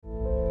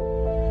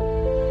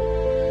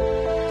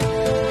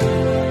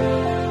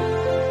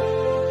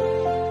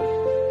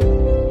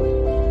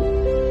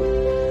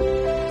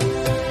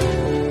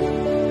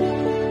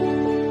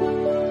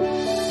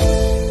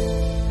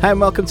Hi and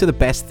welcome to the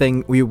best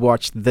thing we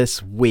watched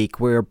this week.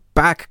 We're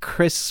back,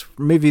 Chris,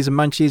 Movies and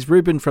Munchies,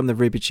 Ruben from the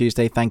Ruby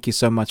Tuesday. Thank you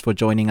so much for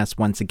joining us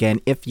once again.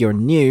 If you're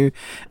new,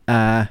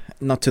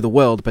 not to the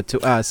world, but to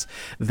us,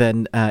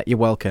 then you're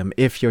welcome.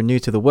 If you're new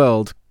to the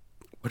world,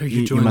 what are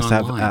you doing? You must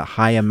online? have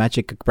higher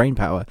magic brain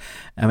power.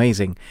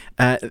 Amazing.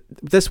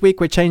 This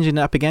week we're changing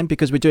it up again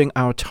because we're doing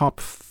our top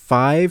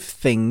 5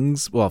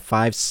 series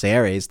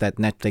that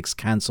Netflix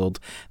cancelled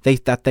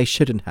that they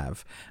shouldn't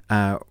have.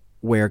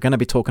 We're going to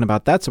be talking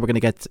about that, so we're going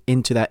to get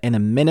into that in a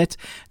minute.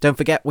 Don't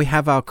forget, we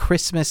have our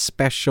Christmas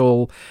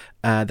special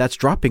that's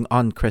dropping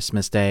on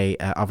Christmas Day.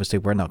 Obviously,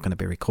 we're not going to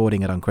be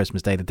recording it on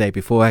Christmas Day, the day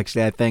before,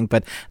 actually, I think.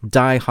 But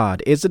Die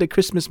Hard, is it a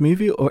Christmas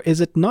movie or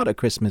is it not a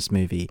Christmas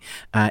movie?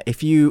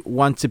 If you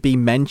want to be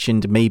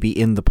mentioned maybe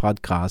in the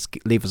podcast,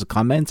 leave us a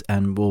comment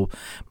and we'll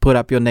put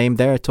up your name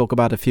there, talk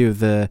about a few of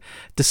the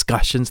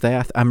discussions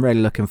there. I'm really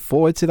looking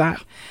forward to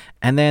that.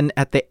 And then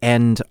at the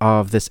end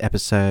of this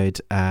episode,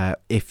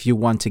 if you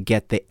want to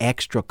get the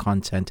extra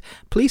content,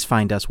 please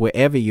find us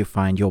wherever you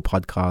find your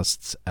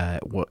podcasts,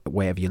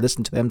 wherever you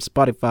listen to them,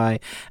 Spotify,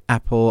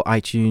 Apple,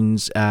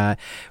 iTunes,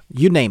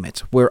 you name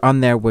it. We're on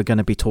there. We're going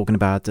to be talking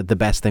about the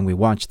best thing we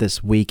watched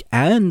this week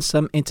and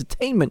some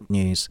entertainment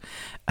news.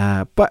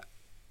 But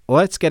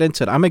let's get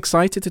into it. I'm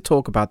excited to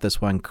talk about this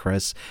one,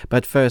 Chris.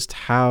 But first,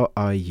 how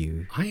are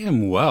you? I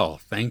am well,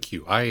 thank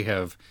you. I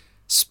have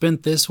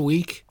spent this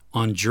week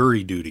on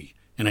jury duty,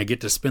 and I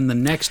get to spend the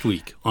next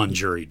week on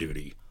jury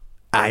duty.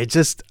 I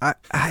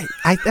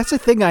that's a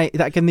thing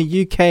like in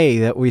the UK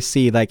that we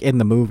see, like in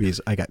the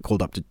movies. I got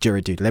called up to jury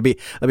duty. Let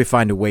me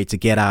find a way to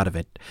get out of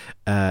it.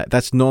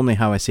 That's normally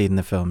how I see it in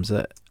the films.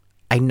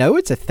 I know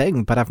it's a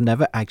thing, but I've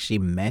never actually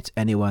met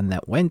anyone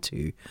that went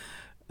to.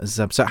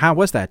 So how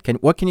was that?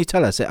 What can you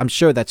tell us? I'm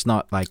sure that's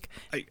not like...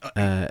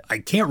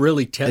 I can't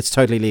really tell. It's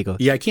totally legal.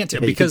 Yeah, I can't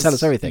tell. You can tell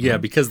us everything. Yeah,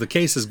 right? because the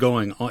case is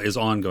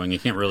ongoing. You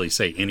can't really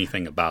say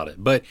anything about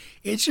it. But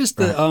it's just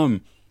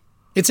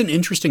it's an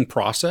interesting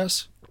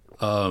process.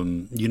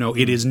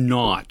 It is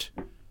not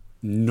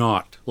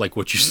like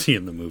what you see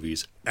in the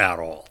movies at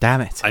all.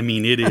 Damn it. I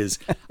mean, it is.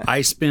 I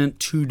spent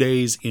 2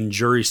 days in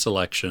jury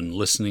selection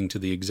listening to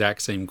the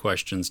exact same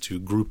questions to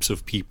groups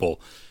of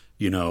people,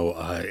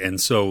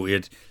 and so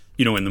it...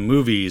 in the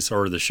movies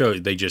or the show,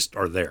 they just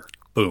are there.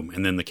 Boom.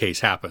 And then the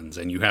case happens.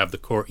 And you have the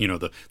court,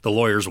 the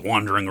lawyers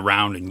wandering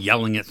around and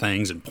yelling at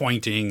things and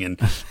pointing. And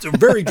it's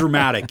very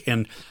dramatic.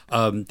 And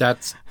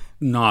that's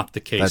not the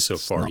case so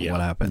far yet.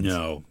 What happens.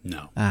 No.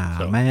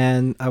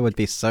 Man, I would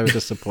be so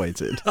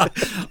disappointed.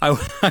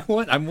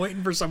 I'm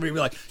waiting for somebody to be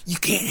like, you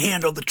can't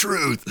handle the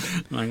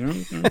truth.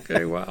 I'm like,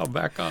 okay, wow,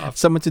 back off.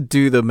 Someone to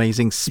do the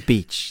amazing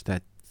speech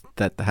that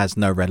has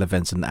no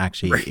relevance and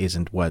actually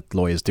isn't what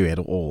lawyers do at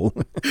all.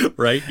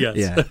 Right?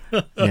 Yes.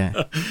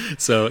 Yeah.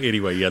 So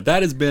anyway,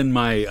 that has been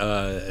my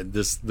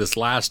this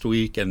last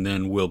week, and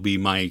then will be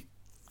my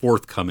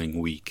forthcoming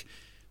week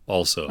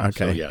also.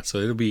 Okay. So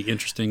it'll be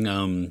interesting.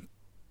 I'll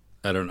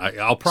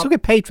probably still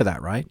get paid for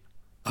that, right?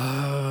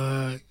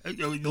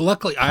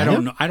 Luckily, I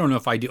don't know. I don't know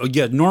if I do.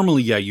 Yeah,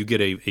 normally, you get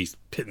a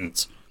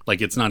pittance.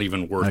 Like it's not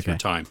even worth your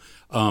time.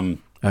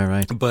 All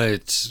right.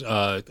 But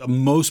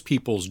most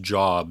people's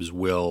jobs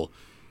will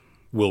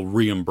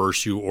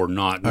reimburse you or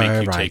not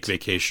make you take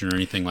vacation or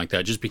anything like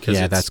that, just because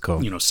it's that's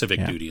cool.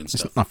 Civic duty and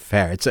stuff. It's not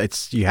fair.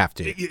 It's you have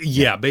to.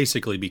 Yeah,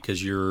 basically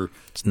because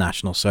it's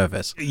national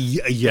service.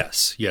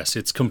 Yes.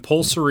 It's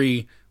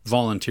compulsory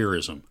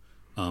volunteerism.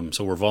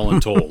 So we're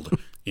voluntold.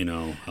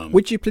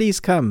 Would you please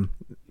come?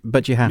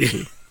 But you have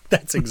to.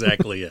 That's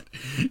exactly it.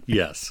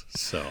 Yes.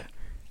 So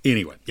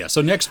anyway,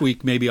 so next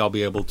week maybe I'll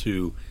be able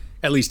to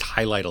at least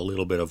highlight a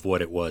little bit of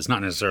what it was.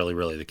 Not necessarily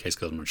really the case,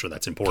 because I'm not sure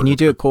that's important. Can you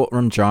do a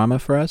courtroom drama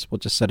for us? We'll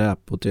just set it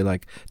up. We'll do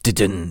like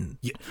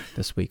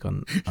this week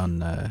on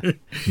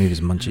Movies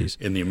and Munchies.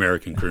 In the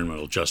American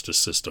criminal justice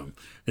system.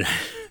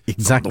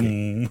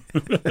 Exactly.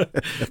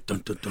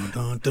 Dun, dun, dun,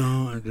 dun,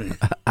 dun.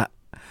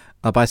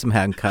 I'll buy some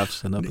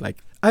handcuffs and I'll be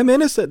like, I'm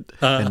innocent.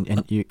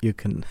 And you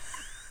can...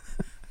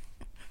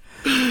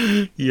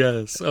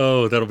 Yes.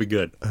 Oh, that'll be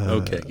good.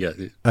 Okay. Yeah.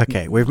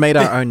 Okay. We've made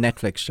our own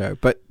Netflix show,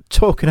 but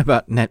talking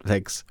about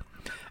Netflix,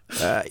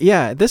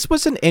 this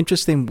was an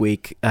interesting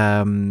week.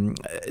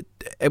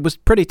 It was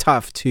pretty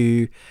tough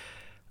to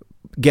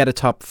get a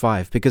top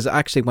 5 because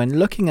actually when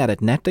looking at it,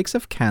 Netflix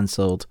have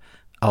cancelled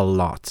a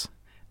lot.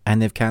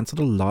 And they've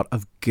cancelled a lot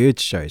of good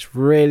shows,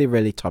 really,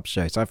 really top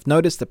shows. I've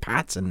noticed the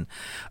pattern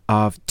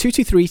of 2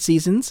 to 3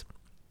 seasons,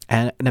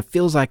 and it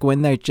feels like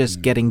when they're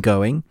just getting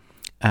going,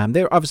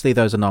 there are obviously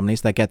those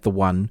anomalies that get the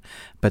one,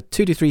 but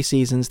 2 to 3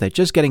 seasons, they're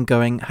just getting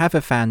going, have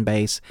a fan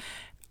base,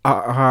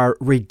 are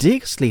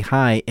ridiculously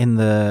high in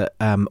the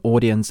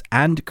audience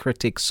and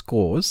critic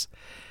scores,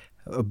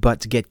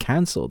 but get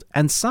cancelled.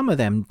 And some of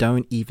them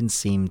don't even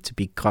seem to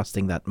be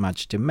costing that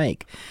much to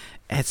make.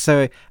 And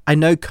so I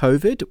know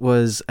COVID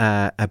was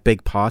a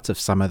big part of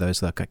some of those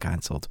that got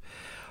cancelled,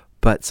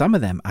 but some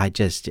of them,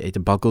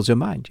 it boggles your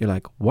mind. You're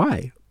like,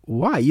 why?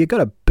 You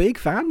got a big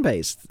fan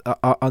base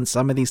on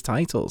some of these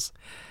titles.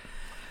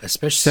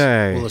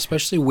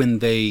 Especially when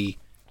they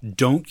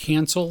don't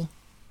cancel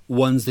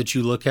ones that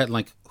you look at and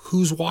like,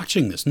 who's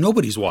watching this?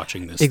 Nobody's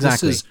watching this.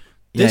 Exactly.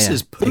 This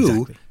is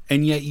poo, exactly.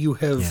 and yet you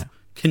have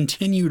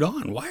continued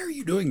on. Why are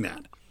you doing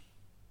that?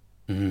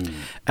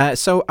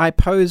 So I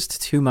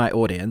posed to my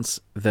audience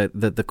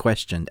the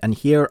question, and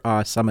here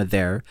are some of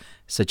their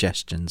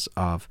suggestions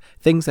of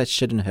things that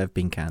shouldn't have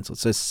been cancelled.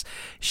 So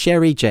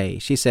Sherry J,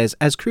 she says,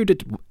 as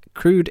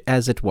crude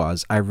as it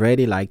was, I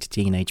really liked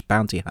Teenage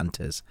Bounty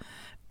Hunters,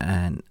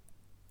 and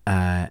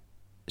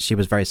she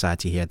was very sad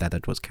to hear that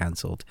it was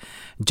cancelled.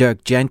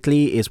 Dirk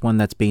Gently is one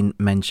that's been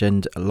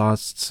mentioned.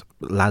 Lost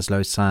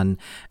Laszlo's Son.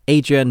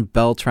 Adrian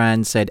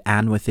Beltran said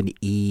Anne with an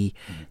E.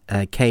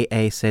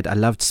 K.A. said, I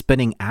loved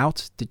Spinning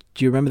Out. Do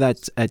you remember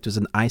that? It was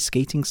an ice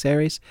skating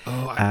series.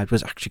 It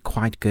was actually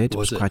quite good. It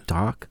was quite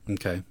dark.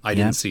 Okay. I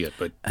didn't see it,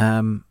 but...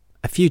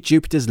 a few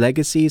Jupiter's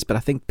Legacies, but I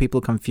think people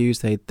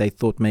confused. They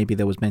thought maybe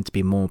there was meant to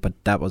be more, but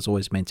that was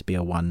always meant to be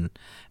a one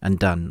and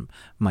done,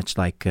 much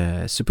like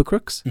Super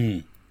Crooks.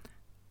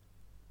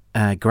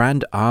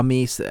 Grand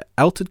Armies,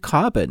 Altered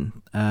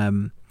Carbon.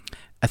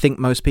 I think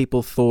most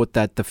people thought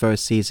that the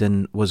first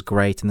season was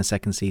great and the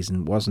second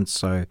season wasn't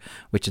so,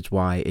 which is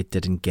why it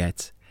didn't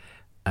get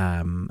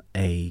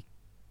a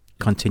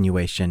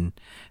continuation.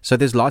 So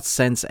there's lots.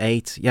 Sense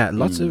 8,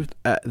 lots of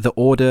The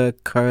Order,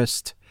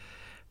 Cursed,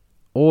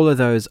 all of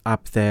those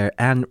up there.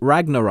 And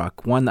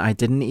Ragnarok, one I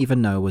didn't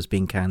even know was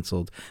being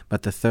cancelled,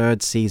 but the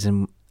third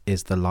season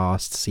is the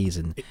last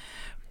season,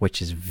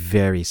 which is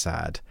very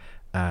sad.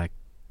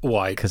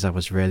 Why? Because I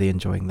was really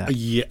enjoying that.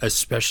 Yeah,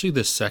 especially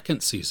the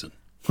second season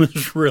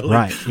was really...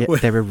 Right,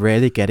 they were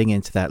really getting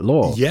into that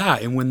lore. Yeah,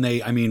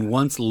 and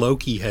once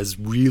Loki has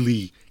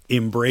really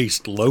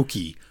embraced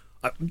Loki,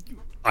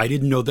 I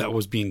didn't know that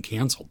was being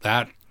canceled.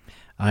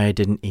 I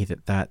didn't either.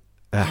 That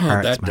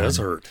hurts, that man. Does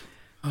hurt.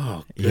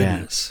 Oh,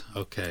 goodness.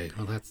 Yeah. Okay,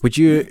 well that's... Would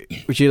you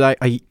like...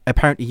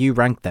 apparently you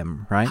ranked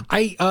them, right?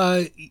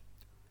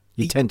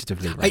 You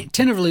tentatively ranked.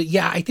 Tentatively,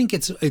 yeah. I think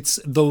it's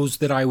those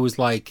that I was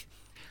like...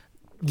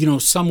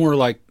 some were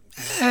like,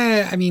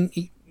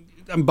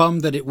 I'm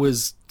bummed that it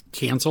was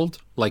canceled.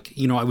 Like,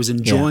 I was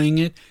enjoying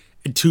it.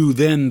 To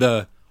then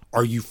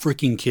are you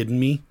freaking kidding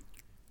me?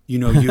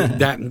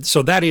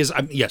 So that is,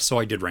 yes, so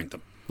I did rank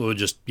them. Well,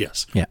 just,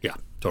 yes. Yeah,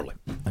 totally.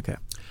 Okay.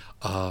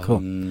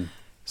 Cool.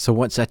 So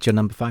what's at your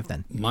number 5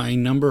 then? My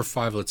number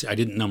 5, let's see, I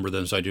didn't number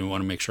them, so I do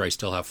want to make sure I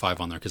still have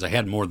 5 on there because I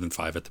had more than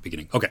 5 at the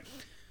beginning. Okay.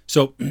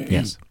 So,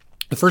 yes.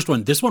 The first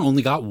one, this one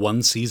only got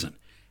one season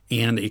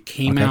and it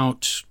came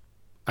out...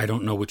 I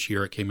don't know which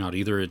year it came out,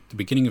 either at the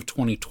beginning of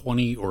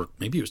 2020 or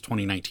maybe it was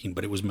 2019,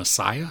 but it was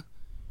Messiah.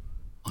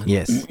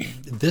 Yes.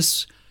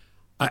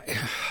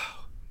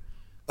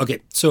 Okay,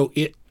 so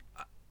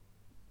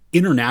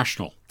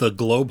international, the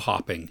globe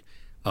hopping,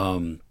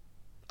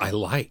 I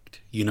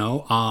liked,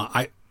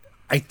 I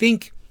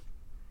think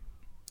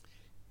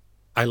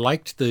I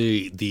liked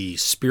the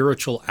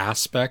spiritual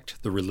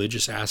aspect, the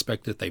religious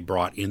aspect that they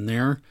brought in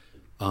there,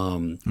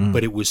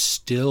 but it was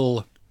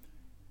still...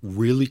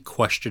 really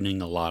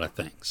questioning a lot of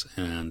things,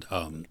 and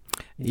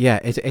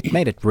it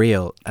made it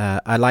real.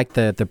 I like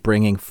the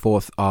bringing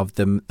forth of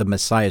the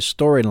Messiah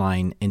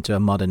storyline into a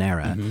modern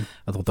era.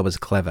 I thought that was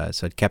clever.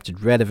 So it kept it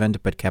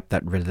relevant, but kept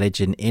that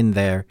religion in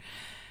there,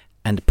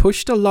 and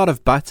pushed a lot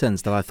of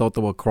buttons that I thought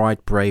they were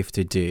quite brave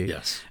to do.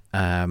 Yes.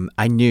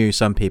 I knew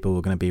some people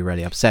were going to be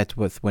really upset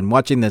with when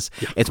watching this.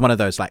 Yeah. It's one of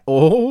those like,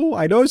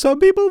 I know some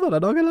people that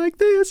are not going to like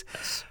this,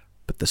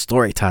 but the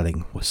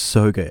storytelling was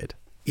so good.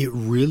 It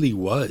really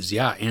was,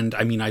 yeah. And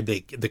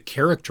the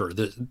character,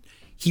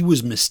 he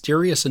was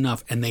mysterious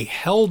enough, and they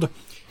held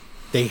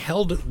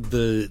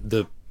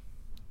the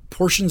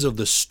portions of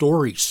the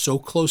story so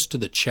close to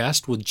the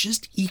chest with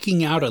just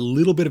eking out a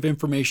little bit of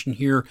information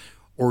here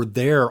or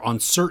there on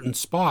certain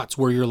spots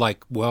where you're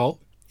like, well,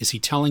 is he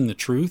telling the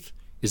truth?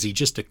 Is he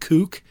just a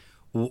kook?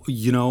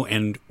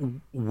 And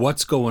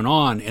what's going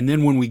on? And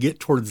then when we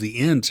get towards the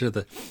end to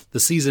the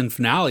season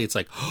finale, it's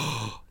like,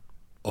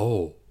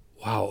 oh,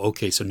 wow,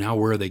 okay, so now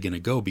where are they going to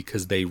go?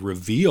 Because they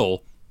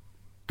reveal,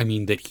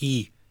 that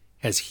he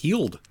has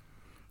healed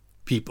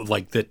people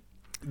like that.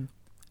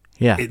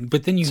 Yeah.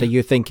 But then So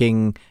you're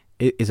thinking,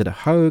 is it a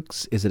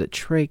hoax? Is it a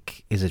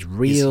trick? Is it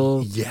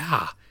real?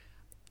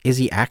 Is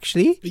he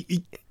actually?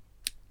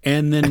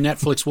 And then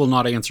Netflix will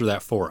not answer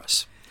that for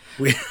us.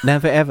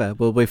 Never ever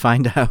will we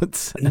find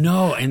out.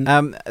 No,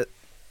 and...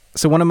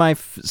 So one of my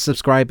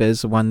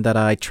subscribers, one that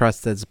I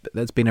trust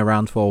that's been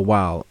around for a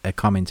while,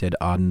 commented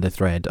on the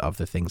thread of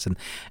the things, and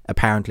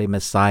apparently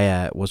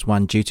Messiah was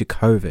one due to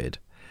COVID.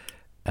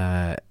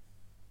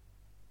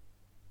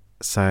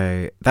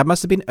 So that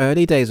must have been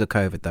early days of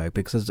COVID, though,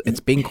 because it's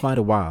been quite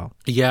a while.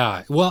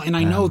 Yeah, well, and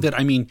I know that,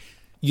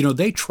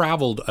 they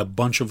traveled a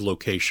bunch of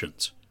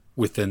locations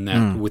within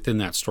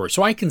that story,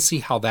 so I can see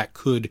how that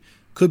could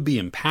be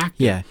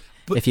impacted. Yeah,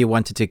 but if you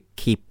wanted to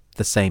keep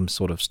the same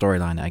sort of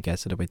storyline, I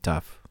guess it'll be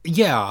tough.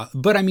 Yeah,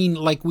 but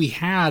we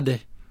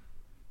had...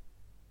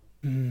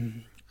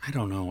 I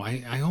don't know.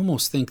 I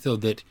almost think, though,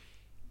 that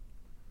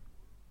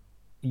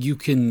you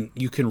can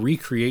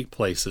recreate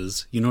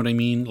places, you know what I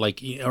mean?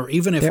 Like, or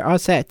even if there are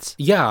sets.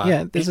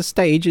 Yeah. There's a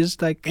stage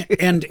is like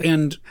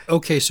and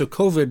okay, so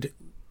COVID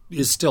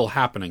is still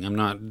happening. I'm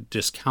not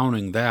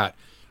discounting that.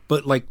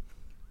 But like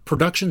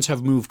productions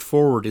have moved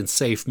forward in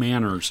safe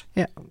manners.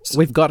 Yeah.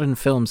 We've gotten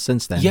films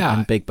since then. Yeah.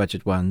 And big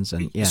budget ones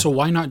and So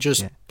why not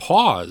just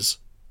pause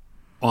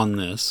on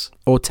this?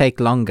 Or take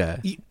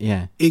longer.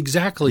 Yeah.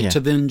 Exactly. To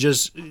then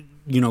just,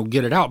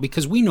 get it out.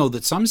 Because we know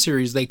that some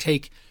series they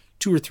take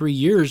 2 or 3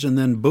 years and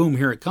then boom,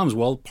 here it comes.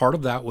 Well, part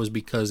of that was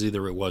because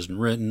either it wasn't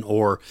written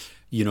or,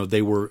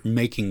 they were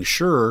making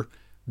sure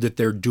that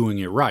they're doing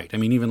it right. I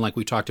mean, even like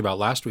we talked about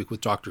last week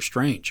with Doctor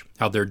Strange,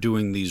 how they're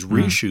doing these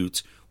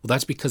reshoots. Well,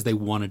 that's because they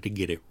wanted to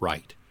get it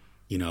right,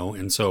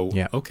 And so,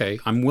 okay,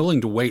 I'm willing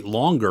to wait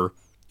longer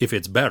if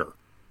it's better.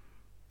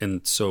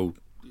 And so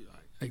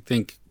I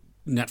think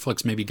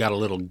Netflix maybe got a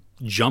little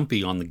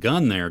jumpy on the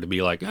gun there to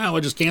be like,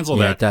 we'll just cancel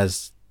that. Yeah, it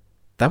does.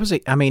 That was,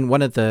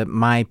 one of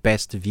my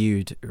best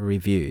viewed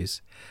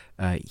reviews,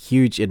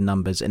 huge in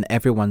numbers, and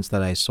everyone's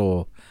that I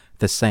saw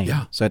the same.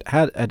 Yeah. So it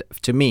had,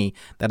 to me,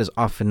 that is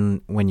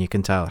often when you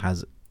can tell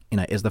has,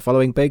 is the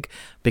following big?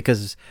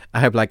 Because I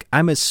have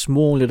I'm a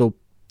small little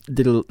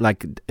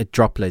like a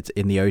droplet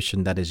in the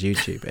ocean that is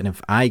YouTube, and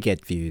if I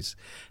get views,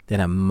 then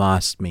it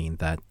must mean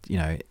that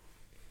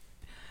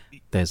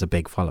there's a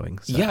big following.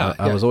 So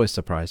I was always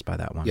surprised by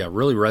that one. Yeah, it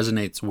really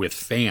resonates with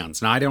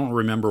fans. Now I don't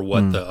remember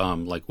what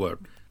the what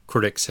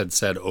critics had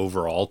said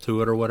overall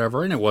to it or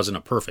whatever, and it wasn't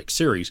a perfect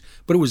series,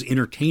 but it was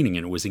entertaining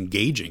and it was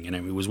engaging, and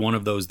it was one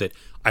of those that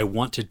I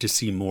wanted to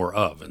see more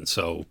of, and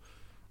so,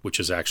 which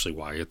is actually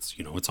why it's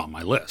it's on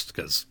my list,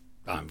 because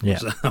I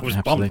was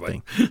bummed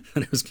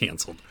that it was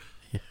canceled.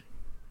 Yeah.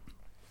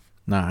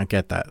 No, I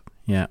get that.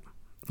 Yeah,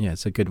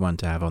 it's a good one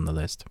to have on the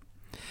list.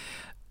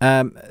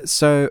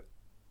 So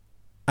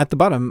at the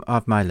bottom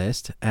of my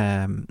list,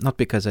 not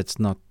because it's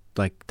not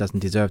doesn't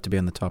deserve to be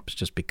on the top, it's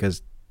just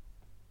because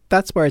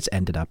that's where it's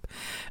ended up,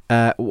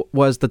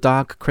 was the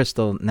Dark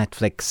Crystal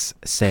Netflix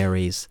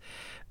series.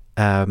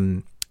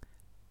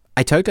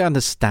 I totally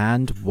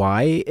understand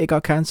why it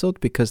got cancelled,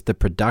 because the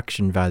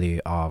production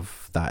value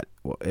of that,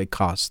 it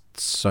cost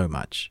so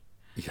much.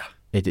 Yeah.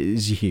 It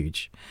is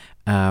huge.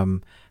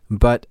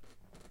 But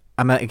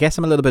I guess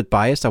I'm a little bit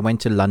biased. I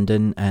went to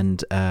London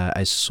and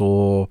I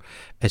saw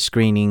a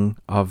screening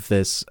of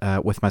this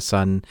with my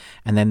son,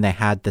 and then they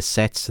had the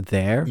sets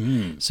there,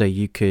 so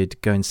you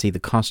could go and see the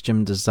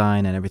costume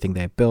design and everything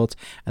they built,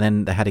 and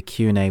then they had a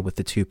Q&A with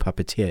the two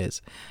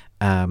puppeteers,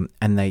 and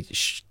they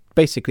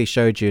basically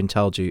showed you and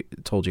told you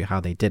how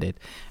they did it.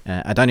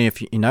 I don't know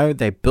if you know,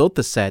 they built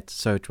the set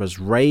so it was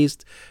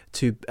raised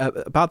to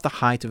about the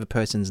height of a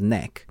person's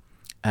neck.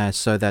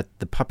 So that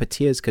the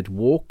puppeteers could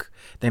walk.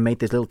 They made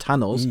these little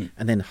tunnels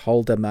and then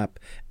hold them up,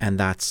 and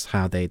that's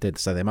how they did.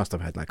 So they must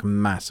have had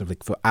massively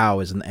for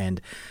hours on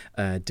end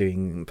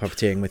doing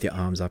puppeteering with your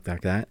arms up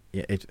like that.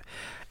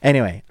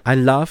 Anyway, I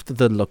loved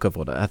the look of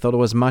it. I thought it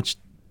was much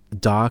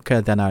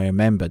darker than I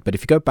remembered. But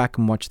if you go back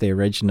and watch the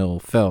original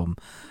film,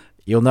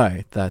 you'll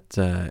know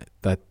that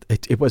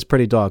it was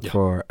pretty dark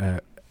for.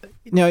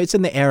 It's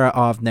in the era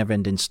of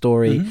Neverending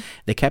Story.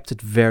 They kept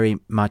it very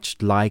much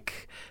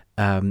like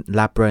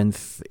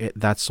Labyrinth,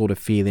 that sort of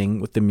feeling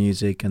with the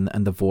music and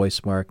the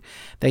voice work.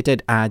 They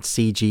did add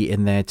CG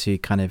in there to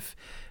kind of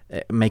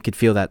make it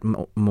feel that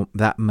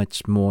that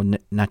much more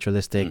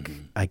naturalistic,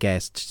 I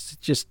guess,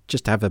 just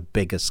to have a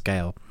bigger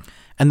scale.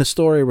 And the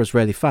story was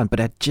really fun,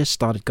 but it just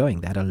started going.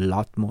 They had a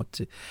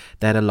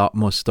lot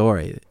more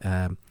story.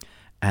 And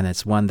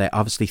it's one they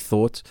obviously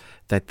thought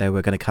that they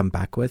were going to come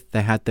back with.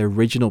 They had the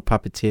original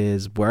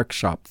Puppeteers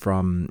workshop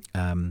from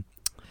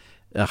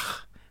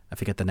I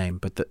forget the name,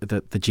 but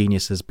the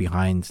geniuses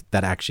behind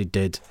that actually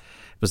did, it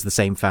was the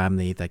same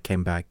family that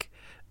came back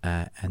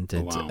and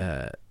did. Oh,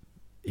 wow.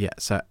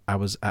 So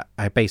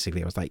I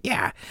basically was like,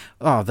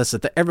 this is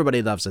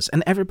everybody loves this,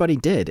 and everybody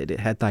did. It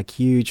had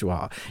huge.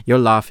 Wow, you're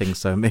laughing,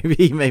 so maybe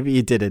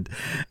you didn't,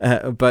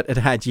 but it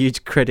had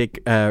huge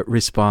critic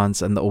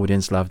response, and the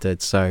audience loved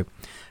it. So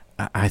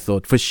I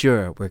thought for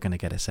sure we're going to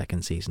get a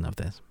second season of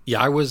this.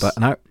 Yeah, I was.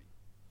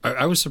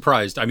 I was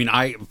surprised. I mean,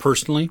 I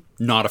personally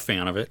not a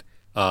fan of it.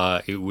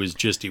 It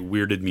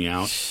weirded me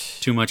out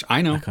too much.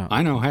 I know.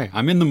 Hey,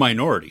 I'm in the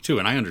minority too,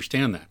 and I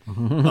understand that.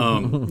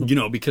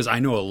 Because I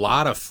know a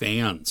lot of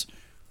fans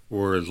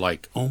were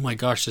like, "Oh my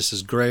gosh, this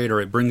is great," or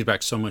it brings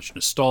back so much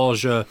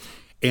nostalgia.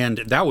 And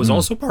that was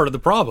also part of the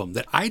problem,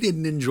 that I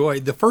didn't enjoy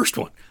the first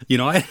one. It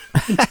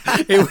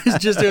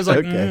was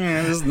like,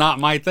 this is not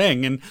my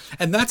thing.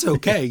 And that's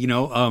okay.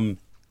 I'm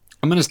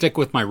going to stick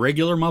with my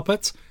regular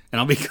Muppets, and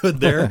I'll be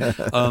good there.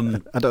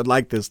 I don't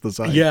like this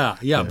design.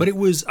 Yeah. But it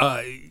was,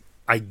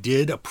 I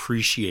did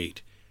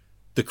appreciate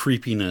the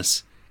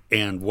creepiness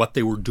and what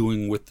they were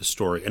doing with the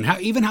story, and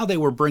how they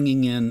were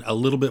bringing in a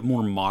little bit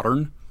more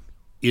modern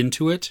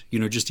into it,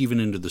 just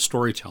even into the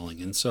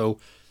storytelling. And so,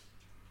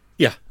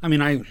 yeah, I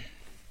mean,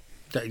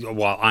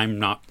 while I'm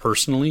not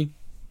personally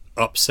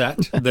upset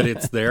that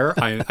it's there,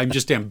 I'm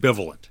just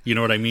ambivalent. You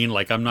know what I mean?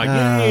 I'm not,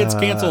 yay, it's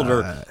canceled,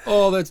 or,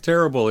 oh, that's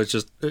terrible. It's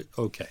just,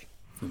 okay.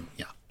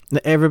 Yeah.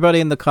 Everybody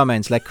in the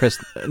comments, let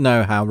Chris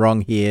know how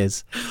wrong he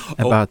is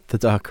about the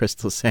Dark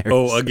Crystal series.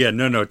 Oh, again,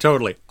 no,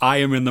 totally. I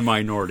am in the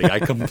minority. I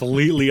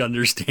completely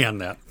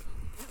understand that.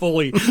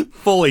 Fully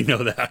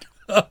know that.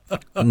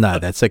 No,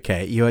 that's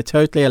okay. You are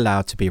totally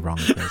allowed to be wrong,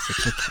 Chris.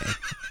 It's okay.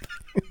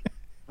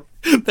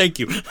 Thank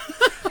you.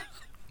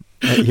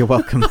 You're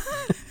welcome.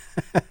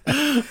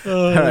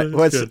 All right,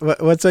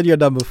 what's on your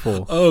number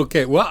 4?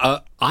 Okay,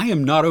 well, I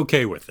am not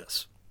okay with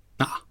this.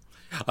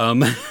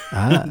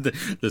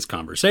 This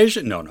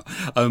conversation. No.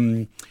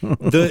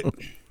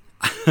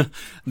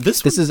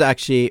 This is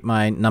actually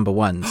my number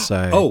 1.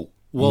 So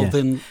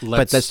then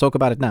but let's talk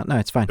about it now. No,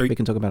 it's fine. We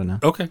can talk about it now.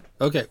 Okay.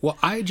 Well,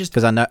 I just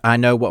because I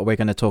know what we're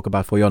going to talk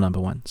about for your number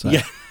 1. So.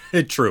 Yeah,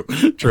 true.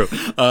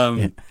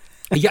 I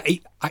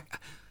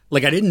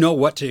didn't know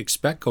what to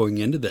expect going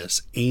into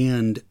this,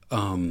 and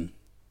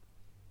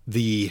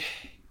the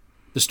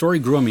story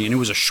grew on me, and it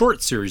was a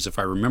short series, if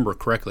I remember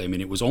correctly. I mean,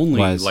 it was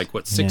only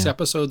 6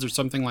 episodes or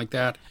something like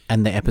that.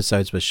 And the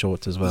episodes were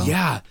short as well.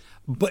 Yeah,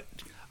 but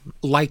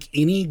like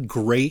any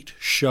great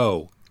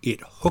show,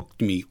 it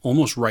hooked me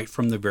almost right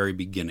from the very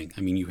beginning.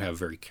 I mean, you have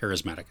very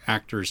charismatic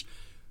actors.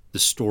 The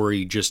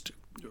story, just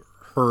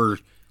her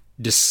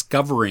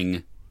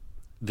discovering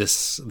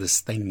this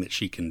thing that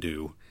she can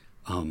do.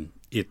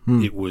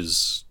 It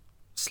was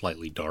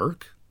slightly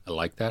dark. I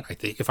like that. I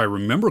think, if I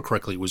remember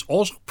correctly, it was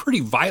also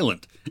pretty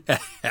violent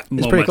at moments.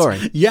 It's pretty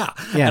gory. Yeah.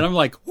 And I'm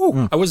like,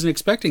 I wasn't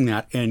expecting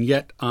that, and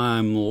yet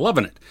I'm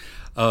loving it.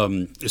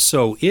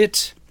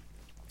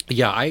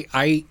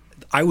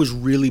 I was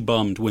really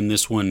bummed when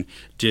this one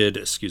did.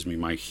 Excuse me,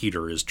 my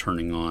heater is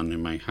turning on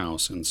in my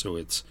house, and so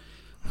it's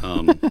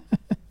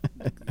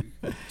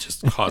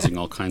just causing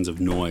all kinds of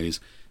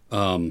noise.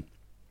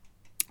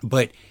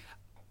 But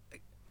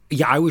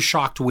yeah, I was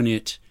shocked when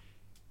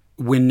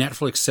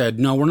Netflix said,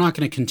 no, we're not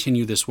going to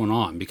continue this one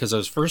on, because I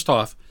was, first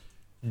off,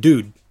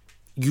 dude,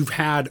 you've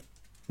had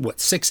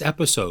 6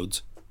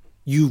 episodes.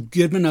 You've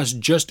given us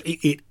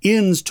it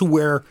ends to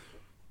where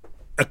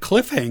a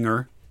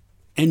cliffhanger.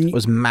 And it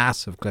was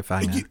massive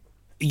cliffhanger.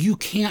 You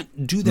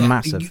can't do that.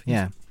 Massive,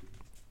 yeah.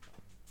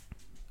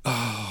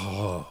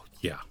 Oh,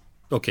 yeah.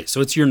 Okay,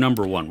 so it's your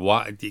number 1.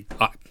 Why?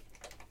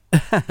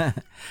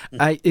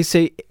 You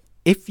see,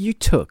 if you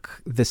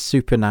took the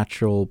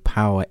supernatural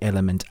power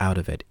element out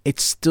of it,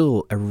 it's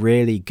still a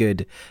really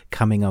good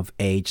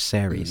coming-of-age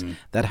series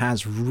that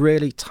has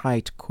really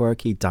tight,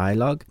 quirky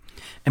dialogue.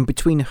 And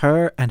between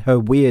her and her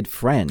weird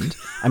friend,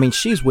 I mean,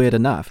 she's weird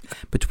enough.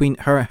 Between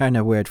her and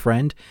her weird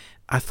friend,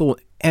 I thought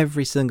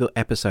every single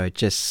episode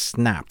just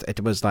snapped.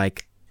 It was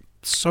like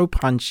so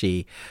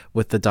punchy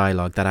with the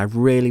dialogue that I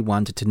really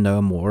wanted to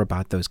know more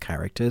about those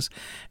characters.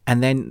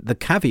 And then the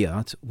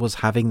caveat was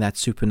having that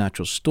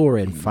supernatural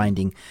story and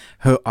finding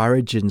her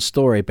origin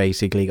story,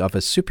 basically, of a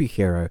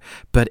superhero,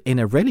 but in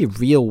a really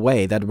real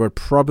way that would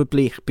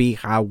probably be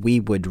how we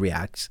would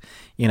react,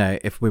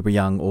 if we were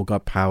young or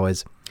got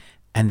powers.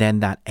 And then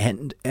that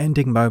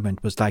ending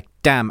moment was like,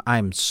 damn,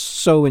 I'm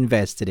so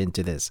invested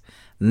into this.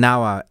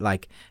 Now,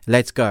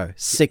 let's go.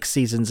 6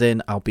 seasons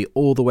in, I'll be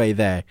all the way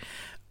there.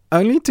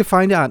 Only to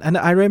find out, and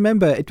I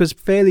remember it was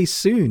fairly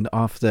soon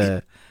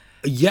after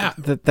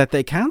that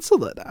they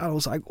cancelled it. I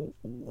was like,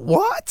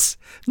 what?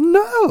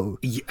 No.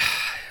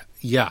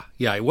 Yeah.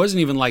 It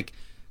wasn't even like,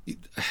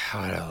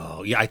 I don't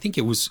know. Yeah, I think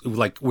it was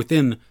like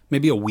within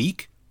maybe a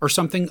week or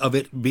something of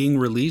it being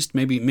released,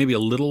 maybe a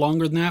little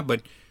longer than that,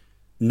 but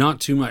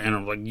not too much. And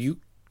I'm like,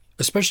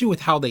 especially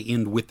with how they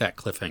end with that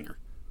cliffhanger.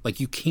 Like,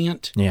 you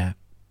can't. Yeah.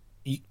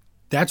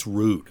 That's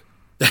rude.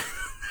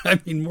 I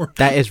mean,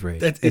 that is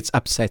rude. It's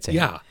upsetting.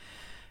 Yeah.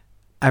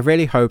 I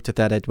really hoped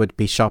that it would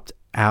be shopped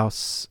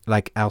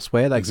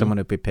elsewhere, someone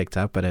would be picked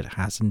up, but it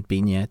hasn't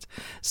been yet.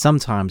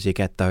 Sometimes you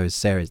get those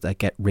series that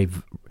get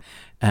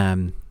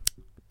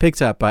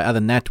picked up by other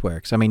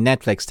networks. I mean,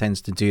 Netflix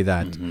tends to do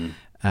that,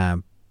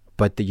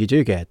 but you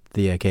do get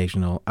the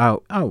occasional,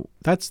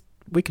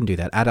 we can do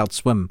that. Adult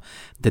Swim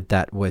did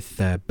that with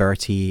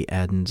Bertie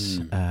and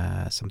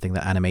something,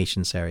 the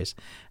animation series,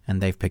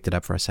 and they've picked it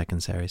up for a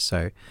second series.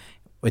 So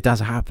it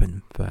does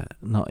happen, but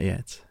not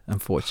yet,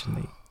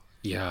 unfortunately.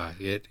 Yeah,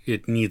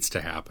 it needs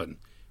to happen.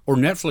 Or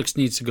Netflix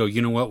needs to go,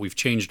 you know what, we've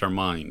changed our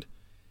mind,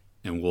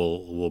 and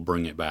we'll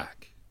bring it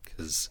back.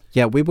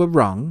 Yeah, we were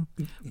wrong.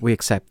 We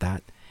accept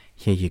that.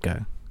 Here you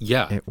go.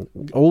 Yeah.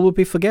 All will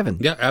be forgiven.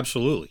 Yeah,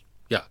 absolutely.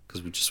 Yeah,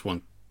 because we just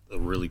want a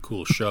really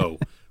cool show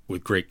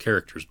with great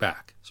characters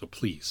back. So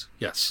please,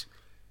 yes.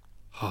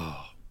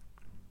 Oh.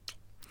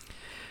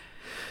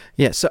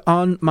 Yeah, so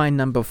on my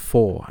number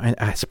 4,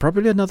 it's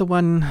probably another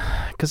one,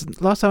 because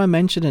last time I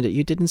mentioned it,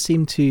 you didn't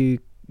seem to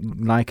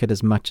like it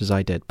as much as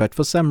I did. But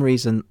for some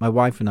reason, my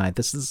wife and I,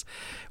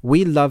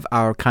 we love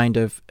our kind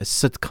of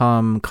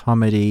sitcom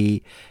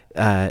comedy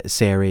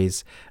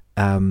series.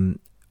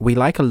 We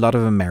like a lot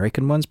of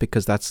American ones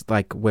because that's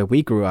like where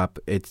we grew up.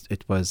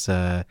 It was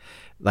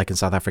like in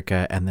South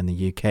Africa and then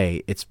the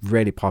UK. It's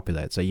really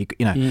popular. So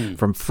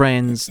from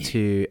Friends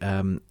to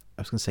I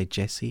was going to say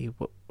Jessie,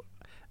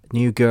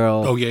 New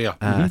Girl. Oh yeah.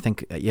 I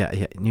think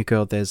New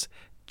Girl. There's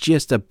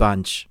just a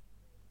bunch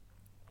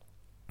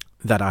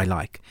that I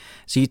like.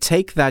 So you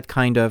take that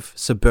kind of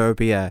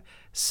suburbia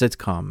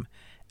sitcom,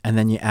 and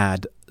then you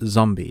add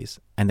zombies,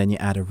 and then you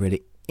add a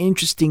really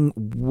interesting,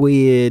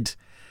 weird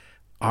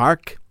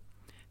arc,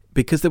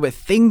 because there were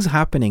things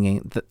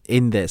happening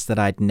in this that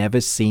I'd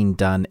never seen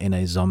done in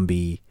a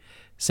zombie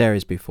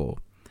series before.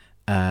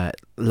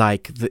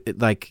 Like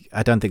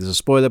I don't think it's a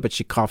spoiler, but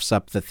she coughs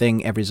up the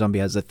thing. Every zombie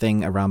has a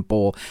thing around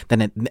ball.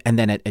 Then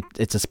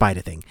it's a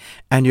spider thing,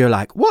 and you're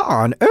like, "What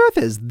on earth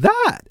is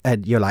that?"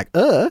 And you're like,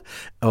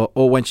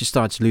 Or when she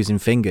starts losing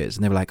fingers,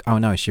 and they're like, "Oh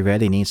no, she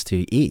really needs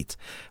to eat."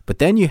 But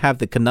then you have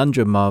the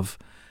conundrum of,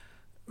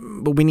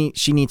 "But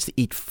she needs to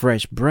eat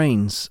fresh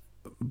brains."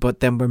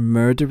 But then we're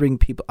murdering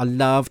people. I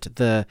loved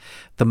the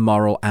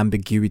moral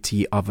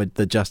ambiguity of it,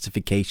 the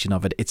justification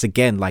of it. It's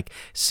again like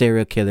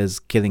serial killers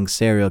killing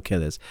serial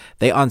killers.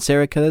 They aren't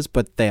serial killers,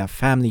 but they are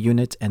family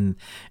unit, and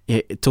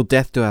till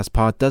death do us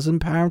part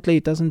doesn't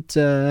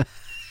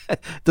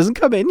doesn't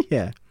come in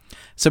here.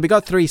 So we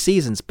got 3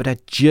 seasons, but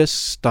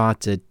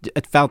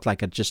it felt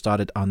like it just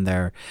started on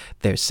their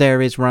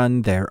series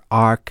run, their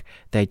arc.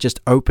 They just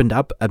opened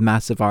up a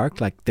massive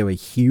arc. Like, there were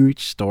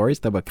huge stories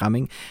that were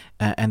coming,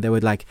 and there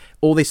were like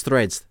all these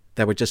threads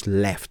that were just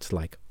left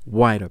like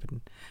wide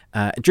open.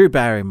 Drew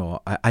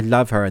Barrymore, I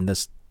love her in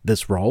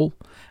this role,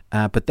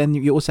 but then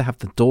you also have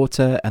the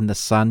daughter and the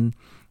son.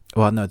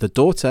 Well, no, the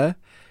daughter,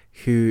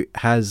 who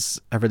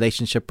has a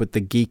relationship with the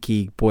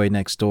geeky boy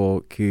next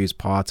door, who's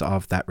part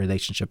of that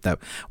relationship that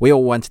we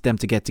all wanted them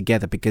to get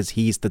together because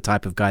he's the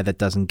type of guy that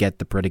doesn't get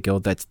the pretty girl.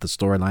 That's the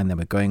storyline that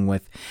we're going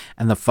with.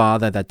 And the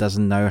father that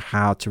doesn't know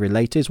how to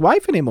relate to his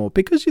wife anymore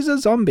because she's a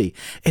zombie.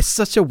 It's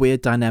such a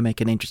weird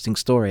dynamic and interesting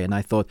story. And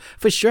I thought,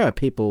 for sure,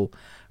 people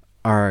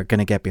are going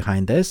to get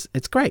behind this.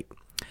 It's great.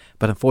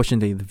 But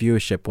unfortunately, the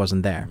viewership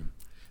wasn't there.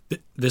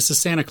 This is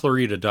Santa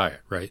Clarita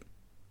Diet, right?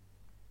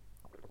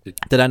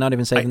 Did I not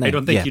even say the name? I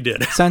don't think you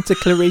did. Santa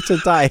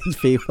Clarita Diet,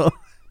 people.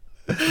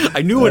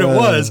 I knew what it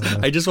was.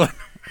 I just want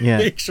to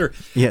make sure.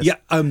 Yes. Yeah.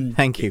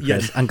 Thank you,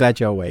 Chris. Yeah. I'm glad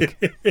you're awake.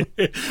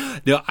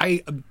 No,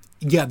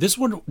 this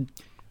one,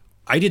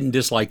 I didn't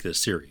dislike this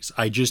series.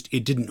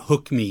 It didn't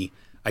hook me,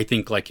 I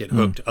think, like it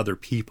hooked other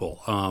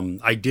people.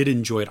 I did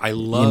enjoy it. I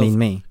love... You mean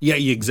me? Yeah,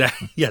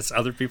 exactly. Yes,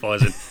 other people,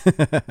 as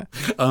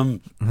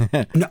in...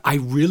 no, I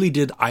really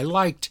did. I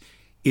liked...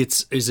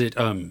 Is it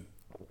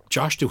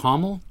Josh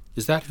Duhamel?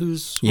 Is that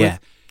who's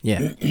with?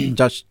 Yeah.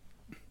 Josh,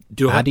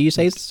 how do you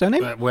say his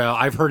surname? Well,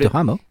 I've heard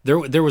Duhamel. There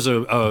was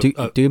a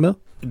Duhamel?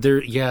 There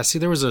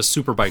was a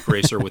superbike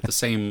racer with the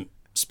same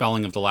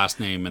spelling of the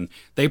last name, and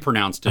they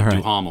pronounced it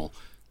Duhamel,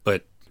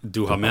 but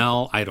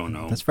Duhamel, I don't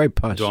know. That's very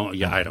posh.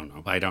 I don't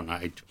know.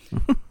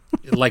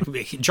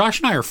 Like, Josh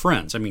and I are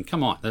friends. I mean,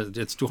 come on,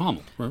 it's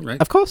Duhamel,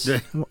 right? Of course.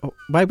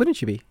 Why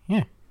wouldn't you be?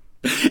 Yeah.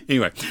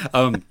 Anyway,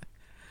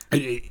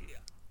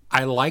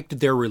 I liked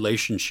their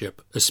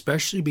relationship,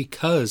 especially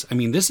because, I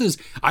mean,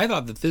 I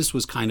thought that this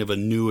was kind of a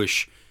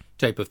newish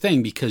type of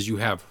thing, because you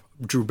have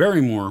Drew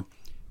Barrymore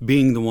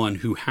being the one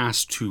who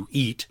has to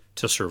eat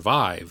to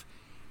survive.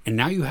 And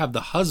now you have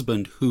the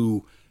husband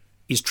who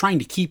is trying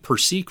to keep her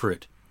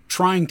secret,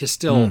 trying to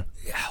still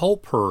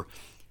help her,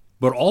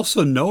 but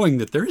also knowing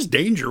that there's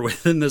danger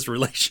within this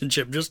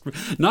relationship. Just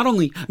not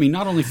only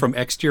from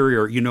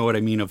exterior, you know what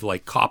I mean, of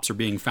like cops are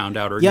being found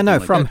out, or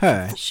from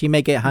her. She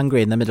may get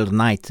hungry in the middle of the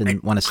night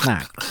and want a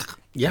snack.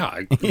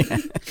 Yeah,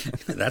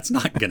 that's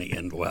not going to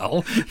end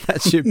well.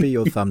 That should be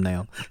your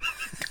thumbnail.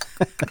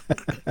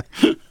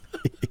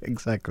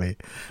 Exactly.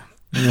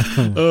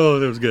 Oh,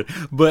 that was good.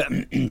 But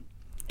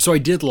so I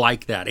did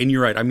like that, and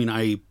you're right. I mean,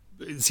 I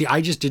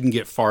just didn't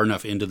get far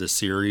enough into the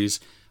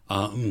series,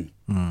 and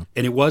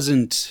it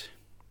wasn't.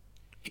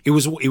 It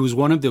was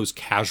one of those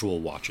casual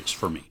watches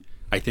for me,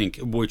 I think,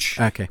 which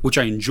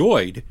I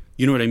enjoyed.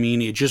 You know what I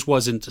mean? It just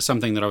wasn't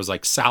something that I was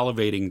like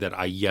salivating that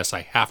I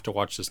have to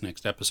watch this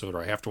next episode,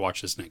 or I have to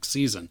watch this next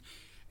season.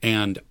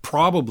 And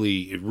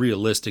probably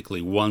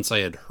realistically, once I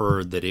had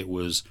heard that it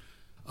was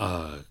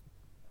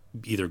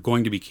either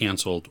going to be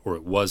canceled or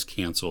it was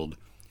canceled,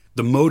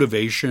 the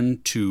motivation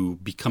to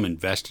become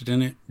invested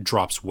in it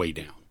drops way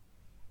down,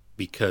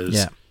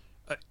 because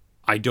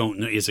I don't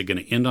know, is it going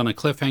to end on a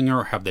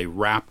cliffhanger? Have they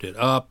wrapped it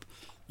up?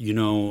 You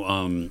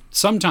know,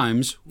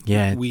 sometimes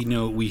we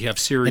know we have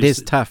series. It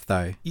is tough,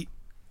 though.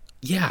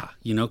 Yeah,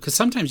 you know, because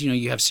sometimes, you know,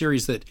 you have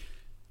series that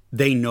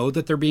they know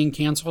that they're being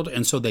canceled,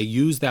 and so they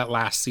use that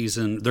last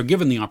season. They're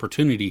given the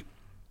opportunity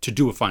to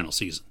do a final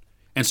season,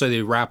 and so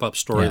they wrap up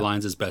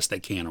storylines as best they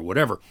can or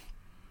whatever.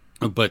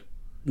 But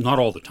not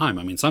all the time.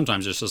 I mean,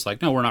 sometimes it's just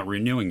like, no, we're not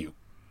renewing you.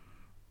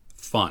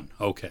 Fun.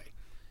 Okay.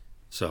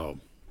 So...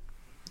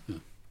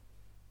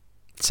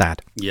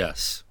 sad.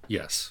 Yes.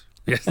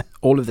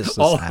 All of this is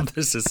All sad. of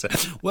this is sad.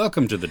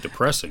 Welcome to the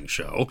depressing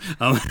show.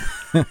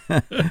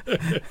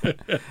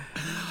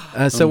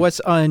 So what's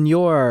on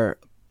your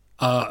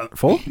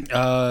 4?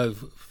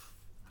 3?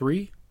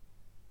 3?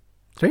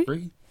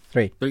 3?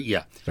 3. 3,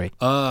 yeah. 3.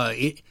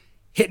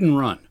 Hit and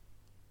Run.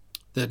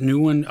 That new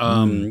one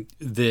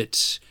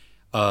that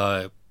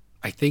I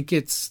think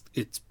it's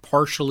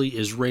partially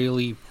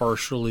Israeli,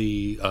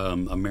 partially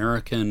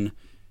American.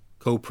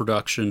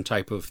 co-production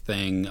type of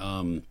thing.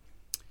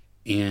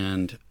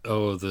 And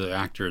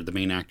the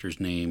main actor's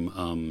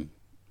name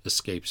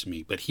escapes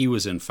me, but he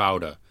was in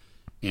Fauda,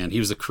 and he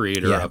was the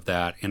creator of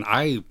that. And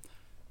I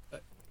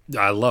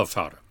love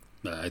Fauda.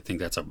 I think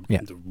that's a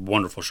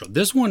wonderful show.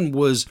 This one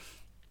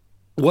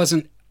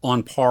wasn't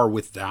on par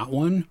with that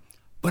one,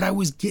 but I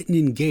was getting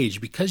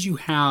engaged because you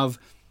have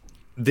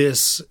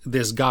this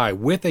guy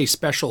with a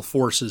special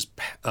forces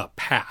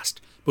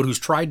past, but who's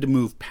tried to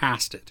move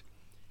past it,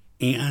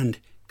 and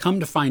come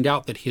to find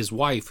out that his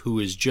wife, who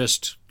is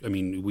just,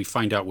 we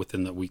find out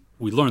we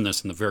learn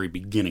this in the very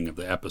beginning of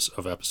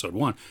episode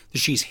 1, that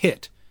she's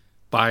hit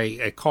by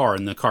a car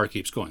and the car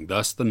keeps going,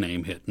 thus the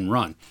name Hit and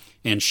Run,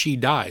 and she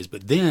dies.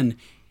 But then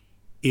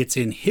it's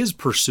in his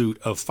pursuit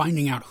of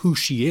finding out who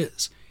she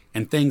is,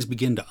 and things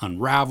begin to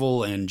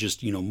unravel, and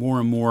just, more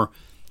and more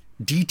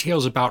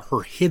details about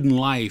her hidden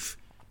life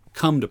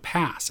come to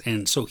pass.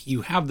 And so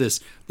you have this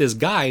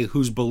guy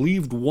who's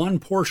believed one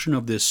portion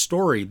of this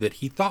story that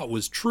he thought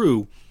was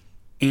true,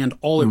 and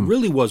all it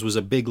really was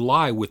a big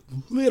lie with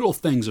little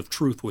things of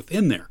truth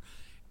within there.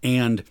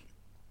 And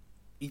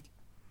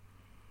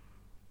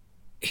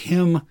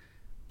him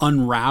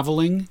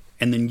unraveling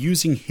and then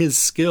using his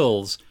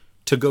skills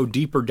to go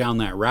deeper down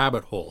that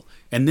rabbit hole,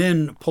 and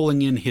then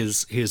pulling in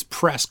his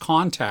press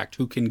contact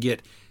who can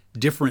get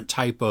different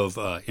type of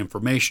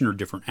information or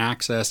different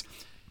access.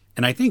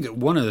 And I think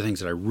one of the things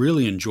that I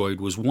really enjoyed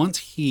was once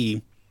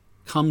he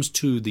comes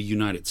to the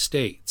United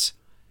States,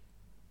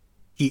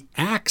 he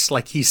acts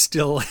like he's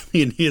still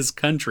in his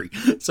country.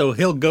 So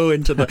he'll go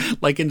into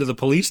the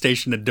police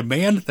station and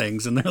demand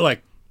things, and they're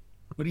like,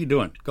 "What are you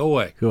doing? Go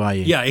away. Who are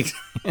you?" Yeah,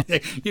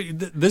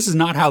 this is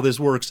not how this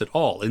works at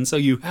all. And so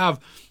you have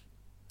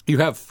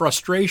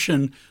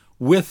frustration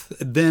with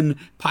then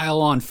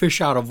pile on fish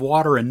out of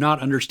water and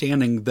not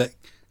understanding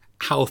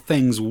how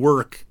things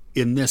work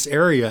in this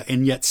area,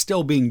 and yet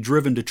still being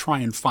driven to try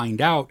and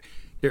find out.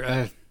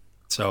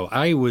 So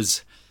I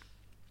was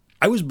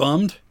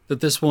bummed that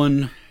this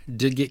one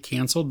did get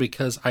canceled,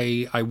 because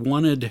most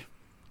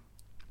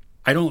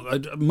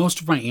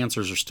of my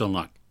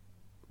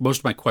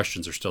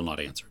questions are still not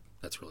answered.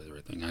 That's really the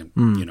right thing.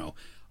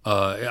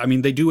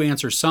 They do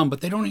answer some, but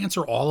they don't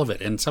answer all of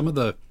it. And some of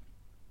the,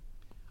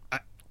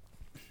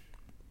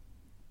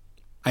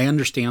 I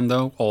understand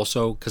though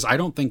also, because I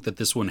don't think that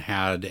this one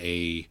had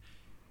a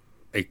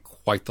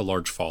quite the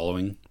large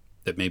following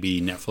that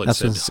maybe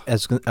Netflix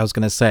I was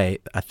going to say,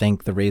 I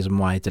think the reason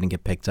why it didn't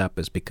get picked up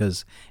is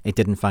because it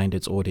didn't find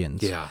its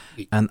audience. Yeah.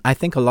 And I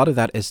think a lot of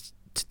that is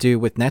to do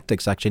with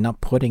Netflix actually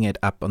not putting it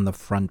up on the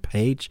front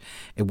page.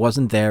 It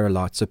wasn't there a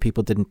lot, so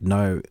people didn't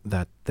know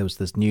that there was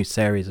this new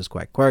series that's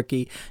quite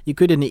quirky. You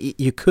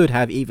could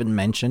have even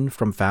mentioned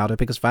from Fauda,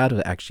 because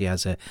Fauda actually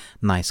has a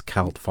nice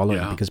cult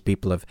following, because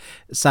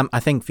I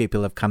think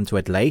people have come to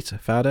it late,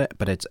 Fauda,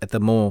 but it's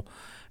the more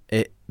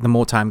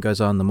time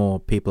goes on, the more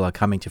people are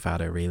coming to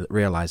Fauda,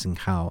 realizing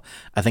how,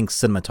 I think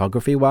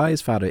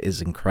cinematography-wise, Fauda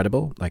is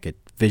incredible. Like, it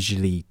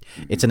visually,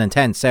 it's an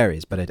intense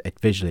series, but it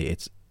visually,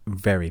 it's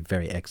very,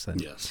 very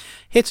excellent. Yes.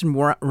 Hit and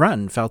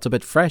Run felt a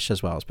bit fresh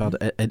as well.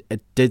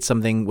 It did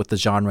something with the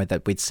genre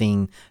that we'd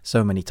seen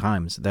so many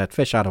times. That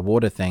fish out of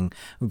water thing,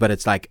 but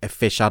it's like a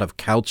fish out of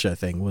culture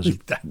thing was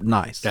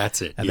nice.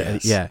 That's it.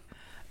 Yes.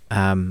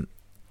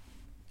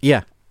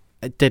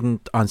 It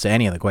didn't answer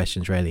any of the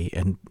questions, really,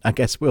 and I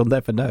guess we'll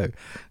never know.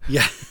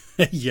 Yeah.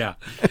 Yeah.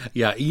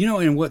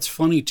 And what's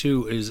funny,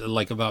 too, is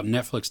like about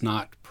Netflix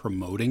not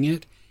promoting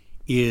it,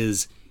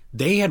 is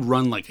they had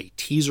run like a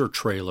teaser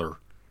trailer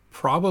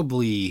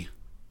probably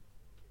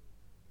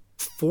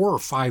 4 or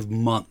 5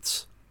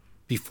 months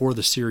before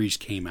the series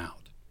came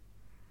out.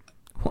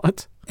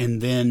 What?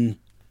 And then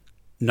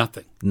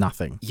nothing.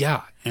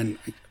 Yeah. And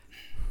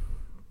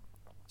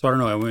so I don't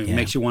know. It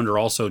makes you wonder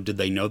also, did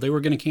they know they were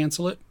going to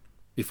cancel it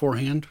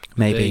beforehand?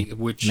 Maybe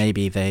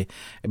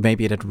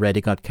it had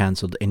already got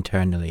cancelled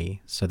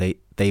internally, so they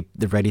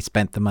already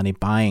spent the money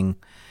buying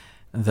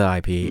the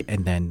IP,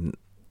 and then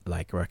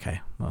like,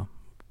 okay, well,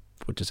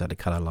 we'll just have to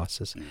cut our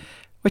losses,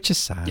 which is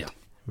sad,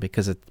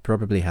 because it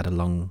probably had a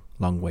long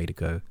way to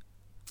go.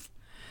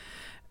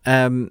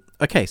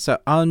 Okay, so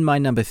on my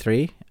number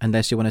 3,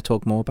 unless you want to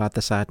talk more about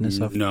the sadness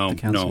of the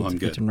cancelled No, I'm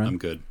good. Hit and Run. I'm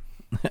good.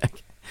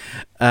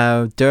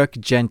 Dirk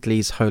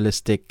Gently's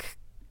holistic.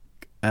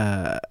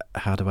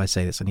 How do I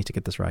say this? I need to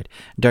get this right.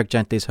 Dirk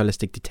Gently's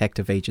Holistic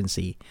Detective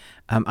Agency.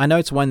 I know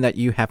it's one that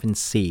you haven't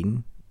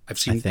seen. I've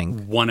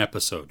seen one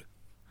episode.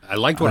 I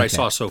liked what I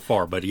saw so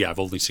far, but I've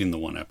only seen the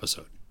one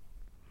episode.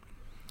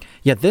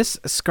 Yeah, this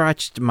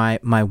scratched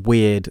my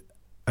weird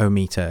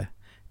meter,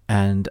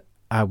 and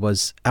I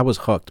was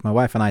hooked. My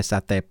wife and I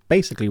sat there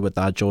basically with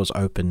our jaws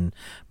open,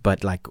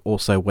 but like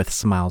also with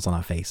smiles on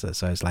our faces.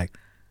 So it's like,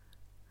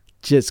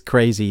 just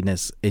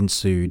craziness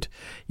ensued.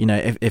 You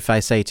know, if I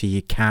say to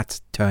you,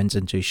 cat turns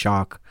into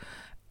shark,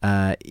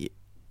 it's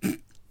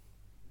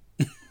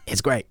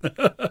great.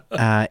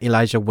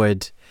 Elijah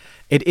Wood.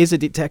 It is a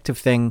detective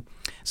thing.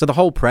 So the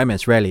whole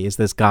premise really is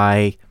this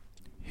guy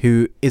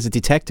who is a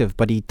detective,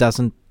 but he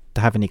doesn't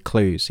have any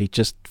clues. He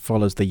just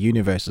follows the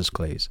universe's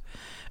clues.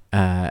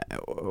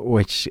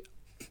 which,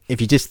 if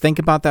you just think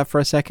about that for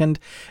a second,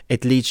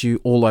 it leads you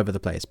all over the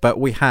place. But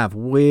we have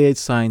weird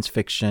science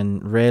fiction,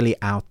 really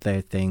out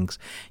there things.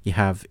 You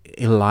have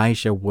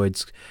Elijah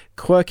Wood's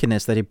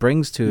quirkiness that he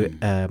brings to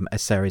a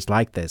series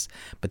like this.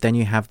 But then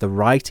you have the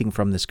writing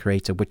from this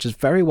creator, which is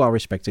very well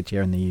respected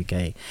here in the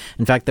UK.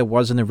 In fact, there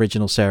was an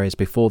original series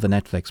before the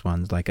Netflix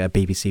ones, like a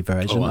BBC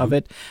version of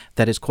it,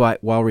 that is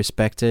quite well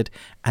respected.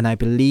 And I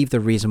believe the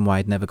reason why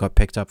it never got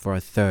picked up for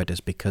a third is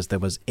because there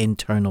was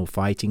internal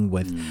fighting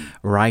with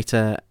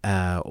writer,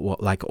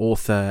 like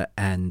author,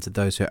 and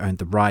those who owned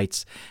the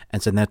rights.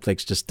 And so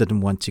Netflix just didn't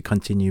want to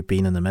continue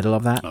being in the middle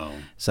of that.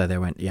 So they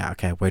went, yeah,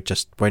 okay,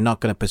 we're not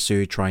going to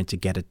pursue trying to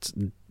get it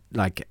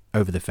like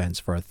over the fence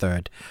for a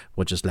third.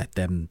 We'll just let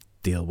them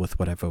deal with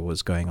whatever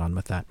was going on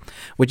with that,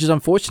 which is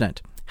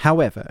unfortunate.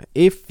 However,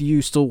 if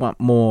you still want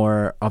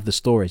more of the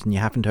stories and you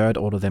haven't heard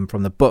all of them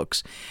from the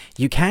books,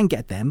 you can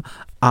get them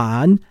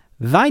on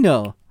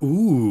vinyl.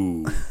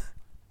 Ooh.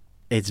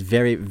 It's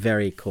very,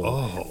 very cool.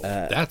 Oh,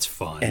 that's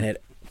fun. And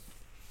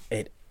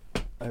it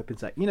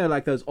opens up,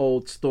 like those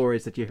old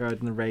stories that you heard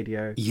on the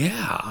radio.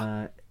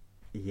 Yeah.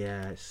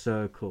 Yeah,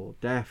 so cool.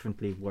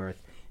 Definitely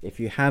worth. If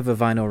you have a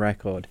vinyl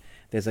record,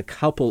 there's a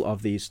couple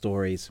of these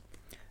stories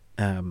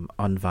on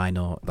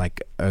vinyl,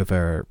 like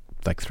over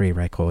like 3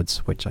 records,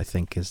 which I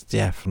think is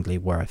definitely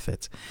worth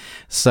it.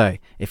 So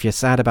if you're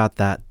sad about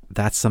that,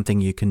 that's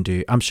something you can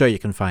do. I'm sure you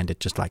can find it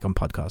just like on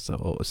podcasts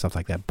or stuff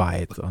like that. Buy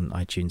it on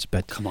iTunes.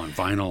 But come on,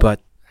 vinyl.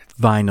 But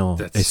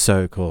vinyl is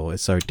so cool.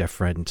 It's so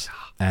different,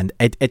 and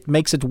it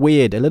makes it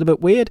weird, a little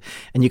bit weird,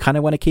 and you kind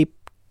of want to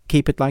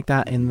keep it like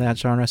that in that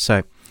genre.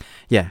 So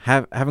yeah,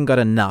 haven't got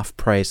enough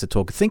praise to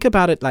talk. Think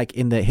about it like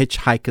in the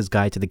Hitchhiker's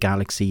Guide to the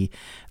Galaxy,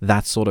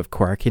 that sort of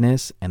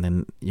quirkiness, and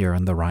then you're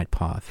on the right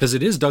path. Because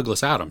it is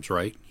Douglas Adams,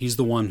 right? He's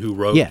the one who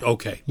wrote. Yeah.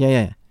 Okay.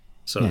 Yeah.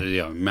 So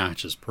it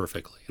matches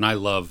perfectly. And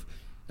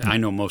I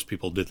know most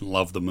people didn't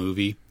love the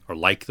movie or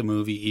like the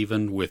movie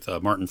even with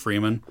Martin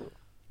Freeman.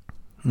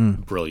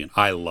 Brilliant.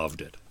 I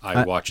loved it.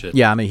 I watched it.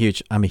 Yeah, I'm a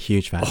huge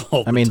fan.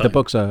 I mean, the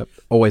books are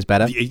always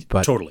better.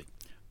 But totally.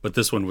 But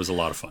this one was a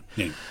lot of fun.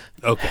 Yeah.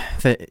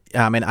 Okay.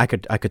 I mean, I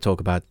could talk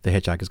about the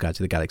Hitchhiker's Guide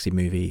to the Galaxy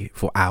movie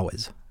for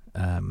hours.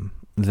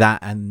 That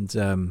and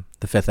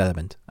The Fifth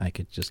Element. I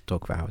could just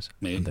talk for hours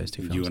on those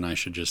 2 films. You and I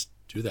should just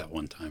do that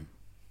one time.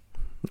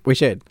 We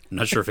should. I'm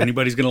not sure if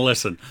anybody's going to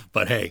listen,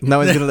 but hey. No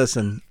one's going to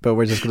listen, but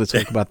we're just going to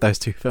talk about those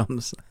 2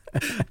 films.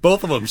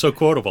 Both of them so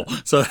quotable.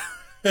 So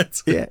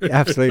yeah,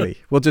 absolutely.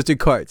 We'll just do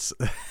quotes.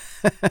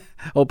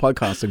 Whole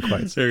podcast in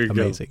quotes. There you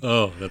Amazing. Go.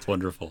 Oh, that's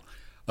wonderful.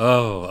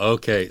 Oh,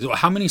 okay. So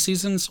how many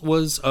seasons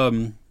was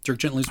Dirk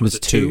Gently's? Was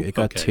it 2? It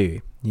got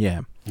 2.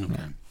 Yeah. Okay.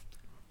 Yeah.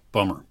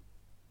 Bummer.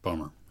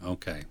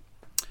 Okay.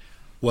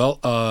 Well,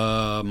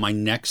 my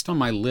next on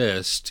my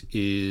list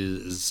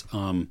is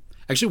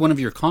actually one of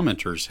your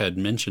commenters had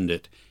mentioned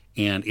it,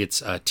 and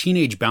it's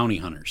Teenage Bounty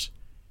Hunters.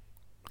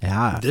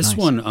 Yeah. This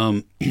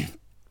one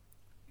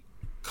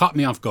caught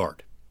me off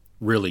guard,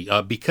 really,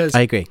 because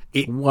I agree.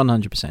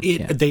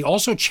 100%. They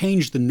also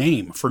changed the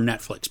name for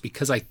Netflix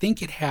because I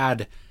think it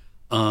had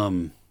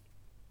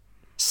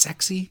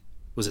sexy.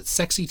 Was it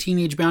Sexy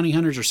Teenage Bounty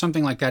Hunters or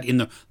something like that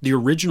in the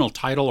original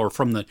title, or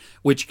from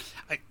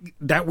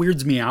that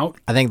weirds me out.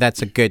 I think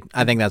that's a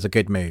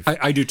good move.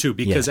 I do too,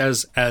 because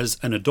as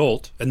an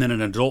adult and then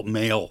an adult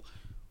male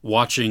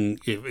watching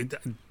it,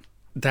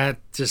 that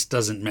just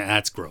doesn't.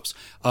 That's gross.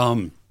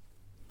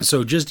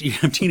 So just you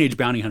have Teenage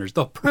Bounty Hunters.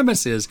 The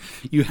premise is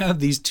you have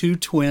these 2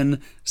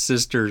 twin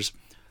sisters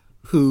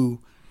who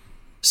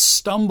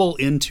stumble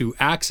into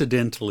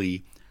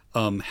accidentally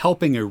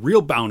helping a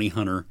real bounty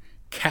hunter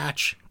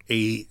catch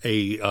a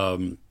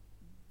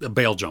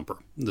bail jumper,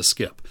 the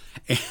skip.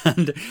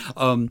 And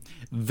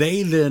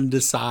they then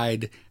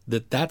decide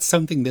that that's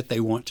something that they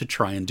want to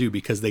try and do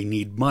because they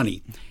need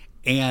money.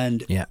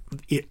 And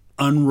it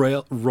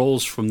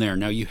unrolls from there.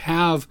 Now you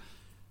have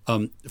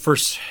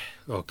first,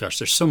 oh gosh,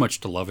 there's so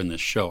much to love in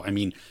this show. I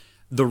mean,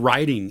 the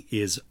writing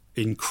is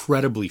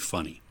incredibly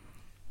funny.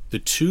 The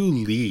 2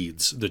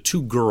 leads, the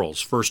 2 girls,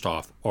 first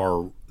off,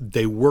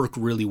 they work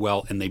really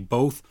well, and they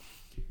both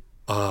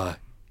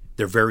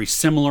they're very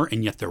similar,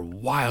 and yet they're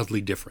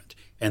wildly different.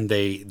 And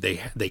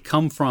they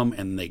come from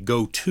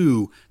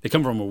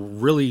a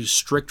really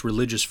strict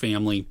religious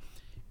family,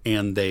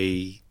 and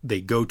they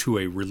go to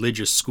a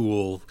religious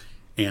school,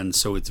 and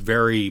so it's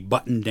very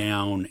buttoned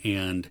down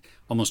and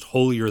almost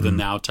holier than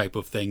thou type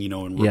of thing,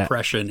 and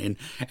repression.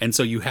 And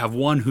so you have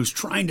one who's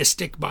trying to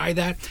stick by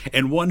that,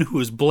 and one who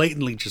is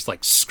blatantly just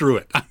like, screw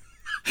it.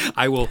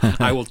 I will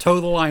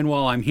toe the line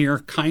while I'm here,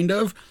 kind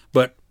of,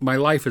 but my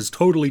life is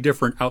totally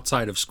different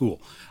outside of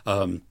school.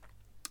 And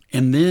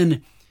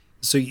then,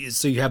 so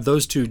you have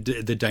those 2,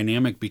 the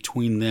dynamic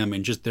between them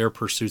and just their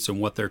pursuits and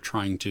what they're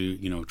trying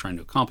to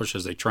accomplish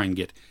as they try and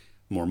get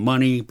more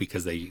money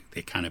because they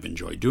kind of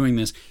enjoy doing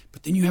this.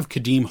 But then you have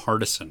Kadeem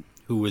Hardison,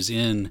 who was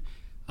in,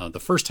 the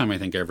first time I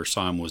think I ever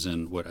saw him was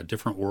in, A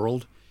Different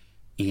World,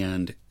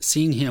 and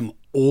seeing him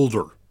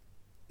older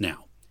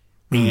now,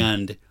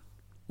 and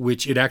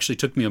which it actually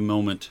took me a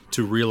moment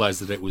to realize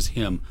that it was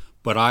him.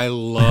 but I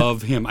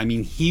love him. I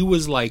mean, he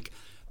was like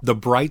the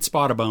bright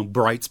spot among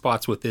bright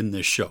spots within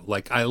this show.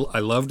 Like, I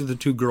loved the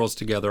two girls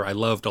together. I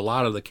loved a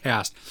lot of the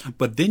cast.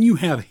 But then you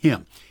have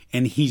him,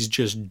 and he's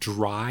just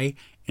dry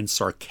and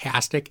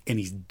sarcastic, and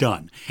he's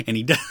done. And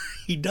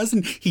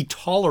he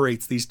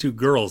tolerates these two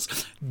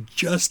girls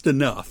just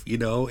enough, you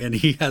know? And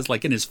he has,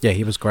 like, in his... Yeah,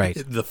 he was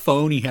great. The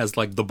phone, he has,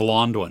 like, the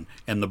blonde one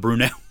and the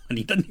brunette one. And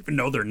he doesn't even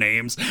know their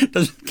names,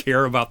 doesn't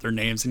care about their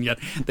names, and yet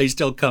they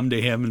still come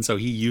to him, and so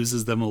he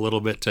uses them a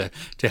little bit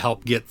to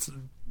help get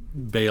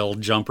bail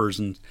jumpers.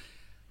 And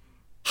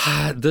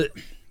the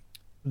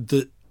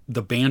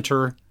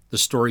banter, the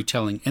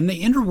storytelling, and they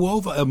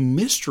interwove a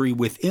mystery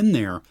within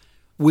there,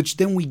 which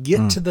then we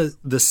get to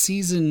the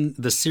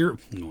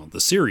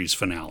series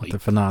finale. The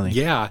finale.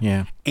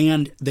 Yeah.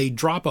 And they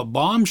drop a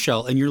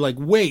bombshell, and you're like,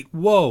 wait,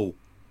 whoa.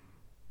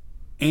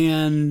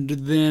 And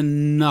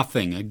then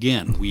nothing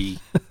again.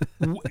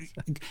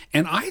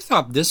 And I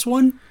thought this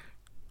one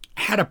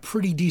had a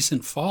pretty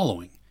decent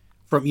following.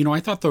 From, you know, I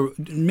thought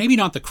maybe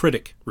not the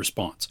critic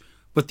response,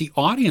 but the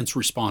audience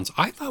response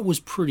I thought was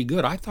pretty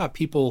good. I thought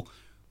people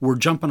were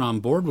jumping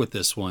on board with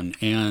this one,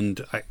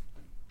 and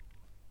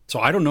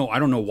I don't know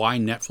why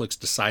Netflix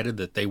decided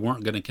that they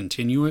weren't going to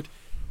continue it,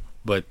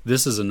 but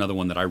this is another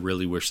one that I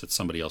really wish that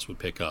somebody else would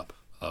pick up,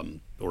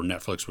 or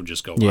Netflix would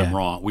just go, I'm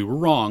wrong. We were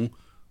wrong.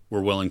 We're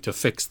willing to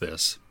fix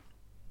this.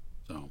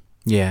 So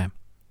yeah,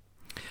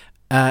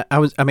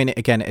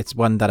 again, it's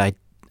one that I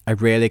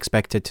really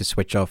expected to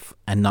switch off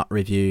and not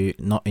review,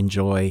 not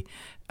enjoy.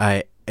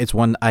 It's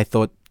one I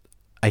thought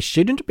I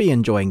shouldn't be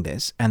enjoying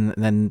this, and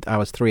then I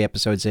was 3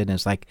 episodes in, and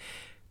it's like,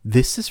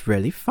 this is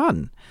really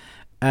fun.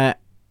 And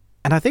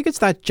I think it's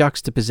that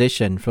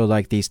juxtaposition for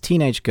like these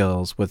teenage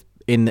girls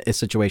in a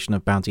situation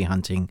of bounty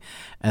hunting,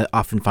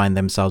 often find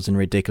themselves in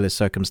ridiculous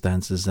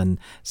circumstances and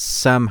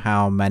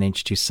somehow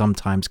manage to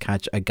sometimes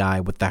catch a guy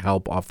with the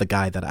help of the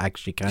guy that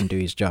actually can do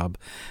his job.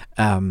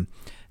 And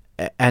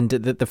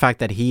the fact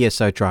that he is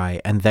so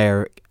dry, and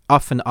they're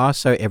often are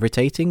so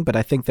irritating, but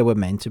I think they were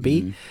meant to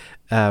be.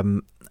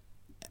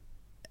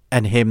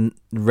 And him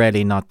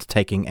really not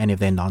taking any of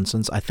their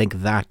nonsense, I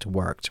think that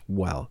worked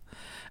well.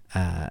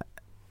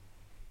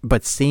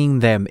 But seeing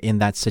them in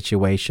that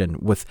situation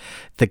with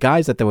the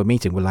guys that they were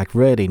meeting were like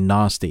really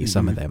nasty,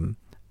 some of them.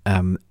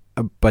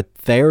 But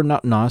they're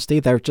not nasty.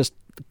 They're just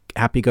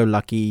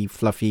happy-go-lucky,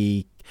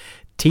 fluffy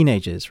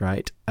teenagers,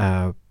 right?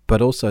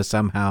 But also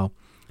somehow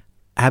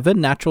have a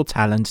natural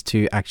talent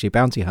to actually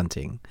bounty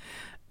hunting,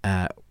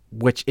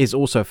 which is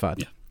also fun.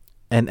 Yeah.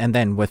 And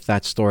then with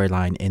that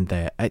storyline in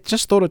there, I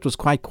just thought it was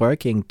quite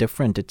quirky and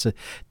different. It's a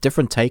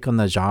different take on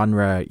the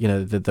genre, you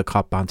know, the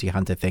cop bounty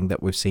hunter thing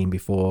that we've seen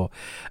before.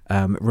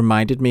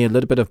 Reminded me a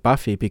little bit of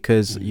Buffy,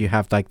 because you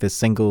have like this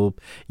single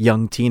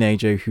young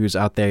teenager who's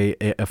out there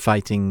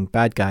fighting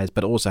bad guys,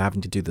 but also having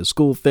to do the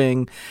school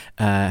thing,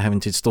 having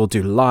to still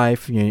do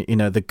life, you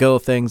know, the girl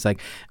things like,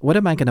 what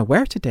am I going to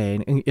wear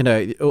today? And, you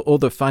know, all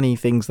the funny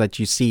things that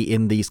you see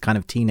in these kind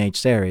of teenage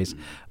series.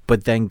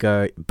 But then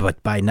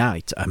but by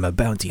night I'm a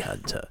bounty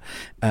hunter,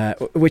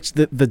 which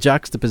the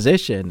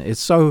juxtaposition is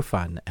so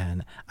fun,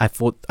 and I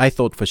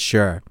thought for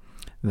sure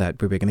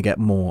that we were going to get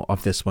more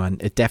of this one.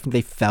 It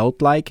definitely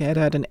felt like it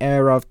had an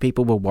air of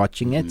people were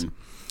watching it.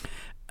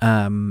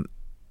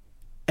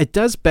 It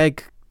does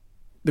beg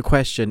the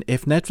question,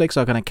 if Netflix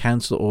are going to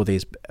cancel all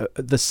these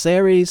the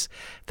series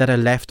that are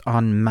left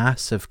on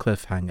massive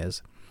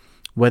cliffhangers,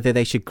 whether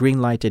they should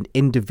greenlight an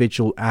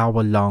individual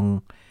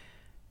hour-long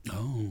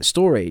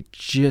story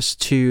just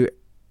to,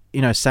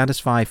 you know,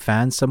 satisfy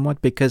fans somewhat,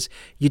 because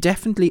you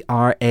definitely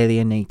are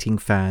alienating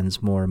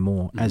fans more and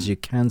more as you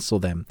cancel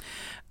them.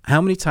 How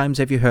many times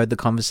have you heard the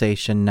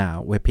conversation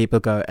now where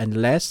people go,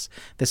 unless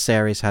the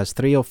series has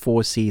 3 or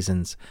 4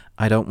 seasons,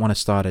 I don't want to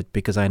start it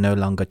because I no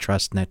longer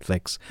trust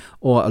Netflix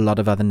or a lot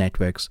of other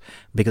networks,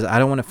 because I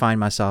don't want to find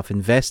myself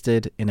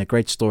invested in a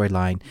great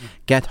storyline,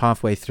 get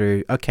halfway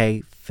through,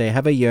 okay, they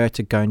have a year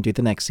to go and do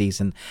the next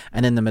season,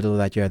 and in the middle of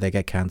that year they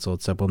get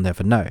cancelled, so we'll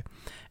never know.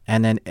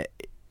 And then it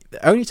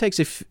only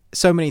takes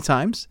so many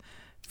times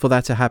for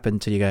that to happen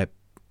till you go,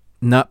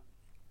 no,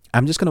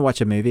 I'm just going to watch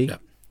a movie. Yeah.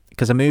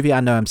 Because a movie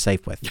I know I'm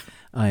safe with.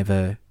 I have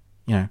a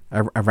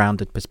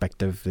rounded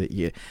perspective.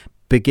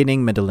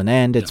 Beginning, middle, and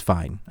end, it's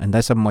fine.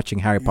 Unless I'm watching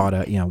Harry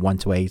Potter, 1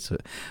 to 8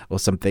 or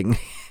something.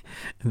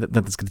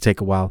 That's going to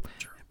take a while.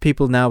 Sure.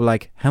 People now are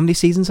like, how many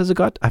seasons has it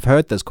got? I've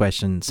heard this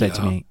question said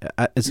to me.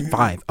 Is it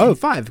 5? Oh,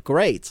 5,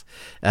 great.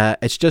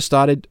 It's just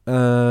started.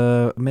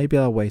 Maybe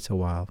I'll wait a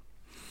while.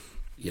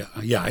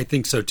 Yeah, I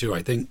think so too.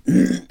 I think,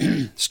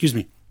 excuse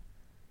me,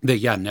 that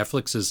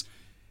Netflix is,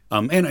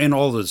 and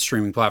all the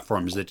streaming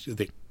platforms that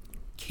they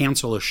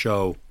cancel a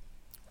show,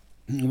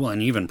 well,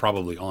 and even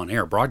probably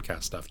on-air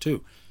broadcast stuff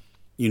too.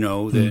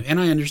 And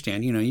I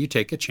understand, you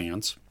take a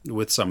chance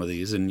with some of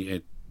these, and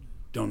you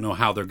don't know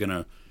how they're going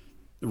to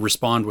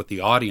respond with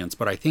the audience,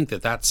 but I think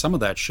that some of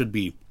that should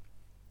be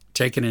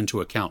taken into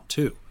account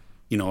too.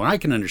 And I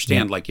can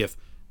understand, like, if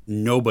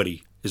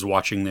nobody is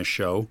watching this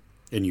show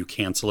and you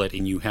cancel it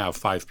and you have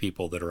 5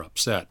 people that are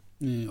upset,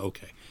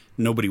 okay,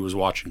 nobody was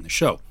watching the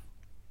show.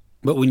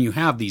 But when you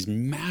have these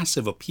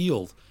massive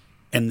appeals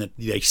and that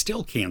they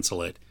still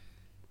cancel it,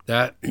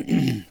 that,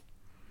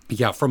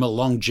 yeah, from a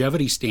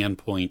longevity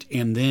standpoint,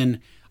 and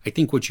then I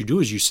think what you do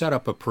is you set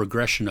up a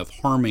progression of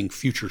harming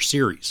future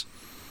series.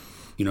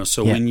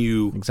 So when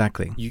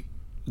exactly.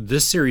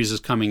 This series is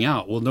coming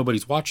out, well,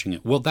 nobody's watching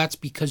it. Well, that's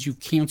because you've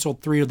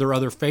canceled 3 of their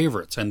other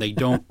favorites, and they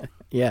don't.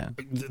 Yeah,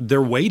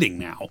 they're waiting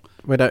now.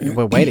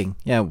 We're waiting.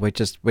 Yeah, we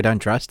don't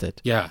trust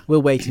it. Yeah,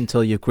 we'll wait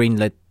until you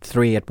greenlit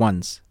 3 at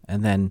once,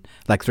 and then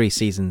 3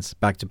 seasons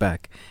back to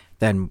back.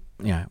 Then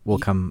we'll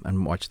come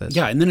and watch this.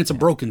 Yeah, and then it's a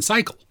broken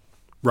cycle,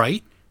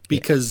 right?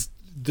 Because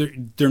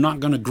they're not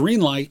going to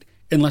greenlight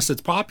unless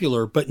it's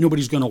popular, but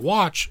nobody's going to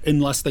watch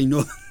unless they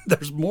know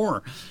there's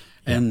more.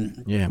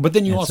 And but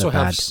then you also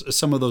have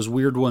some of those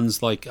weird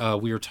ones, like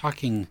we were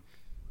talking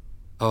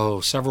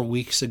several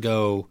weeks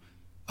ago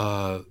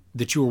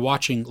that you were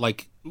watching,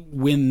 like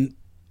when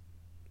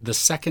the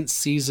second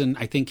season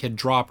I think had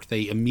dropped,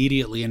 they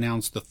immediately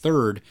announced the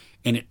third,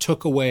 and it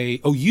took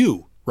away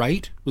You,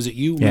 right? Was it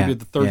You? Maybe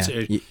the third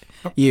season.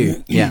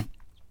 You, yeah.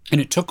 And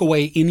it took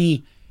away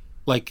any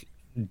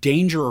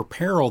danger or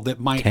peril that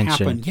might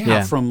happen.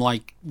 Yeah, from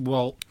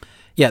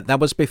that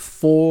was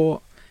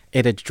before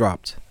it had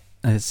dropped.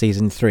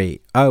 Season 3.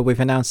 Oh,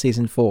 we've announced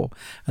season 4,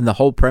 and the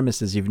whole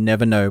premise is you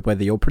never know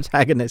whether your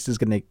protagonist is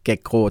going to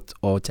get caught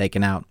or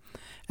taken out.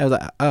 I was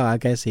like, oh, I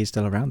guess he's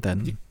still around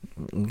then.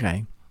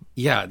 Okay.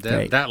 Yeah,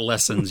 that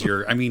lessens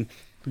your. I mean,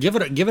 give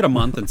it a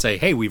month and say,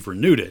 hey, we've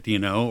renewed it,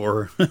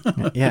 or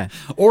yeah,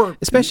 or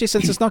especially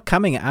since it's not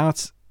coming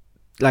out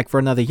for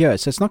another year,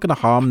 so it's not going to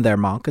harm their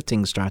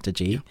marketing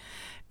strategy. Yeah.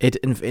 It,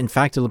 in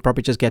fact, it'll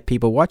probably just get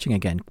people watching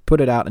again.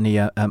 Put it out in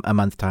a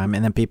month time,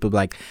 and then people will be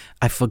like,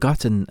 I've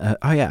forgotten.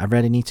 I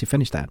really need to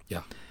finish that.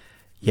 Yeah.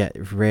 Yeah,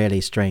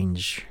 really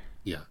strange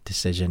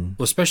decision.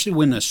 Well, especially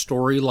when a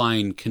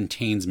storyline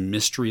contains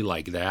mystery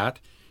like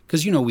that.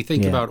 Because, we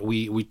think about,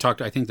 we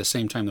talked, I think, the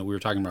same time that we were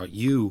talking about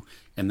You,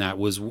 and that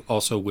was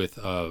also with,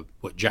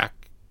 Jack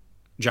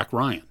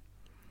Ryan.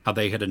 How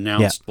they had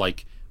announced,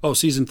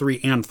 season 3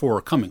 and 4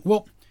 are coming.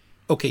 Well,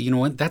 okay, you know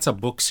what? That's a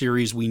book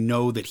series. We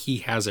know that he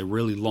has a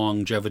really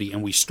longevity,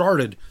 and we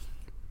started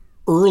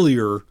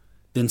earlier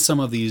than some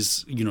of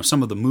these,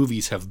 some of the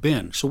movies have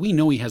been. So we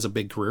know he has a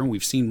big career, and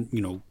we've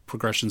seen,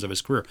 progressions of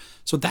his career.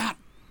 So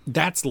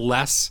that's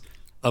less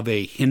of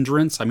a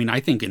hindrance. I mean,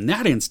 I think in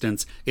that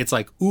instance, it's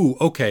like, ooh,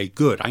 okay,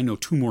 good. I know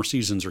 2 more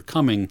seasons are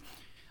coming.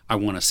 I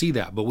want to see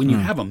that. But when you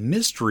have a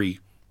mystery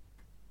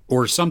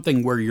or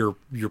something where your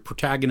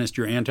protagonist,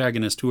 your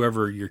antagonist,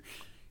 whoever,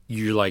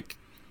 you're like,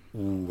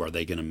 ooh, are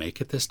they going to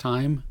make it this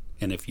time?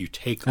 And if you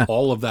take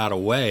all of that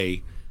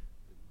away,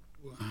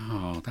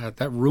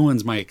 that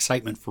ruins my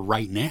excitement for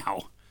right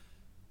now.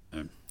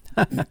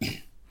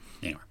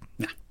 Anyway,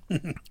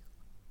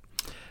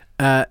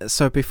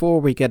 so before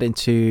we get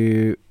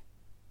into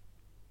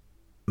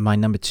my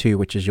number 2,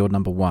 which is your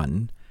number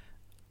 1,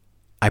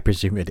 I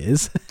presume it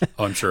is.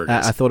 Oh, I'm sure it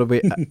is. I thought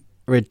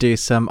we'd do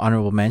some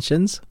honorable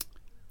mentions.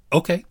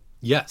 Okay.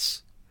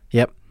 Yes.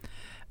 Yep.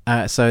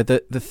 So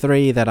the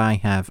 3 that I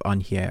have on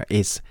here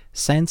is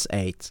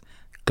Sense8,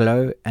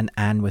 Glow, and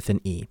Anne with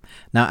an E.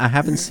 Now, I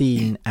haven't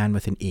seen Anne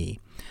with an E,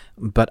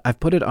 but I've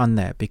put it on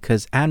there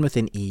because Anne with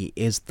an E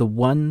is the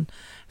one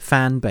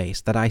fan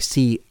base that I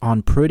see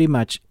on pretty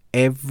much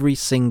every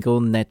single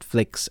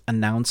Netflix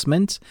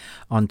announcement,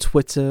 on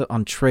Twitter,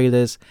 on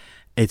trailers.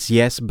 It's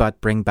yes,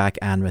 but bring back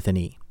Anne with an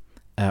E.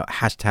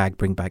 Hashtag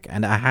bring back,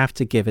 and I have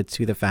to give it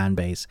to the fan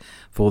base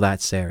for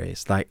that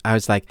series. I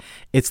was like,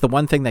 it's the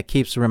one thing that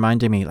keeps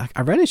reminding me,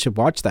 I really should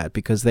watch that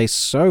because they're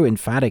so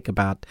emphatic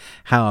about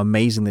how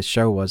amazing the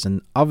show was,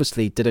 and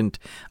obviously didn't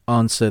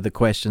answer the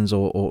questions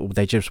or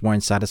they just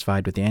weren't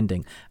satisfied with the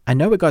ending. I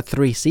know it got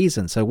 3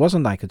 seasons, so it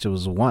wasn't like it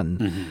was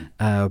 1.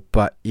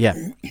 But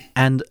yeah,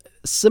 and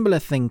similar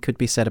thing could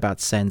be said about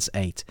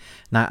Sense8.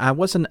 Now, I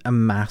wasn't a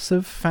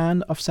massive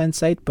fan of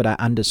Sense8, but I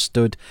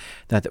understood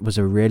that it was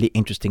a really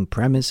interesting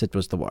premise. It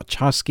was the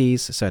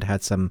Wachowskis, so it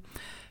had some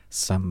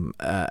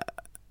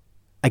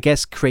I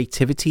guess,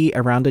 creativity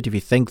around it. If you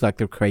think the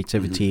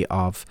creativity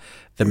of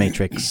The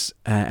Matrix,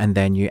 and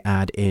then you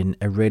add in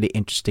a really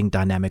interesting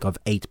dynamic of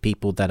 8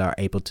 people that are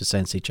able to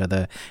sense each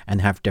other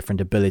and have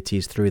different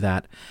abilities through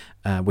that,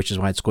 which is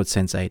why it's called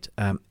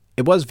Sense8.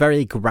 It was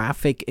very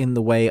graphic in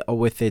the way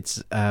with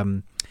its, I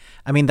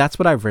mean, that's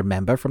what I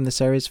remember from the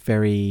series,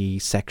 very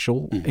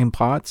sexual in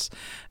parts,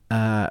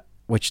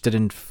 which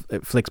didn't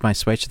flick my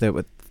switch. There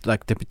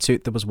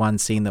was one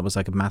scene that was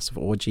a massive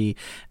orgy,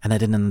 and I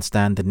didn't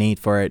understand the need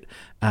for it.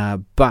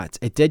 But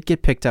it did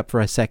get picked up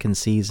for a second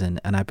season,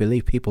 and I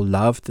believe people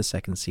loved the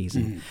second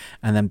season.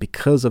 And then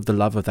because of the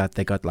love of that,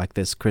 they got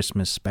this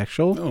Christmas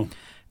special,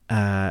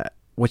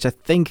 which I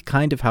think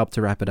kind of helped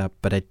to wrap it up,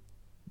 but it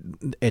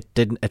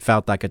didn't. It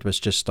felt like it was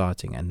just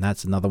starting, and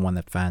that's another one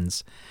that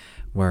fans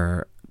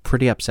were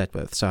pretty upset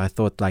with. So I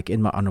thought,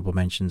 in my honorable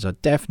mentions,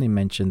 I'd definitely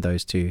mention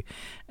those 2,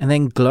 and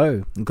then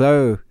Glow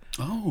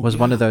was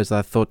one of those that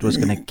I thought was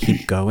going to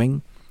keep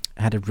going.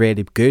 had a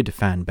really good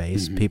fan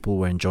base. People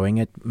were enjoying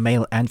it,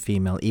 male and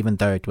female, even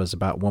though it was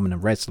about women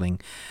and wrestling.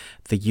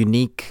 The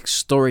unique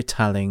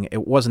storytelling,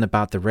 it wasn't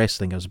about the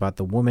wrestling, it was about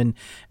the women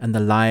and the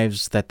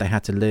lives that they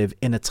had to live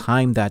in a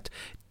time that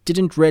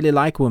didn't really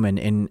like women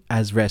in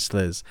as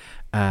wrestlers,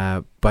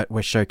 but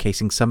were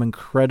showcasing some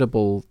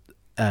incredible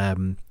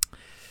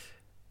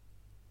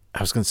I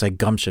was going to say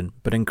gumption,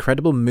 but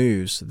incredible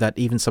moves that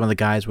even some of the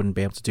guys wouldn't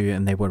be able to do,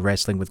 and they were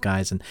wrestling with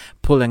guys and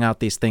pulling out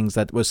these things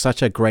that was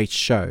such a great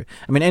show.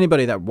 I mean,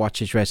 anybody that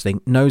watches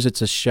wrestling knows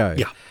it's a show,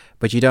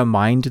 but you don't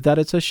mind that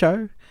it's a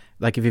show.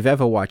 Like, if you've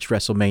ever watched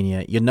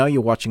WrestleMania, you know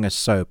you're watching a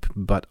soap,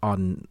 but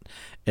on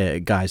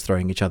guys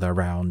throwing each other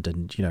around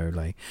and, you know,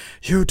 like,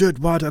 you did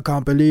what? I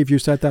can't believe you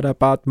said that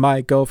about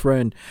my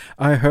girlfriend.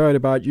 I heard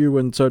about you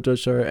and so.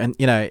 And,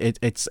 you know,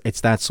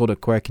 it's that sort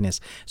of quirkiness.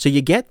 So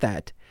you get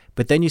that.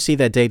 But then you see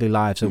their daily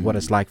lives and what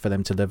it's like for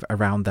them to live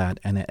around that.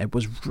 And it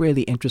was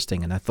really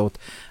interesting. And I thought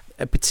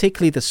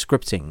particularly the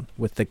scripting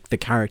with the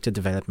character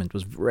development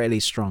was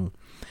really strong.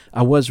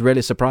 I was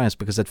really surprised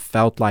because it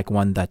felt like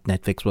one that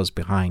Netflix was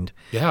behind.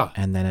 Yeah.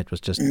 And then it was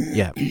just,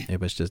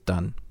 it was just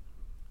done.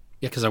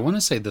 Yeah, because I want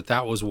to say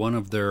that was one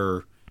of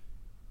their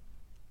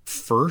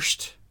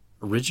first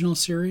original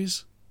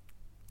series.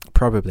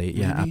 Probably,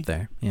 yeah, up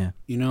there, yeah.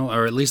 You know,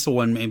 or at least the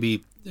one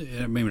maybe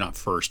not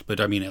first, but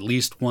I mean at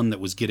least one that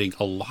was getting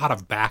a lot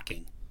of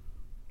backing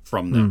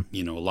from them.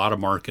 You know, a lot of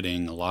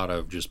marketing, a lot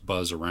of just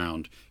buzz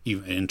around,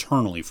 even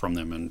internally from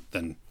them, and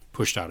then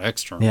pushed out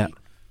externally.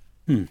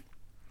 Yeah.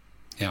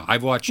 Yeah, I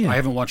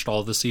haven't watched all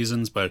of the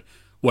seasons, but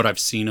what I've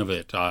seen of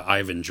it,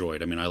 I've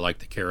enjoyed. I mean, I like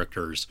the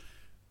characters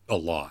a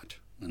lot.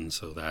 And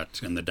so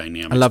and the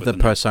dynamics. I love the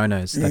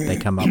personas that they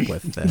come up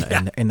with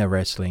in the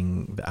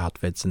wrestling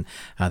outfits, and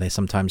how they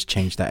sometimes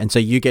change that. And so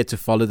you get to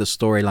follow the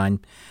storyline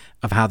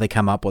of how they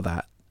come up with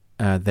that,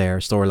 their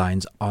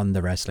storylines on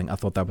the wrestling. I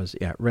thought that was,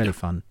 really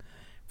fun.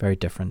 Very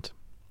different.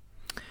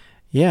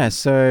 Yeah,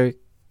 so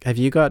have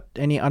you got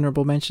any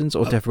honorable mentions,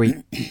 or have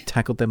we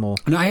tackled them all?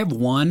 And I have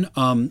one,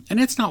 and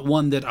it's not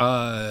one that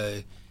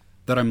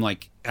I'm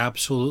like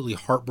absolutely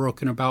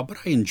heartbroken about, but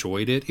I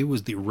enjoyed it. It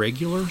was The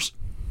Regulars.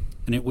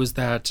 And it was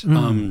that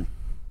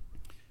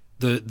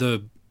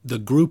the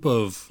group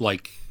of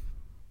like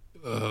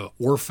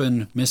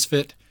orphan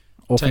misfit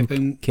type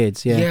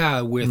kids,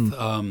 with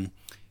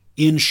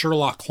in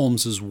Sherlock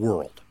Holmes's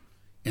world,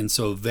 and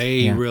so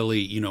they really,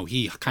 you know,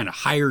 he kind of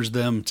hires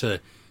them to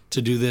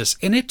do this,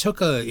 and it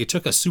took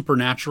a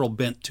supernatural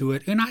bent to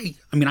it, and I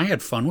mean I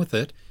had fun with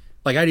it.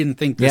 Like, I didn't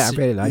think this, I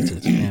really liked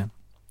it. Yeah,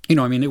 you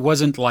know, I mean, it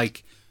wasn't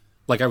like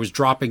I was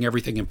dropping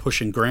everything and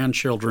pushing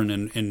grandchildren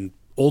and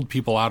old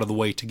people out of the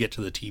way to get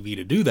to the TV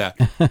to do that.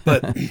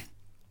 But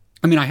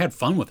I mean, I had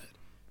fun with it,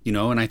 you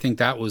know, and I think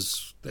that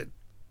was that.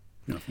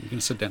 You know, I'm going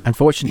to sit down.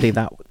 Unfortunately,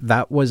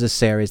 that was a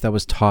series that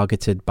was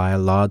targeted by a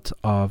lot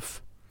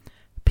of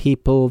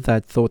people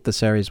that thought the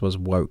series was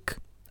woke.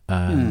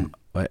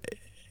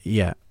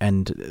 Yeah,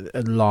 and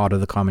a lot of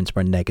the comments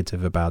were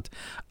negative about,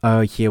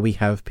 here we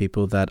have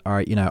people that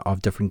are, you know,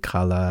 of different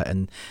color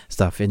and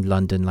stuff in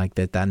London like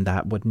that, and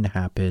that wouldn't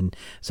happen.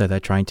 So they're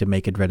trying to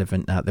make it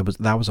relevant now.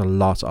 That was a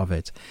lot of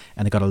it,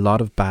 and it got a lot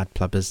of bad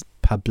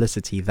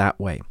publicity that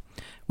way,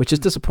 which is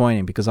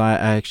disappointing because I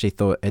actually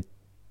thought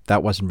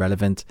that wasn't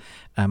relevant.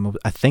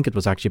 I think it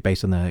was actually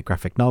based on the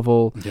graphic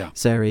novel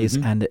series,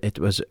 and it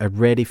was a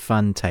really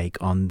fun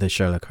take on the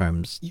Sherlock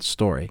Holmes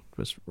story. It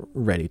was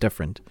really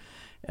different.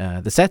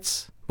 The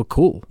sets were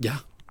cool. Yeah.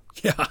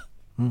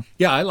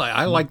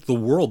 I like the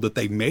world that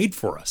they made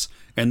for us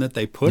and that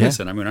they put us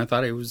in. I mean, I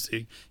thought it was,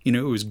 you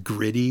know, it was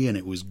gritty and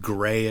it was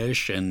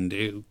grayish, and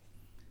it,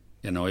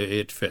 you know,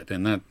 it fit.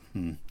 And that,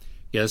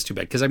 it's too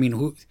bad because I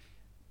mean,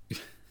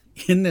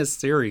 in this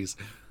series,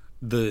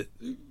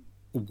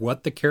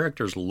 what the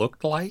characters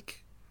looked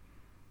like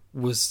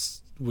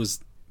was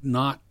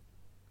not.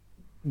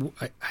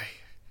 I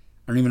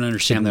don't even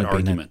understand that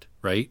argument,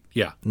 right?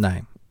 Yeah.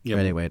 No. Yeah,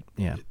 anyway,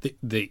 yeah.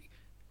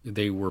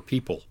 They were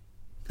people.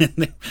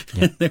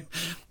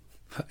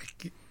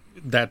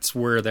 That's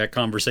where that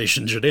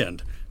conversation should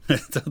end.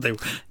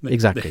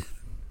 Exactly.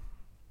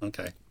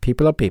 Okay.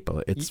 People are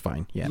people. It's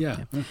fine.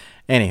 Yeah.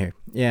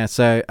 Anywho,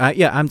 so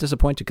I'm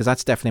disappointed because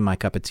that's definitely my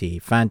cup of tea.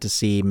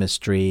 Fantasy,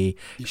 mystery,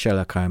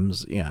 Sherlock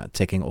Holmes,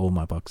 ticking all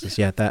my boxes.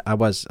 Yeah, I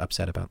was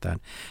upset about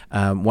that.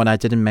 One I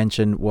didn't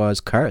mention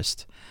was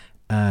Cursed.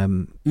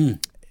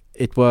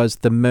 It was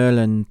the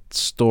Merlin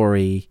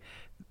story.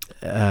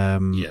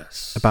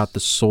 About the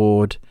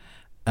sword,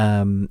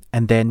 and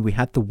then we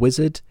had the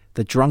wizard,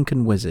 the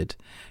drunken wizard,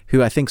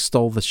 who I think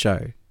stole the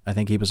show. I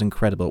think he was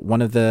incredible.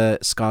 One of the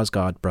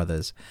Skarsgård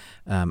brothers,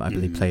 I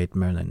believe, played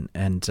Merlin,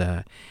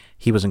 and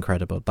he was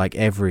incredible. Like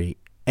every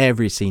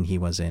scene he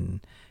was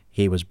in,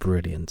 he was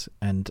brilliant.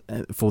 And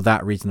for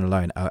that reason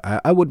alone,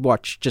 I would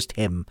watch just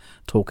him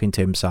talking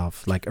to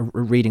himself, like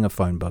reading a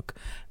phone book.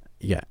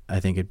 Yeah, I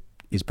think it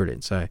is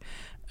brilliant. So.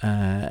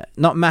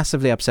 Not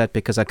massively upset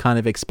because I kind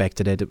of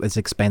expected it. It was an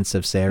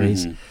expensive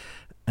series,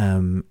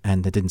 and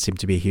there didn't seem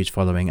to be a huge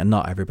following, and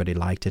not everybody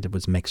liked it. It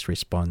was mixed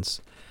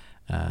response.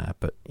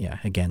 But yeah,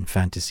 again,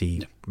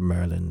 fantasy,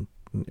 Merlin,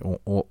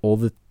 all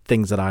the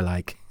things that I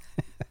like.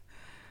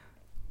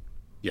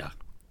 Yeah.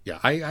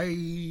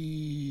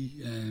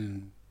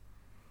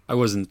 I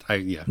wasn't.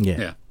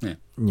 Yeah.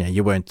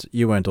 You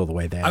weren't all the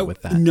way there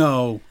with that.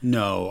 No.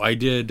 I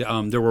did.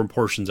 There were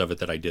portions of it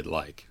that I did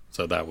like.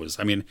 So that was.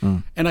 I mean,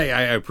 and I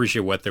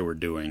appreciate what they were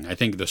doing. I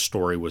think the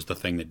story was the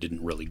thing that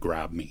didn't really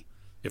grab me,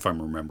 if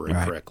I'm remembering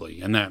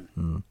correctly. And that,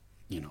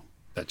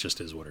 that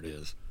just is what it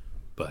is.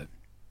 But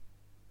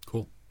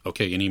cool.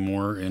 Okay. Any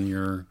more in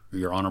your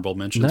honorable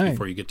mentions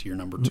before you get to your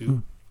number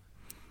 2?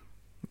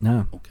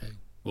 No. Okay.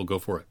 We'll go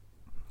for it.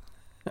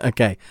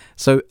 Okay.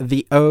 So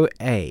the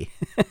OA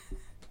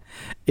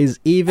is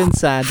even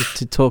sad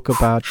to talk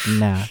about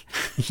now.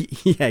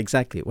 Yeah,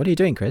 exactly. What are you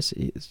doing, Chris?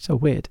 It's so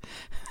weird.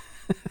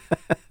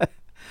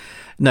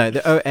 No,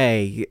 the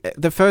OA,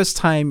 the first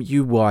time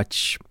you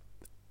watch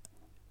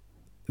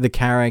the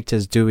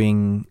characters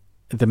doing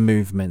the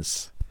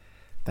movements,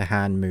 the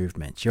hand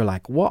movements, you're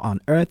like, what on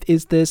earth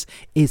is this?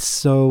 It's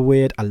so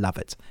weird. I love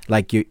it.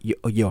 Like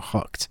you're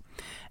hooked.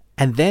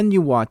 And then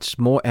you watch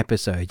more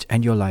episodes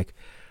and you're like,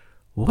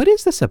 what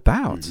is this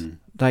about? Mm-hmm.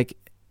 Like,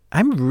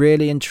 I'm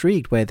really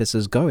intrigued where this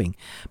is going,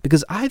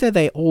 because either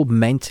they're all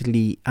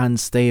mentally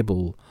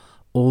unstable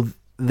or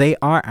they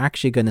are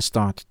actually going to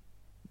start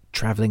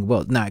traveling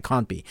world. No, it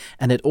can't be.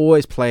 And it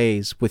always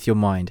plays with your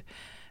mind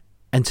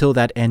until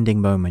that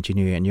ending moment,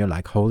 and you're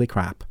like, holy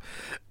crap,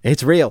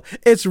 it's real.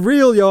 It's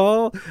real,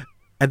 y'all.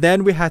 And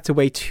then we had to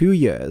wait 2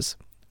 years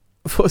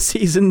for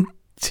season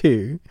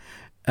 2,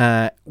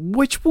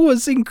 which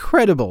was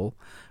incredible.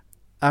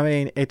 I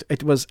mean,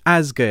 it was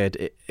as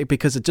good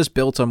because it just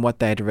built on what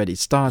they had already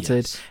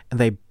started, and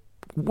they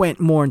went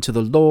more into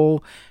the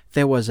lore.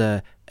 There was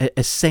a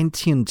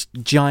sentient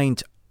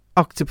giant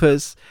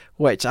octopus,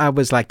 which I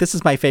was like, this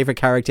is my favorite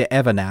character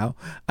ever now.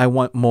 I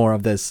want more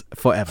of this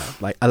forever.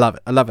 Like, I love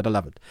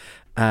it.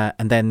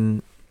 And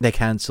then they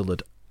cancelled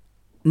it.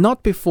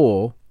 Not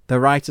before the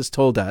writers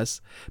told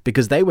us,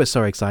 because they were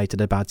so excited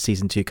about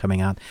season 2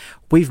 coming out,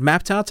 we've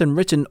mapped out and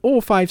written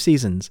all 5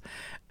 seasons.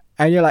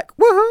 And you're like,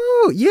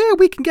 woohoo! Yeah,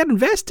 we can get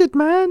invested,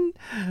 man.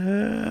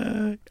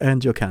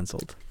 And you're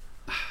cancelled.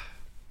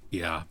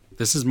 Yeah,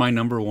 this is my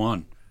number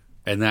 1,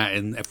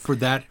 and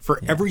for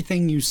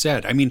everything you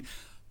said. I mean,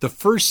 the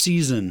first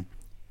season,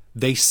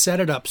 they set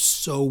it up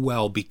so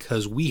well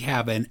because we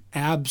have an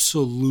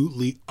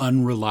absolutely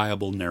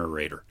unreliable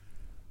narrator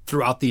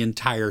throughout the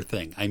entire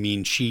thing. I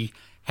mean, she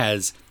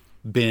has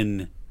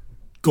been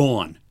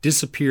gone,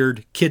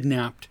 disappeared,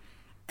 kidnapped,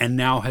 and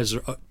now has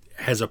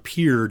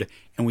appeared.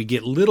 And we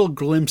get little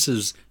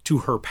glimpses to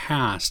her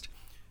past,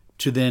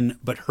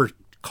 but her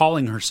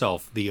calling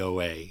herself the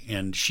OA,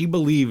 and she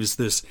believes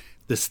this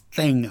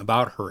thing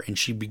about her, and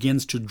she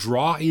begins to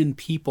draw in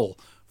people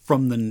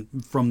from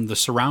the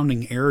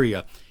surrounding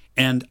area.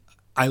 And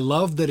I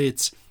love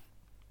that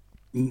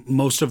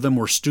most of them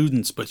were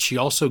students, but she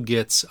also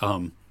gets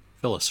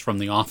Phyllis from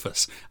The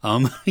Office.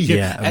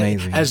 Amazing.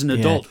 As an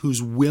adult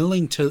who's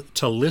willing to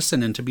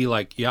listen and to be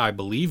like, yeah, I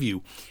believe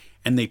you.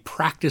 And they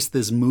practice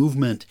this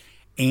movement.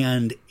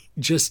 And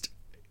just,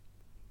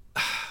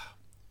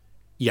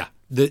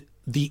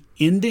 the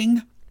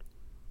ending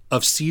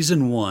of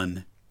season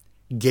 1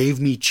 gave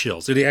me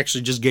chills. It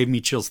actually just gave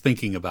me chills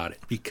thinking about it,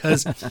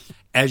 because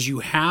as you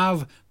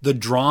have the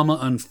drama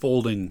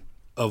unfolding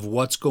of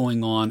what's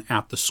going on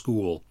at the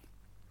school,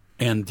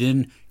 and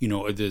then,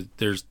 I'm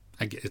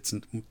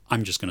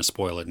just going to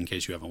spoil it in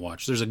case you haven't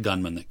watched. There's a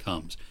gunman that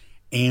comes,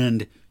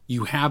 and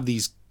you have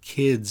these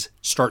kids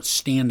start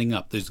standing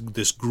up,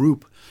 this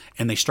group,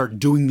 and they start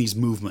doing these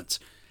movements.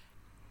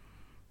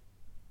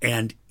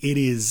 And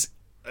it's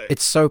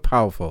so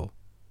powerful.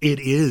 It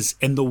is.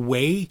 And the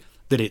way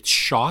that it's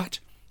shot,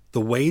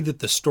 the way that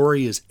the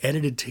story is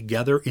edited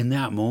together in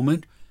that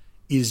moment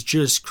is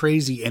just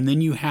crazy. And then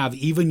you have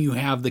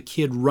the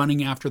kid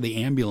running after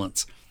the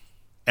ambulance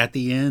at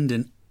the end,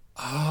 and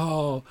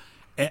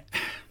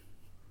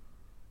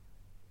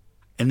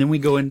then we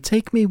go and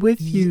take me with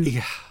you.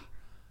 Yeah.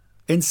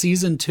 And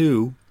season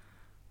 2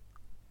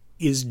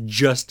 is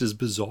just as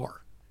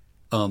bizarre.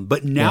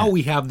 But now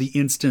we have the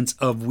instance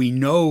of, we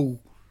know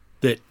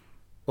that,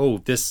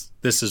 this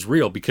is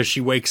real, because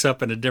she wakes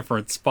up in a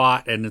different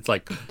spot, and it's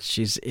like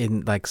she's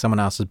in like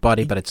someone else's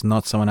body, but it's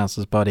not someone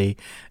else's body.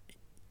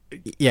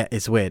 Yeah,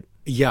 it's weird.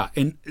 Yeah,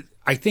 and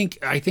I think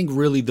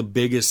really the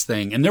biggest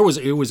thing, and it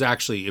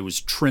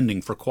was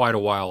trending for quite a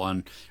while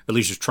on, at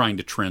least it was trying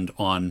to trend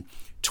on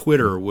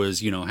Twitter,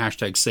 was,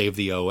 hashtag save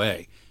the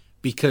OA.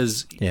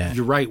 Because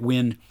you're right,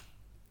 when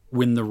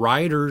the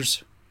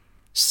writers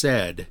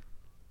said,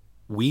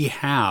 we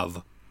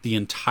have the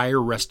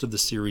entire rest of the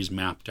series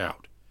mapped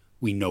out,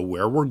 we know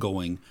where we're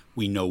going,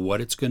 we know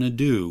what it's going to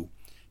do,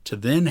 to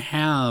then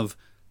have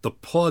the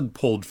plug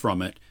pulled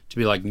from it, to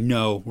be like,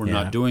 no, we're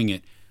not doing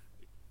it.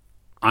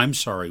 I'm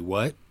sorry,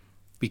 what?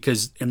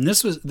 Because, and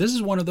this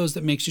is one of those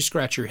that makes you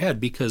scratch your head,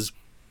 because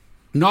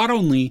not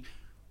only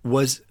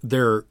was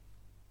their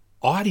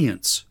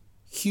audience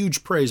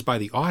huge praise by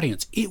the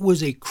audience, it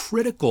was a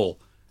critical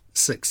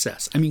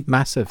success. I mean,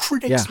 massive,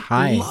 critics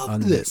high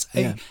loved this,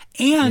 yeah.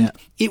 and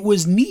it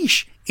was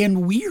niche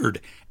and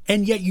weird,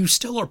 and yet you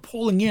still are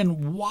pulling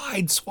in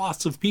wide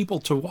swaths of people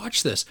to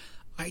watch this.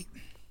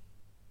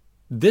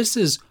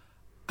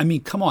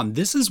 Come on,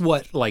 this is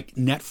what like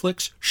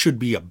Netflix should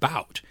be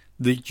about.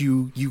 That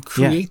you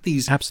create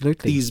these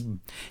absolutely these.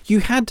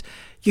 You had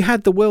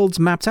the worlds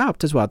mapped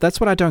out as well.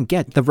 That's what I don't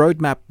get. The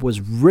roadmap was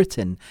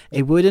written.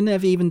 It wouldn't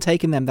have even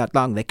taken them that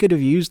long. They could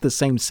have used the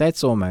same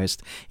sets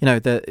almost.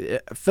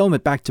 Film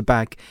it back to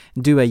back,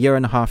 do a year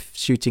and a half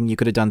shooting. You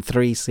could have done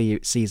 3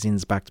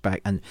 seasons back to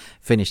back and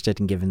finished it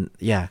and given.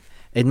 Yeah,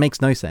 it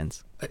makes no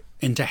sense.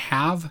 And to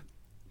have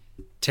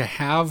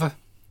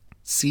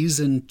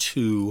season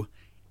 2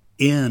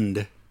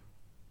 end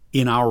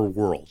in our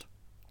world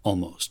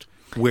almost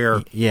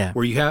where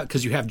you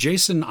have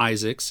Jason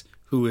Isaacs,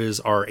 who is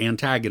our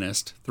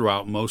antagonist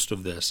throughout most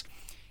of this,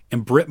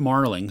 and Britt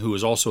Marling, who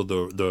is also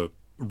the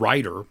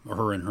writer,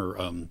 her and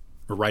her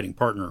writing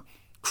partner,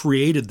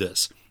 created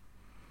this.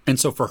 And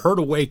so for her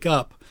to wake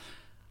up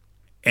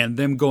and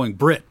them going,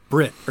 Britt,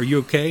 are you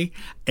okay?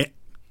 And,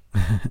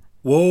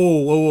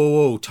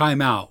 whoa,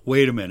 time out.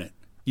 Wait a minute.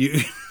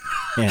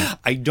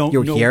 I don't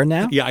know. You're here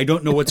now? Yeah, I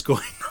don't know what's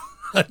going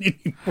on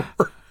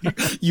anymore.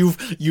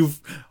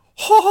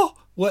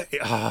 What?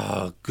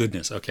 Oh,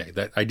 goodness. Okay,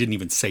 that I didn't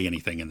even say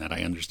anything in that.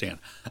 I understand.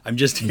 I'm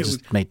just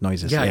made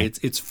noises. Yeah,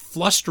 it's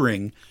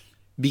flustering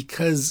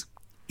because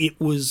it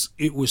was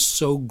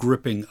so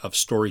gripping of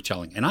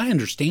storytelling, and I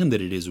understand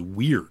that it is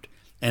weird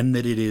and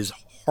that it is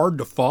hard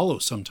to follow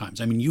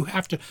sometimes. I mean, you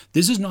have to.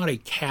 This is not a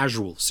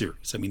casual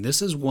series. I mean,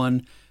 this is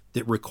one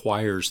that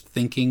requires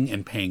thinking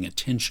and paying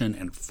attention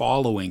and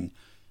following,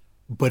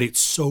 but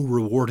it's so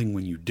rewarding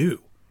when you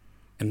do,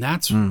 and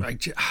that's.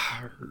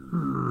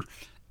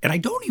 And I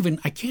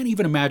can't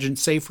even imagine,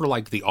 say for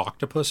like the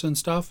octopus and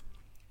stuff,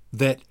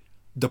 that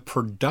the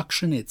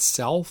production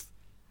itself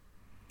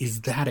is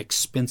that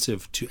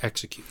expensive to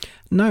execute.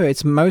 No,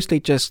 it's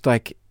mostly just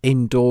like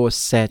indoor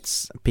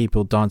sets,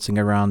 people dancing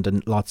around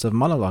and lots of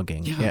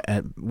monologuing. Yeah,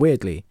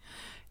 weirdly.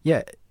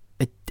 Yeah,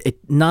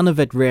 none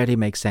of it really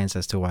makes sense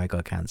as to why it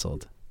got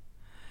cancelled.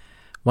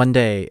 One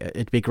day,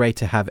 it'd be great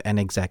to have an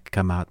exec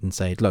come out and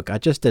say, look, I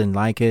just didn't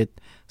like it,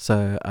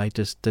 so I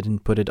just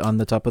didn't put it on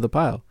the top of the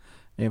pile.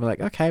 And you're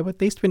like, okay, well, at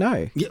least we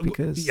know,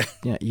 because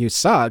you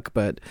suck,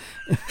 but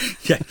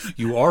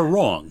you are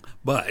wrong,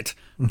 but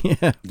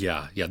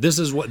yeah. This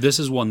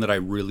is one that I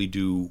really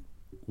do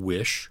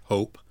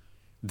hope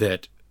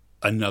that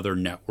another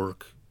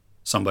network,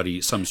 some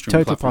streaming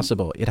totally platform.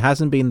 Possible. It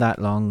hasn't been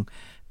that long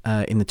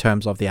in the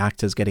terms of the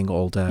actors getting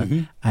older.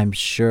 Mm-hmm. I'm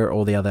sure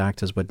all the other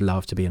actors would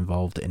love to be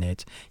involved in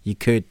it. You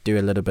could do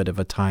a little bit of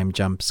a time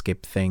jump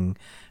skip thing.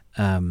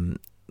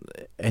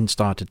 And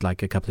started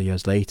like a couple of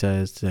years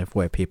later,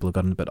 where people have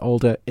gotten a bit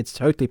older. It's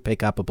totally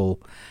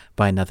pick-upable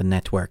by another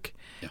network.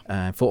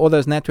 Yeah. For all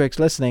those networks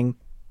listening,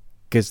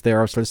 because they're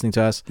also listening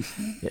to us,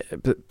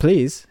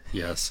 please.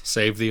 Yes,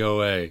 save the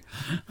OA.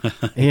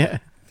 Yeah.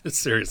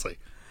 Seriously.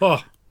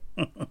 Oh.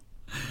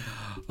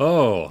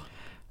 Oh.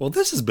 Well,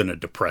 this has been a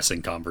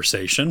depressing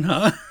conversation,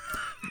 huh?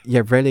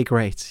 Yeah, really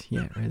great.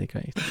 Yeah.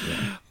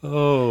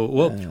 Oh,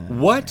 well,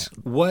 what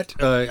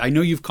I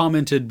know you've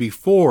commented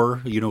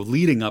before,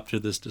 leading up to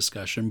this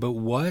discussion, but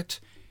what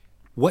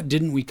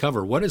didn't we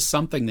cover? What is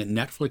something that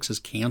Netflix has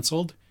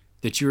canceled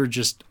that you're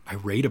just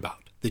irate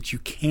about, that you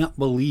can't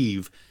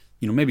believe,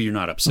 maybe you're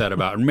not upset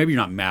about, or maybe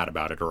you're not mad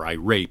about it or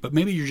irate, but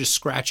maybe you're just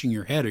scratching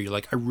your head, or you're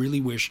like, I really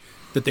wish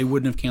that they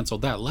wouldn't have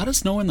canceled that. Let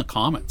us know in the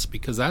comments,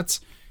 because that's,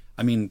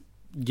 I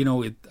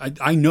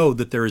know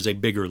that there is a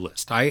bigger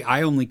list.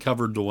 I only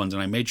covered the ones,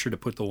 and I made sure to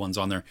put the ones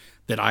on there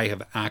that I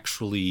have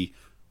actually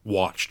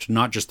watched,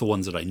 not just the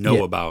ones that I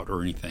know about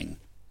or anything.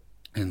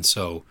 And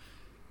so,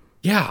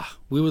 yeah,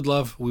 we would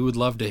love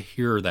to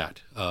hear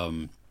that.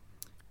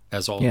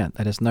 As all,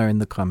 let us know in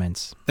the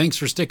comments. Thanks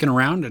for sticking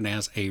around. And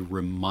as a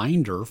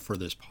reminder for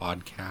this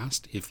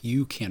podcast, if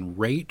you can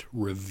rate,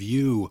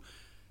 review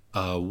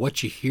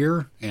what you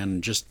hear,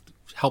 and just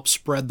help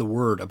spread the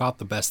word about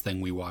the best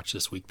thing we watched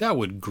this week, that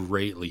would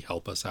greatly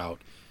help us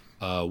out.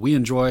 We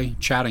enjoy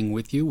chatting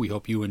with you. We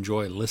hope you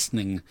enjoy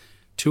listening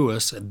to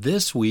us.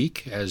 This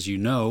week, as you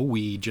know,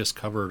 we just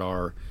covered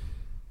our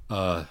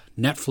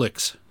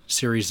Netflix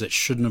series that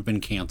shouldn't have been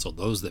canceled,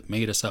 those that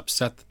made us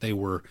upset that they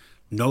were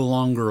no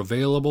longer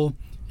available.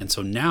 And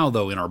so now,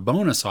 though, in our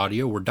bonus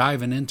audio, we're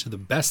diving into the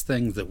best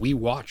things that we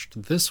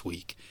watched this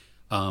week.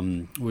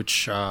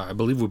 Which I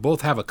believe we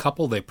both have a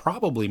couple. They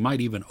probably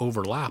might even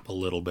overlap a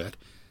little bit.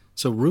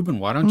 So, Ruben,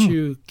 why don't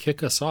you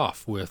kick us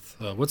off with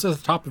what's at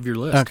the top of your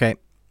list? Okay.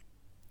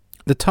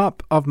 The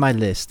top of my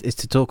list is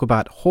to talk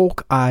about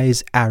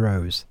Hawkeye's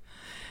Arrows.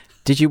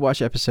 Did you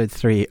watch episode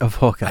 3 of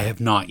Hawkeye? I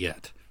have not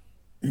yet.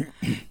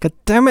 God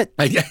damn it,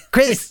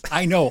 Chris!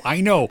 I know.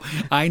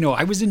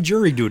 I was in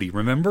jury duty,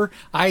 remember?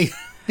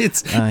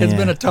 It's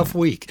been a tough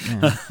week.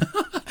 Yeah.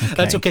 Okay.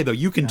 That's okay though.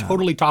 You can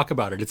totally talk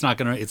about it. It's not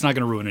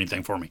gonna ruin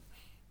anything for me.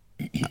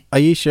 Are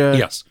you sure?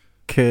 Yes.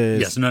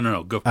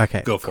 No. Go.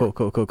 Okay. Go for it.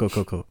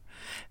 Cool.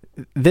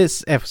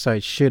 this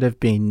episode should have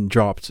been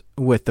dropped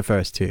with the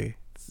first two.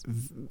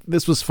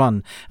 This was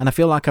fun, and I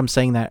feel like I'm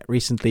saying that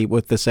recently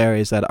with the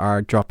series that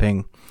are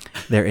dropping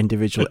their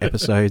individual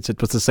episodes.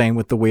 It was the same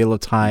with the Wheel of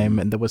Time,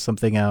 and there was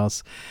something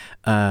else,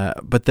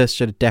 but this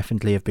should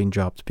definitely have been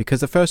dropped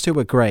because the first two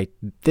were great.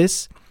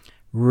 This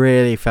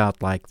really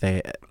felt like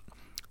they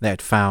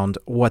had found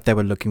what they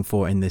were looking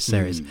for in this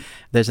series.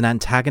 There's an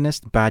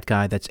antagonist bad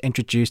guy that's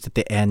introduced at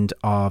the end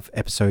of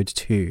episode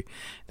 2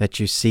 that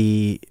you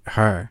see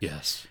her.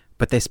 Yes.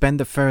 But they spend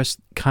the first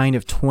kind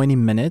of 20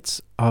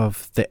 minutes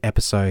of the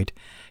episode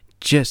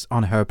just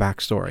on her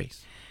backstory.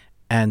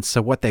 And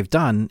so what they've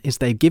done is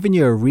they've given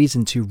you a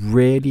reason to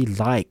really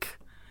like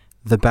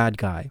the bad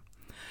guy,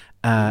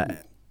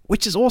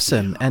 which is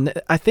awesome. Yeah. And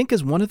I think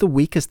is one of the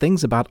weakest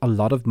things about a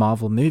lot of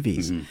Marvel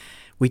movies.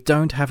 We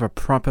don't have a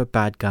proper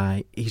bad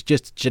guy. He's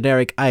just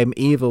generic, I am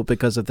evil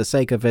because of the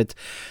sake of it.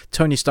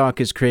 Tony Stark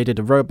has created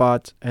a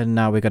robot, and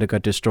now we got to go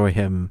destroy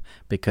him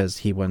because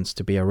he wants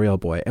to be a real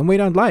boy. And we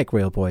don't like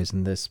real boys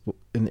in this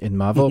in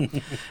Marvel.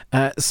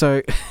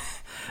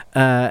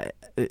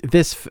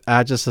 This,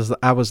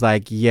 I was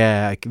like,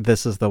 yeah,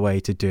 this is the way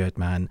to do it,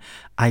 man.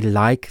 I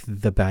like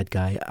the bad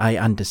guy. I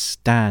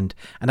understand.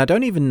 And I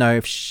don't even know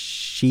if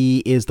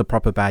she is the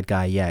proper bad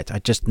guy yet. I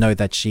just know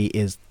that she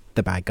is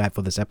the bad guy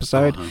for this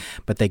episode,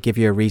 but they give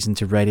you a reason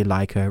to really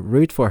like her,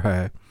 root for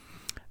her.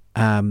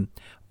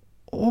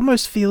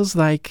 Almost feels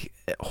like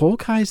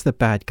Hawkeye's the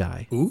bad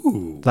guy.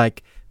 Ooh.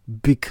 Like,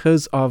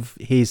 because of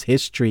his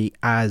history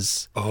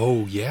as...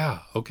 Oh, yeah.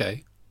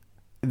 Okay.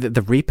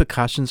 The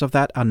repercussions of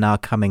that are now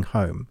coming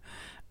home.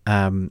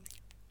 And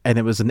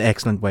it was an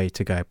excellent way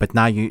to go. But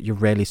now you're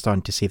really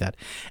starting to see that.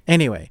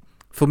 Anyway,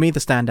 for me, the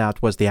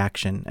standout was the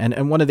action.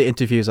 And one of the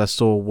interviews I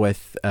saw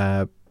with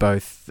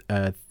both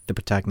the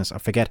protagonist, I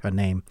forget her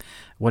name.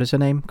 What is her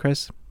name,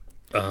 Chris?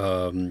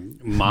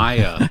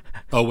 Maya.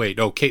 Oh, wait.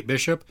 Oh, Kate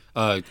Bishop?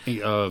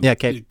 Yeah,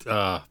 Kate.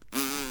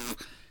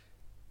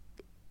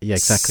 Yeah,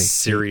 exactly.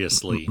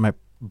 Seriously. My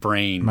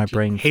brain.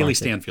 farted. Haley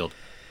Stanfield.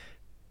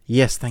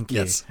 Yes, thank you.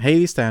 Yes.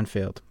 Haley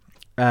Stanfield.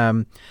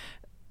 In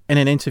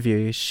an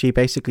interview, she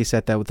basically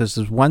said that there's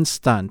this one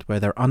stunt where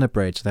they're on a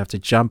bridge, they have to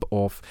jump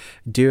off,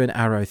 do an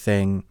arrow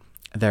thing,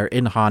 they're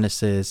in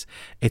harnesses,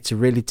 it's a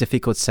really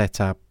difficult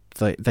setup.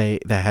 They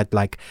had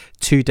like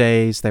 2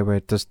 days, they were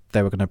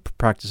going to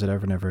practice it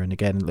over and over, and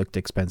again it looked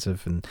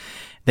expensive, and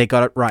they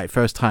got it right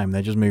first time,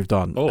 they just moved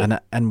on.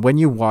 And when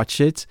you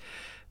watch it,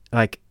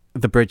 like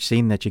the bridge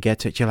scene that you get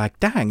to it, you're like,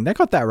 dang, they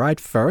got that right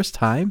first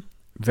time.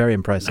 Very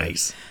impressive.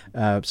 Nice.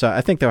 So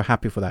I think they were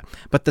happy for that.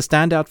 But the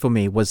standout for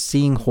me was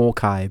seeing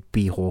Hawkeye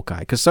be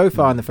Hawkeye. Because so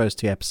far in the first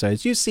 2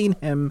 episodes, you've seen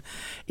him.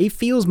 He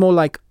feels more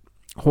like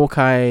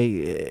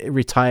Hawkeye,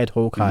 retired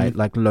Hawkeye,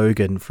 like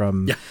Logan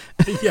from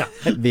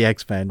the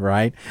X-Men,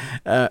 right?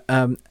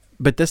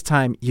 But this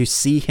time, you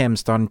see him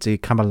starting to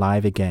come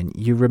alive again.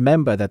 You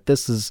remember that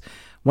this is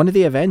one of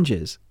the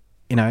Avengers.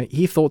 You know,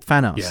 he fought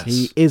Thanos. Yes.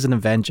 He is an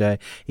Avenger.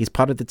 He's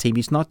part of the team.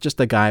 He's not just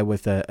a guy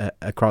with a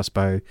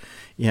crossbow,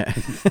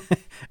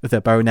 with a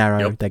bow and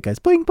arrow that goes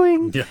boing,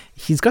 boing. Yeah.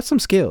 He's got some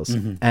skills,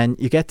 and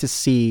you get to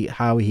see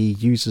how he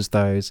uses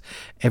those,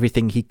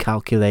 everything he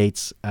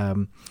calculates.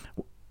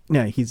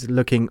 He's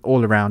looking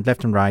all around,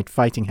 left and right,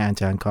 fighting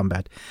hand-to-hand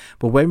combat.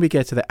 But when we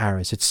get to the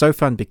arrows, it's so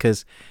fun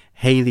because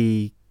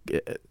Haley,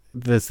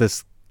 there's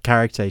this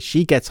character,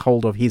 she gets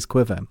hold of his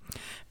quiver,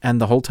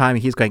 and the whole time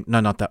he's going, no,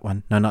 not that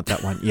one,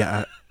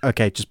 yeah,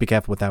 okay, just be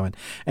careful with that one,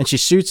 and she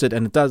shoots it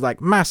and it does like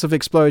massive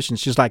explosions.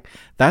 She's like,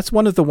 that's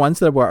one of the ones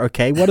that were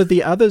okay, what did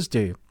the others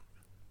do?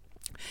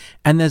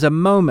 And there's a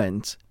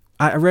moment,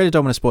 I really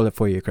don't want to spoil it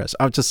for you, Chris,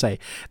 I'll just say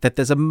that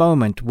there's a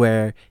moment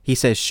where he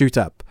says shoot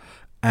up,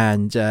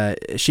 and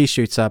she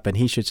shoots up and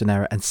he shoots an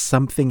arrow, and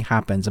something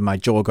happens and my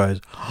jaw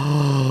goes,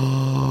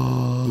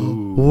 oh,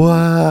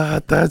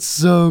 what? That's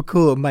so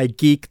cool. My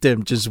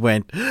geekdom just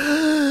went,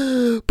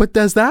 but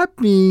does that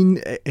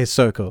mean it's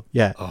so cool?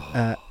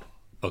 Yeah.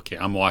 Okay,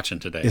 I'm watching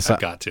today. I've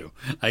got to.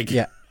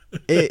 Yeah.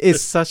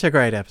 It's such a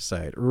great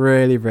episode.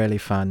 Really, really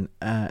fun.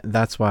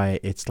 That's why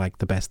it's like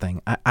the best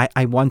thing.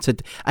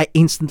 I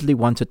instantly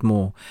wanted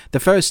more. The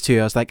first 2,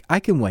 I was like,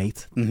 I can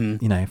wait,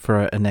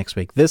 for a next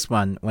week. This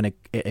one, when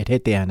it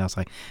hit the end, I was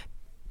like,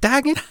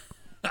 dang it.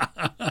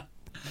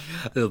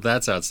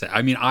 That's outstanding.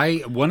 I mean,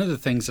 one of the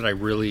things that I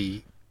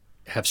really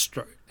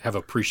have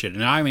appreciated,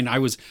 and I mean, I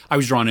was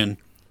drawn in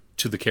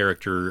to the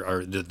character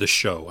or the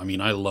show. I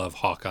mean, I love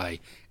Hawkeye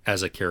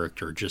as a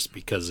character just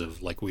because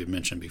of, like we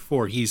mentioned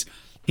before, he's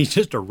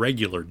just a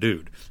regular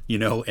dude,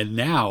 and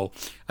now,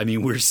 I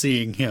mean, we're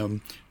seeing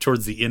him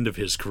towards the end of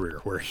his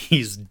career where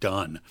he's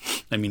done.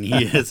 I mean,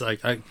 he is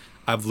like,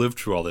 I've lived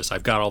through all this.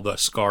 I've got all the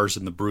scars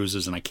and the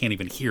bruises and I can't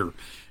even hear,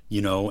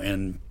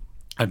 and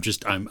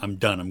I'm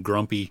done. I'm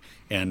grumpy,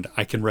 and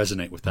I can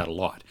resonate with that a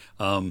lot.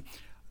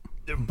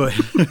 But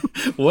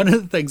one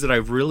of the things that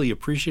I've really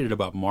appreciated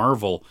about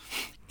Marvel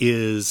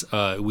is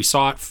we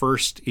saw it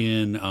first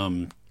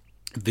in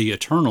the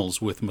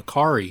Eternals with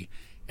Makari,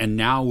 and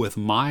now with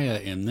Maya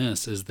in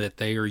this, is that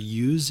they are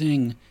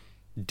using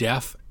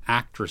deaf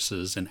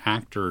actresses and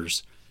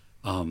actors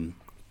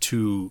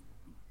to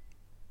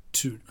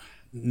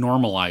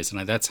normalize,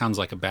 and that sounds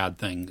like a bad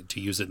thing to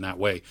use it in that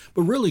way,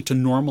 but really to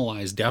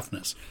normalize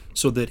deafness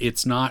so that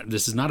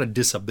this is not a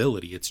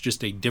disability. It's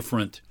just a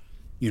different,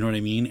 you know what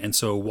I mean? And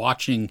so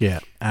watching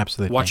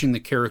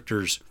the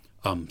characters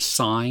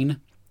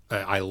sign,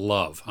 I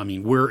love. I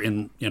mean, we're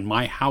in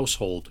my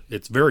household,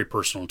 it's very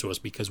personal to us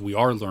because we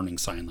are learning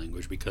sign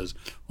language because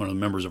one of the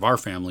members of our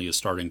family is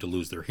starting to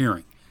lose their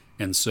hearing.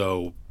 And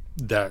so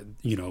that,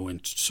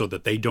 and so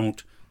that they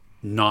don't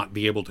not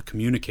be able to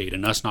communicate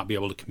and us not be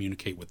able to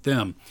communicate with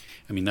them.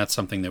 I mean, that's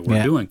something that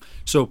we're doing.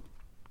 So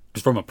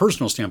from a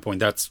personal standpoint,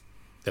 that's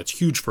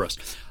huge for us.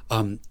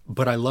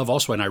 But I love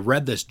also, and I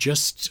read this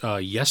just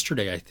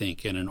yesterday, I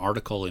think, in an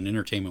article in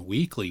Entertainment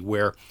Weekly,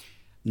 where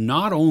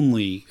not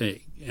only,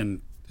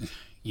 and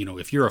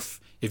if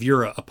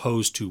you're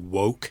opposed to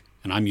woke,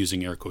 and I'm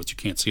using air quotes, you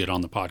can't see it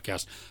on the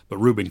podcast, but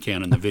Ruben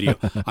can in the video.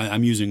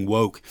 I'm using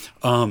woke.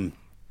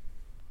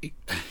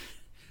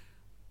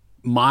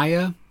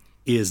 Maya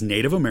is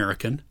Native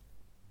American,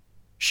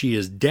 she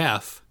is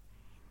deaf,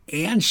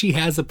 and she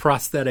has a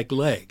prosthetic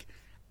leg.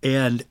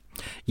 And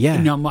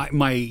now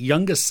my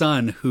youngest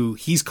son, who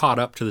he's caught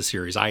up to the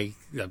series, I'm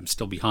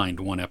still behind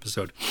one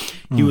episode,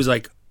 he was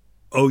like,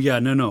 oh yeah,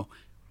 no,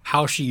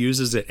 how she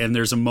uses it. And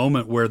there's a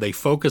moment where they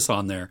focus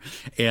on there,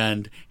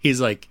 and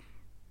he's like,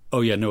 oh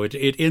yeah, no,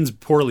 it ends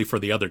poorly for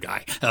the other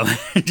guy.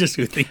 Just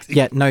who thinks.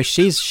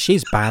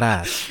 She's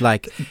badass.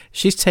 Like,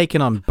 she's taken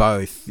on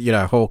both,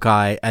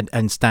 Hawkeye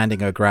and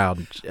standing her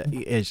ground.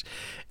 It's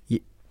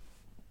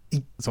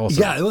awesome.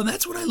 Yeah, well,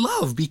 that's what I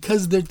love,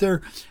 because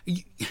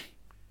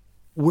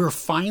we're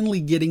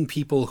finally getting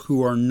people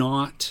who are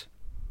not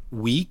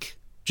weak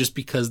just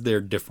because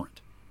they're different.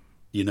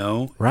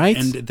 Right?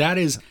 And that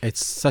is...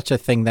 It's such a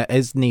thing that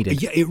is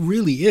needed. Yeah, it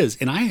really is.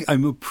 And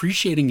I'm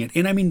appreciating it.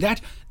 And I mean,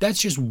 that's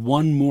just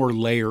one more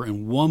layer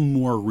and one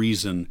more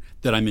reason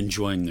that I'm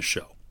enjoying the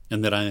show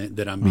and that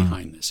I'm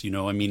behind this.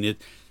 I mean,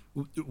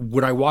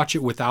 would I watch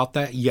it without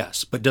that?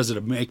 Yes. But does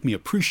it make me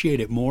appreciate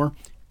it more?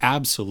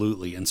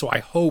 Absolutely. And so I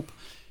hope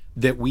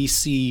that we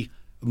see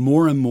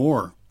more and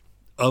more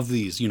of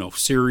these,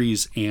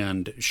 series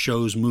and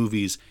shows,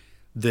 movies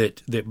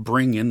that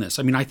bring in this.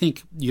 I mean, I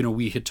think,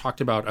 we had talked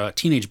about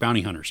Teenage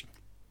Bounty Hunters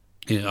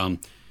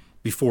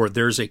before.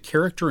 There's a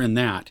character in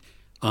that,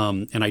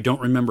 and I don't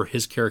remember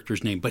his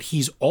character's name, but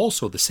he's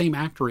also, the same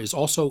actor is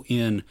also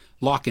in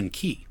Lock and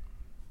Key.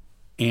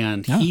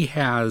 And he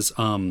has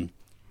prosthetics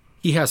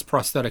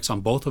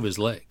on both of his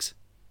legs,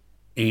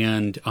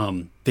 and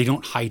they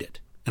don't hide it.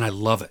 And I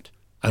love it.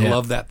 I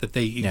love that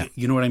they,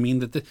 you know what I mean?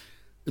 That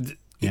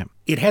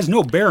it has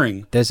no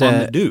bearing on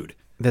the dude.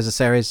 There's a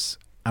series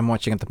I'm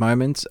watching at the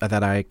moment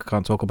that I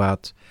can't talk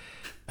about.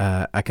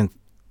 I can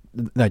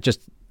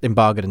just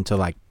embargo it until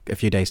like a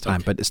few days'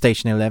 time. Okay. But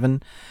Station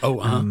 11.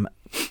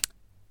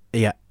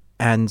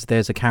 And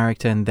there's a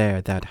character in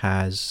there that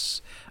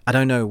has, I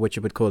don't know what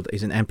you would call it.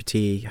 He's an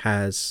amputee,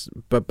 has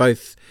but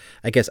both,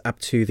 I guess, up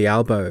to the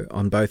elbow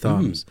on both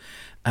arms.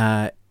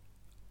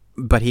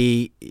 But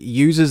he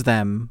uses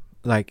them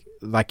like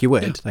you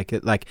would, like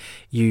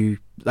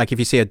if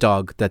you see a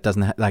dog that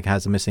doesn't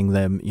has a missing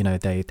limb,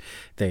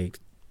 they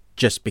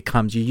just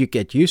becomes you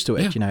get used to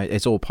it.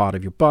 It's all part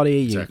of your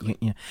body.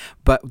 Exactly.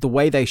 But the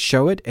way they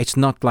show it, it's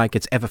not like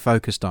it's ever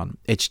focused on.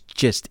 It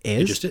just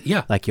is.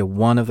 Like you're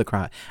one of the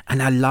crowd,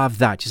 and I love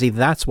that. You see,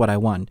 that's what I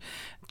want.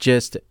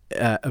 Just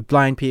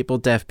blind people,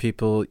 deaf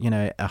people,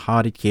 a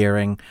hard of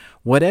hearing,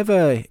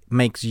 whatever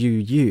makes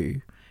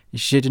you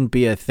shouldn't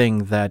be a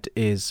thing that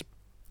is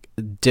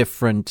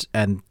different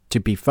and to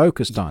be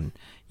focused on.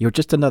 You're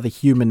just another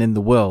human in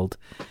the world,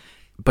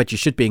 but you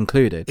should be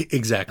included.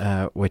 Exactly.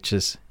 Which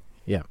is,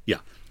 yeah.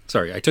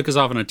 Sorry, I took us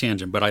off on a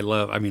tangent, but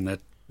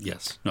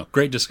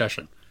great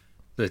discussion.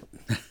 Great.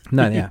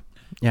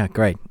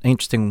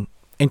 Interesting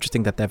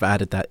that they've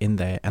added that in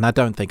there. And I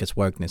don't think it's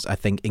wokeness. I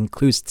think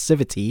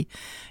inclusivity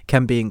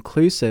can be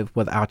inclusive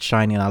without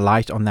shining a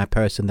light on that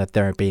person that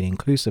they're being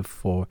inclusive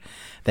for.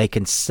 They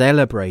can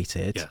celebrate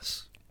it.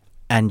 Yes.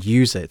 And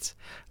use it,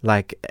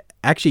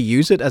 actually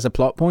use it as a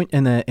plot point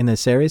in a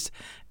series,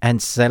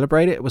 and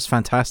celebrate it. It was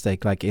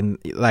fantastic. Like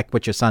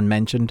what your son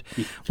mentioned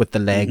with the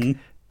leg,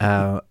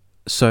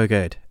 so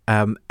good.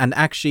 And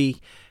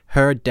actually,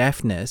 her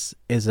deafness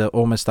is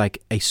almost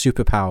like a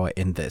superpower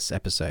in this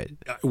episode.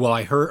 Well,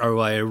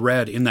 I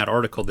read in that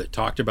article that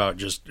talked about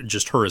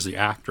just her as the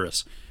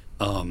actress.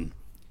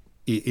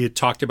 It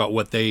talked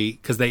about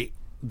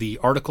the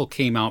article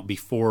came out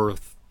before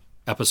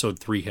episode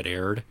 3 had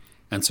aired.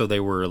 And so they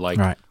were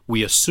like,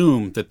 we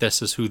assume that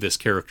this is who this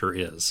character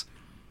is.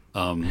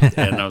 And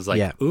I was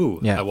like,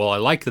 well, I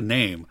like the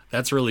name.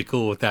 That's really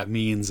cool what that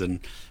means. And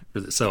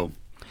so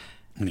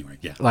anyway,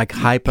 like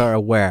hyper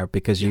aware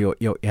because you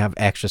have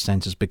extra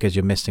senses because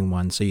you're missing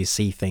one. So you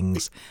see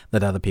things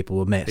that other people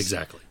will miss.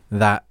 Exactly.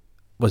 That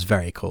was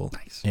very cool.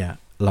 Nice. Yeah.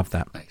 Love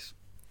that. Nice.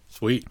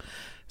 Sweet.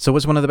 So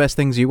what's one of the best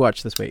things you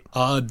watched this week?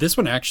 This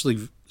one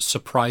actually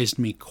surprised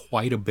me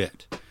quite a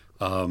bit.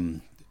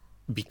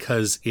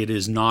 Because it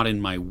is not in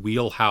my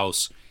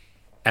wheelhouse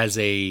as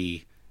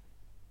a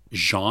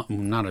genre,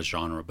 not a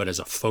genre, but as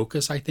a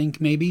focus, I think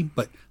maybe,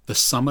 but The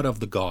Summit of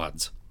the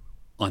Gods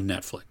on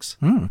Netflix.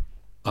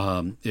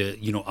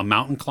 A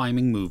mountain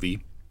climbing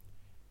movie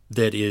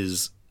that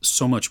is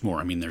so much more.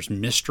 I mean, there's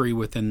mystery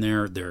within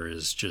there. There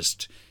is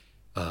just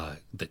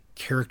the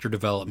character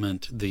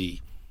development. The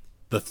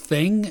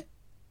thing.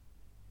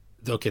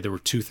 Okay, there were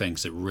two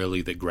things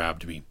that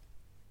grabbed me.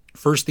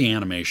 First, the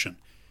animation,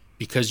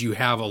 because you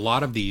have a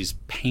lot of these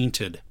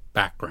painted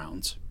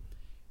backgrounds,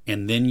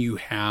 and then you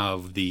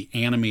have the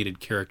animated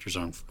characters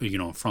on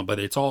in front, but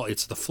it's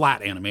the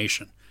flat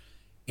animation,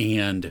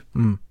 and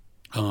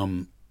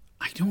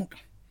I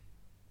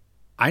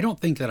don't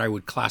think that I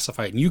would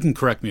classify it, and you can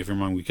correct me if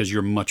I'm wrong because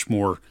you're much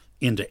more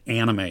into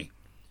anime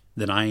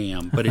than I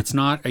am, but it's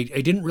not, I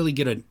didn't really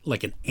get an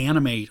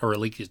anime, or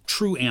like a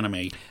true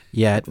anime.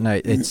 Yeah, no,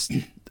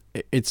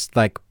 it's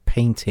like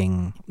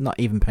painting, not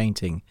even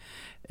painting.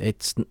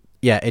 It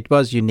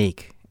was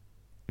unique.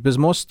 It was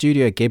more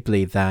Studio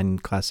Ghibli than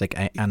classic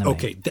anime.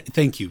 Okay,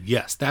 thank you.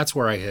 Yes, that's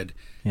where I had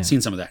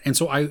seen some of that. And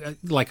so I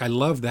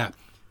love that.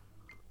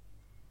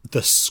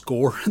 The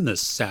score and the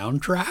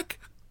soundtrack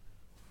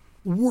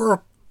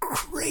were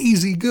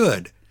crazy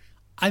good.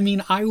 I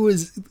mean, I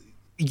was,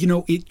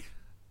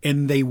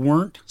 and they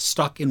weren't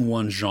stuck in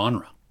one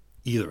genre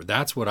either.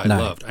 That's what I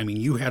loved. I mean,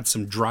 you had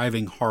some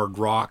driving hard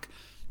rock.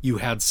 You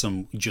had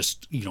some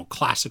just,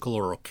 classical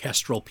or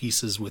orchestral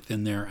pieces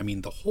within there. I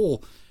mean,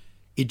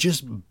 it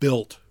just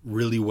built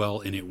really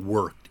well and it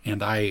worked.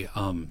 And I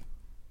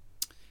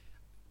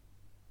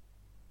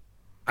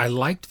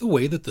liked the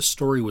way that the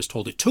story was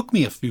told. It took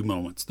me a few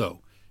moments, though,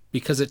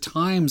 because at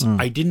times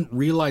I didn't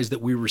realize that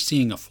we were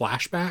seeing a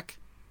flashback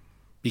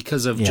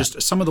because of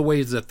just some of the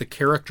ways that the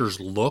characters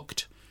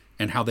looked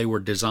and how they were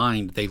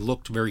designed. They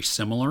looked very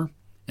similar.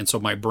 And so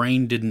my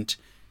brain didn't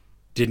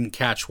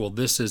catch, well,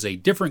 this is a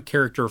different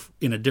character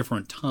in a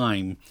different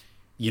time,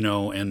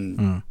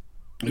 and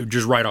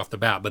just right off the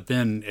bat. But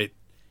then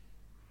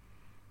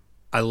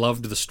I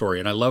loved the story,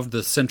 and I loved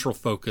the central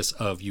focus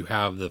of, you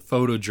have the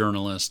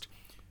photojournalist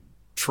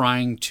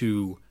trying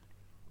to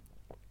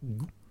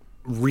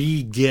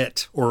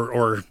re-get,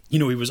 or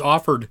he was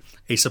offered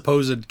a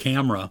supposed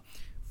camera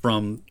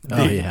from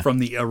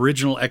the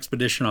original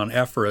expedition on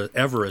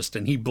Everest,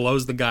 and he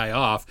blows the guy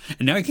off,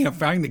 and now he can't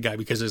find the guy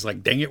because it's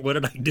like, dang it, what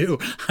did I do?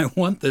 I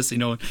want this,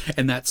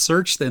 and that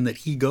search then that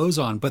he goes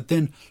on. But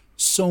then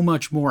so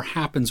much more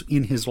happens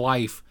in his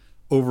life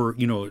over,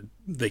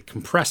 they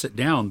compress it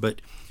down,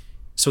 but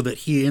so that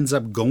he ends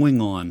up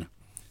going on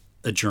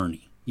a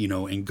journey,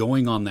 and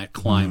going on that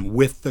climb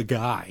with the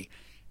guy.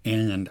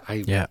 And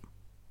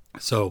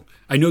so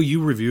I know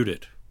you reviewed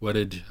it. What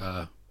did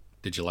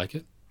you like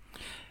it?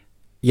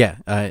 Yeah,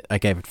 I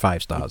gave it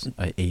 5 stars.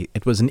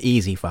 It was an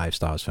easy 5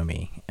 stars for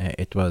me.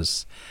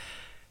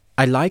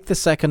 I like the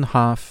second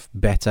half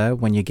better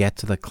when you get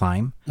to the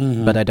climb,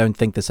 but I don't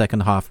think the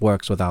second half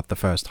works without the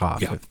first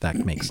half, if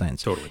that makes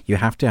sense. Totally. You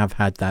have to have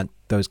had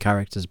those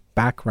characters'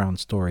 background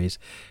stories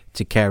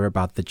to care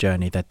about the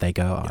journey that they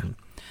go on.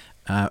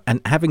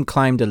 And having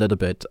climbed a little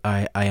bit,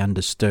 I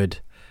understood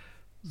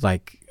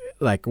like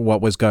what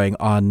was going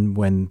on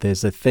when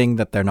there's a thing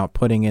that they're not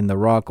putting in the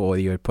rock, or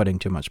you're putting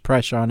too much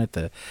pressure on it.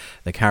 The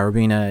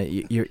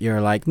carabiner,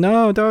 you're like,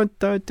 no, don't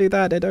do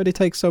that. It only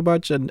takes so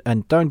much,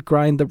 and don't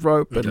grind the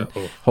rope, and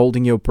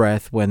holding your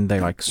breath when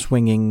they're like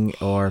swinging.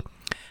 Or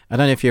I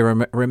don't know if you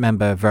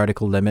remember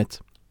Vertical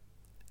Limit.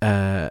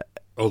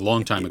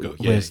 Long time ago.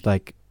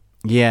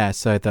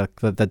 So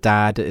the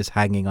dad is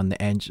hanging on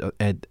the edge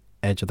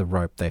of the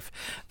rope.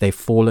 They've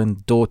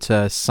fallen,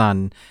 daughter,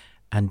 son,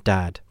 and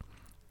dad.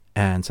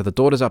 And so the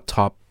daughter's up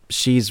top.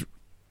 She's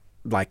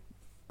like,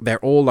 they're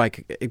all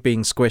like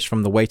being squished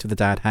from the weight of the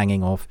dad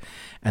hanging off,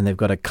 and they've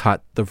got to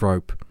cut the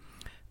rope.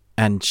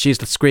 And she's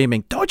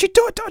screaming, "Don't you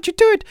do it! Don't you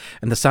do it!"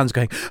 And the son's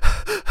going,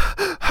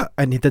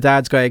 and the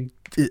dad's going,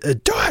 "Do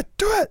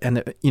it!"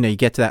 And you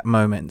get to that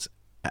moment,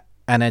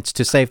 and it's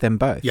to save them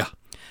both. Yeah.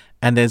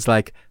 And there's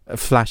like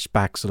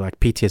flashbacks, or like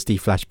PTSD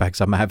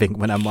flashbacks I'm having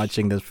when I'm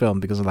watching this film,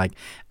 because I'm like,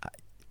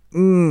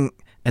 and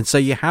so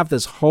you have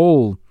this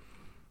whole,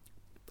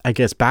 I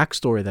guess,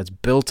 backstory that's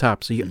built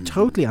up, so you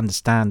totally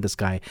understand this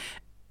guy.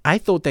 I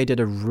thought they did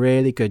a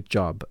really good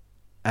job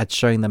at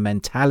showing the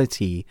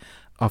mentality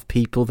of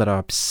people that are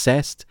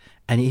obsessed,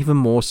 and even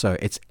more so,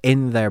 it's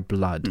in their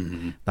blood.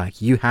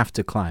 Like, you have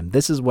to climb.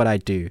 This is what I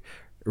do,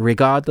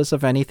 regardless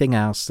of anything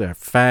else. Their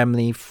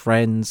family,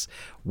 friends,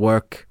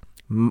 work,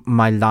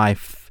 my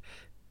life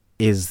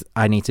is,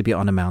 I need to be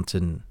on a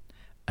mountain.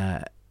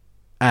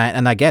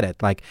 And I get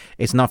it. Like,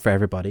 it's not for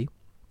everybody.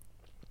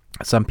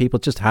 Some people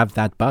just have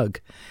that bug,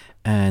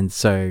 and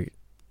so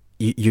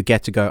you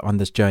get to go on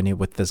this journey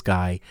with this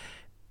guy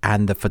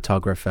and the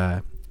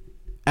photographer.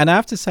 And I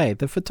have to say,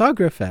 the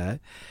photographer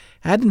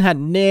hadn't had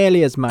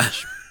nearly as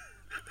much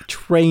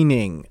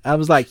training. I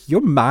was like,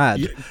 you're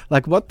mad.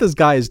 Like, what this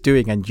guy is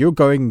doing, and you're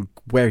going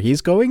where he's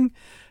going,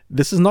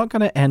 this is not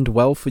going to end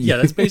well for you. Yeah,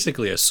 that's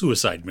basically a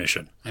suicide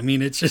mission. I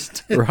mean, it's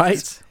just...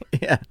 Right?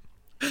 Yeah.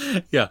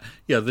 Yeah,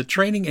 the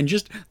training and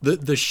just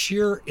the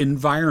sheer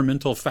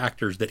environmental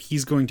factors that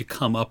he's going to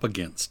come up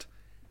against.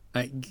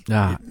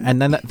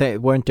 And then they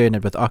weren't doing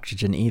it with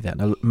oxygen either.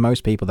 Now,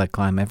 most people that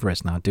climb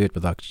Everest now do it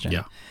with oxygen.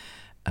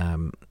 Yeah.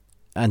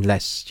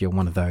 Unless you're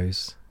one of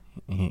those.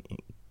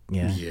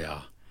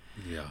 Yeah.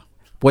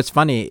 What's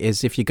funny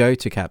is if you go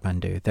to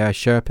Kathmandu, there are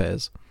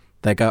Sherpas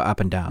that go up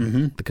and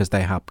down because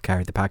they help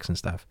carry the packs and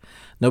stuff.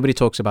 Nobody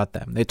talks about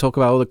them. They talk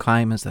about all the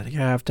climbers that,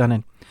 I've done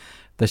it.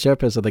 The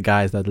Sherpas are the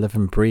guys that live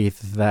and breathe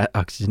that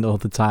oxygen all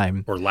the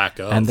time. Or lack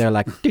of. And they're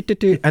like,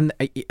 do. And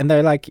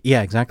they're like,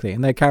 yeah, exactly.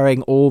 And they're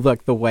carrying all the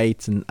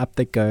weights and up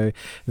they go,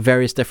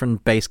 various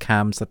different base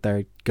camps that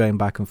they're going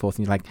back and forth.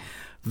 And you're like,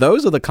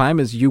 those are the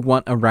climbers you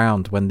want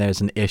around when there's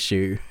an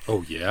issue.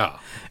 Oh, yeah.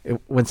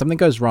 When something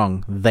goes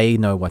wrong, they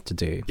know what to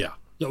do. Yeah.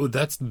 No,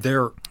 that's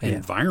their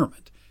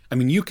environment. I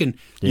mean, you can,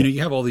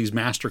 you have all these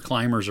master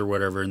climbers or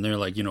whatever, and they're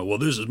like, well,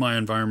 this is my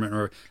environment.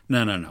 Or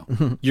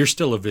no. You're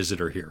still a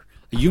visitor here.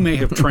 You may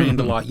have trained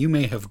a lot. You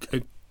may have,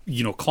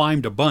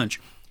 climbed a bunch.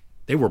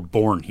 They were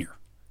born here.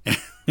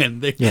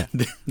 And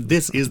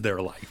this is their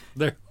life.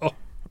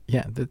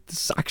 Yeah,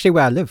 that's actually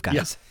where I live, guys.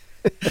 Yeah.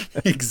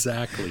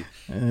 Exactly.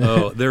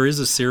 Oh, there is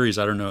a series.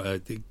 I don't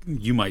know.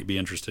 You might be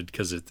interested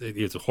because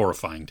it's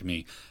horrifying to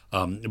me.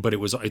 But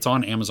it's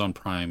on Amazon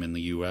Prime in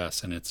the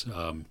U.S. and it's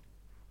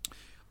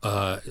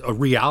a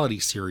reality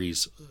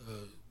series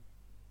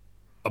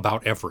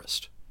about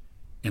Everest.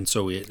 And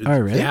so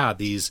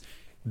really?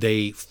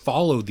 They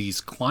follow these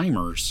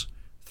climbers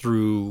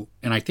through,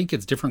 and I think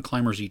it's different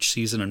climbers each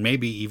season, and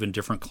maybe even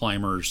different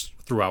climbers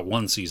throughout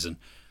one season.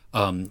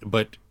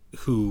 But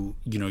who,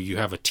 you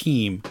have a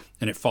team,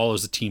 and it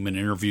follows the team and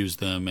interviews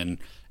them, and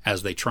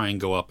as they try and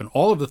go up, and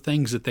all of the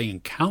things that they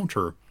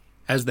encounter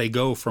as they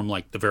go from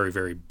like the very,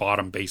 very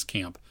bottom base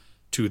camp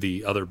to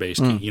the other base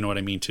camp. You know what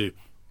I mean?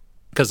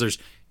 Because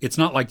it's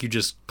not like you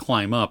just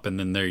climb up and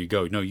then there you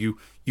go. No, you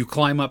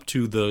climb up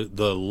to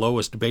the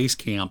lowest base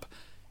camp,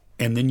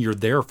 and then you're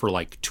there for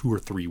like 2 or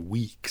 3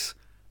 weeks.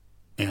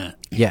 And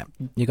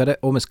you got to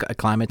almost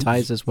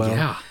acclimatize as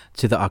well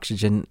to the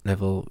oxygen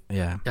level.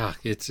 Yeah.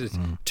 It's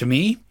to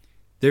me,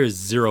 there is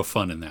zero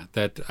fun in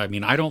that.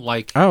 I don't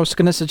like. I was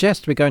going to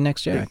suggest we go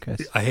next year,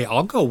 Chris. Hey,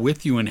 I'll go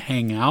with you and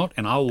hang out,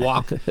 and I'll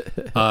walk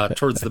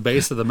towards the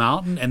base of the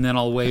mountain, and then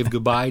I'll wave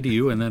goodbye to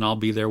you, and then I'll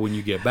be there when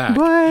you get back.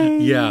 Bye.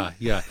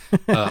 Yeah.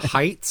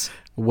 Heights.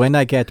 When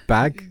I get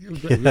back,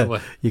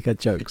 you got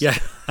jokes. Yeah.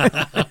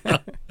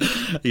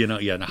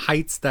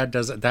 Heights,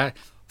 that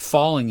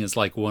falling is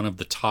like one of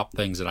the top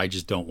things that I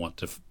just don't want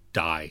to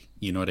die.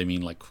 You know what I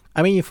mean?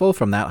 You fall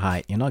from that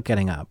height, you're not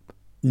getting up.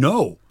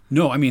 No,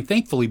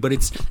 thankfully, but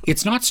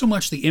it's not so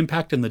much the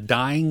impact and the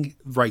dying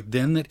right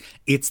then, that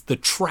it's the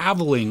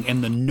traveling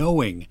and the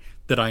knowing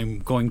that I'm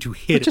going to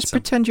hit. But just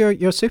pretend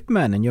you're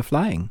Superman and you're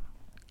flying.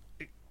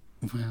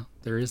 Well,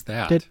 there is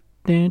that.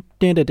 Yeah,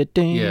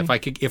 if I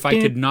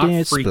could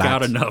not freak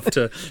out enough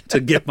to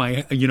get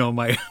my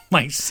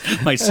my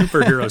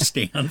superhero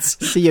stance.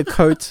 See your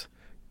coat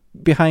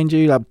behind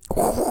you, like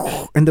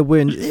in the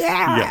wind.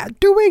 Yeah,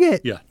 doing it.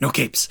 Yeah, no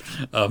capes.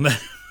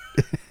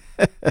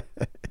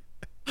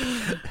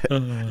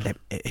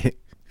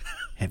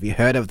 Have you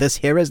heard of this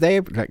hero's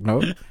name? Like,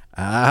 no.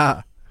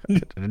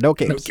 No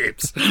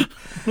capes.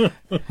 No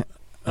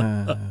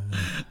capes.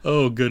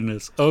 Oh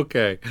goodness.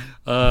 Okay.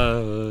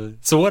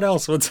 So what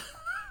else?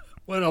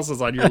 What else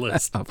is on your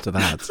list? After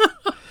that.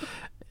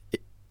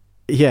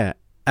 Yeah.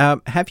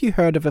 Have you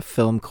heard of a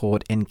film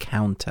called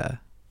Encounter?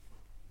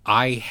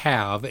 I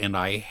have, and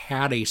I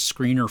had a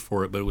screener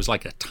for it, but it was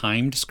like a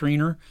timed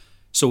screener,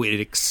 so it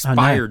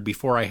expired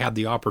before I had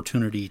the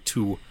opportunity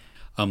to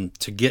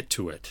get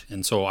to it.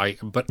 And so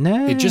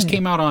it just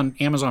came out on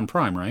Amazon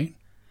Prime, right?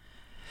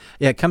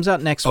 Yeah, it comes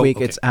out next week.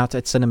 Okay. It's out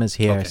at cinemas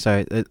here. Okay.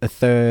 So a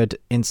third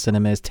in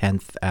cinemas,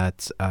 10th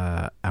at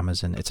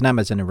Amazon. It's an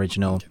Amazon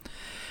original. Okay.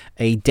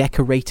 A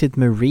decorated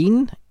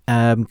Marine.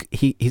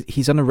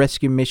 He's on a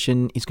rescue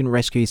mission. He's going to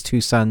rescue his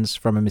 2 sons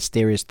from a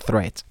mysterious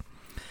threat.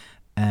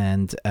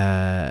 And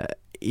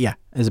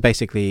it's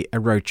basically a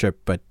road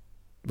trip, but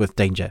with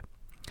danger.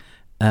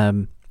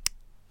 I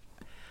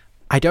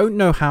don't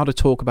know how to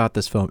talk about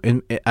this film.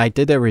 I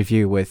did a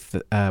review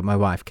with my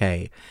wife,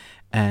 Kay,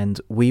 and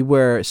we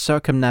were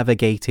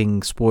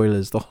circumnavigating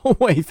spoilers the whole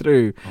way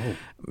through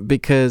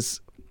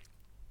because,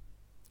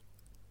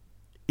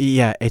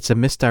 it's a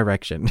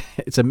misdirection.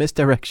 It's a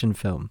misdirection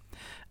film.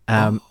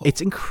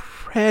 It's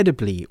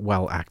incredibly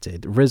well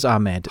acted. Riz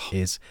Ahmed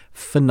is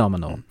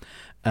phenomenal.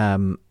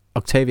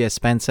 Octavia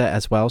Spencer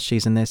as well.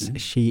 She's in this.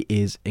 She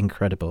is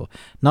incredible.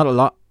 Not a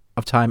lot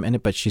of time in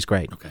it, but she's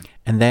great. Okay.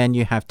 And then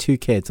you have 2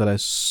 kids that are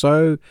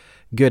so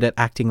good at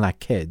acting like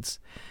kids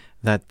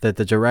that the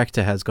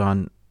director has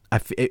gone.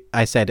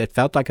 I said it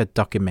felt like a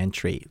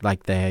documentary,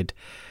 like they had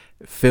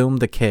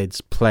filmed the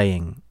kids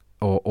playing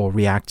or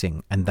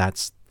reacting, and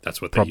that's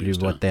what probably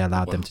used, what they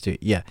allowed them to do.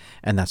 Yeah,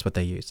 and that's what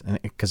they used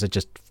because it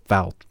just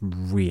felt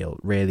real,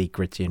 really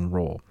gritty and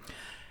raw.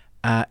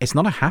 It's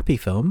not a happy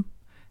film.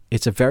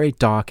 It's a very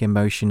dark,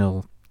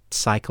 emotional,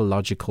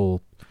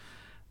 psychological,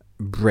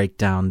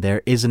 breakdown.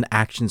 There is an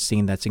action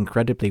scene that's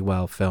incredibly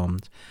well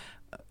filmed,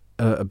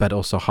 but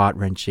also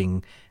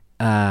heart-wrenching.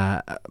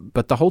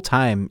 But the whole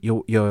time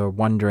you're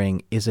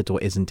wondering, is it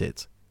or isn't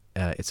it?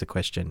 It's a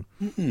question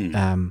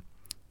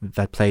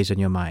that plays in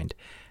your mind.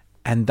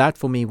 And that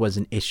for me was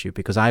an issue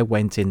because I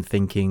went in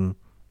thinking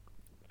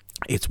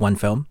it's one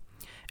film,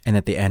 and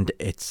at the end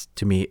it's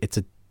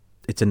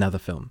another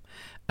film.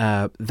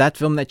 That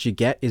film that you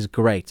get is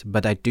great,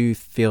 but I do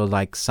feel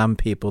like some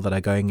people that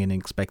are going in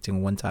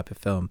expecting one type of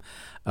film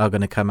are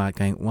going to come out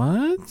going,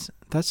 what?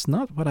 That's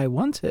not what I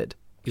wanted.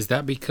 Is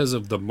that because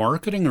of the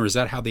marketing, or is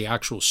that how the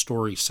actual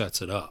story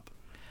sets it up?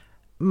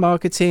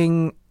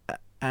 Marketing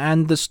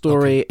and the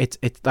story. Okay.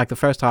 It's like the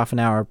first half an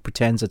hour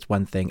pretends it's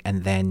one thing,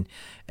 and then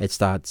it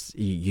starts.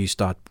 You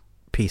start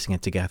piecing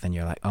it together, and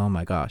you're like, oh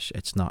my gosh,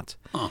 it's not.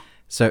 Huh.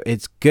 So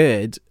it's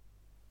good.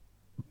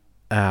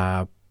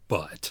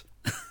 But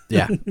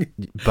yeah,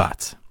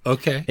 but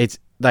okay, it's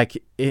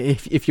like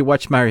if you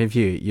watch my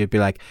review, you'd be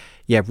like,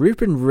 yeah,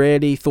 Ruben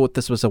really thought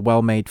this was a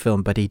well-made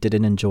film, but he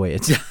didn't enjoy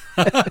it.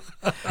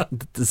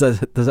 does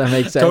that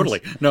make sense?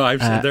 Totally. No,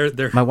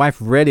 my wife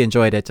really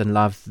enjoyed it and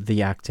loved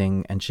the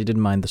acting, and she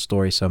didn't mind the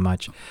story so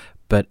much.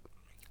 But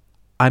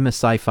I'm a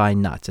sci-fi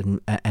nut,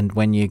 and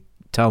when you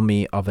tell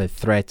me of a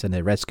threat and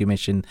a rescue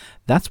mission,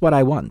 that's what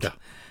I want. Yeah.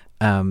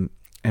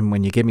 And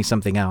when you give me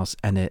something else,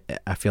 and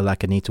I feel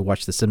like I need to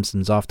watch The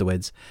Simpsons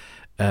afterwards,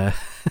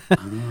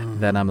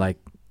 then I'm like,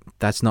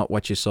 that's not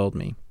what you sold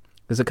me.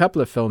 There's a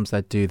couple of films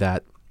that do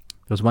that.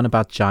 There was one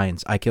about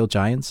giants. I Kill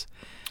Giants.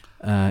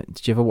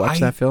 Did you ever watch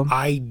that film?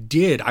 I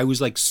did. I was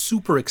like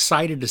super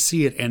excited to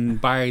see it, and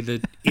by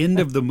the end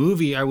of the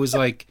movie, I was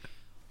like,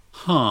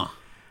 "Huh."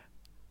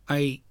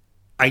 I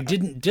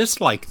didn't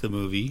dislike the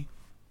movie,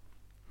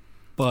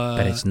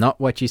 but it's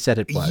not what you said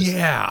it was.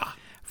 Yeah.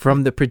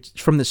 From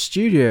the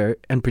studio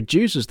and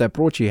producers that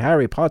brought you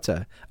Harry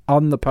Potter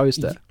on the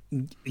poster.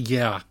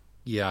 Yeah.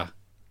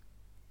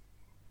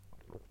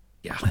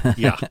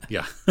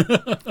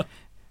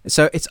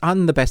 So it's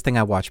on the best thing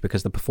I watched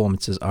because the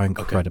performances are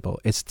incredible.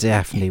 Okay. It's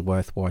definitely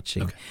worth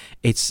watching. Okay.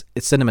 Its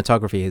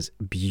cinematography is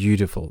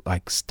beautiful,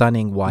 like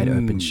stunning wide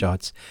open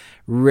shots,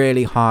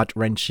 really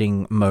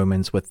heart-wrenching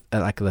moments with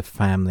like the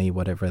family,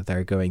 whatever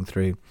they're going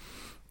through.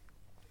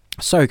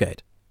 So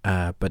good.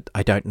 But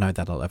I don't know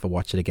that I'll ever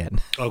watch it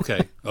again.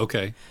 Okay.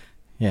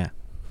 Yeah.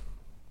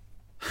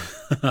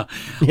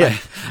 Yeah.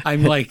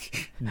 I'm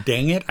like,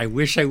 dang it! I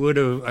wish I would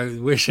have.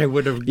 You wish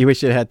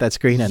you had that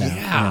screener now.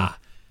 Yeah.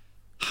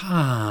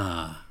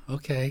 Huh.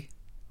 Okay.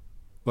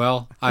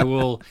 Well, I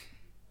will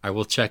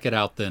check it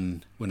out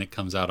then when it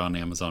comes out on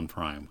Amazon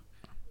Prime.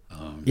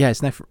 Yeah,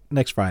 it's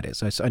next Friday,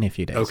 so it's only a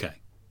few days. Okay.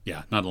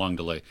 Yeah, not a long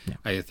delay. Yeah.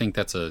 I think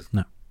that's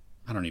no.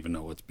 I don't even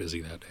know what's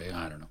busy that day.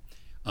 I don't know.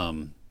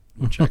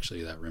 Which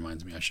actually, that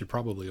reminds me, I should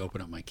probably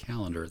open up my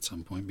calendar at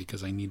some point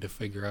because I need to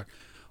figure out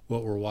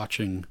what we're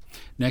watching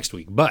next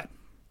week. But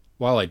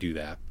while I do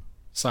that,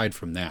 aside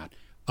from that,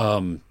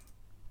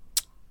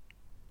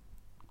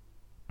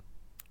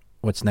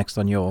 what's next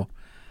on your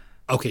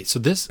so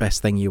this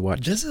best thing you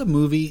watched? This is a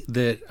movie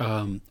that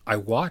I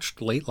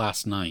watched late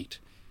last night.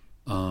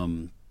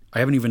 I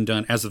haven't even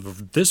done, as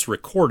of this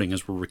recording,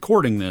 as we're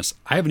recording this,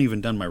 I haven't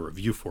even done my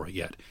review for it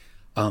yet.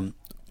 So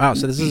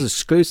this is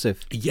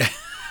exclusive. Yeah.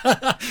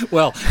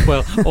 well,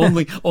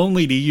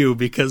 only to you,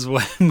 because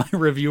my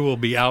review will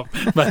be out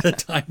by the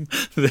time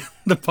the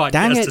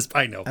podcast is.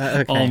 I know,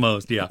 okay.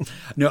 Almost, yeah.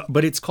 No,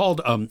 but it's called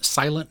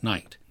Silent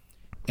Night,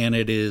 and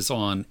it is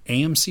on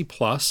AMC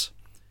Plus.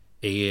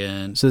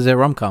 And so is it a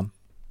rom-com?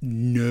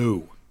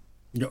 No.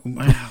 Yeah.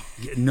 Well,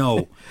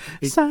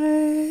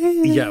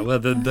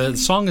 the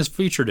song is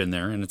featured in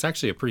there, and it's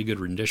actually a pretty good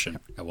rendition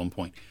at one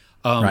point.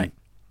 Right.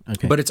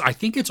 Okay. But I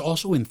think it's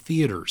also in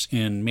theaters,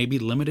 in maybe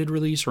limited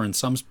release or in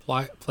some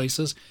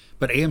places.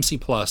 But AMC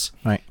Plus,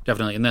 right,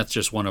 definitely, and that's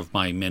just one of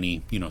my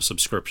many,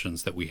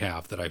 subscriptions that we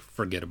have that I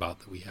forget about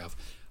that we have.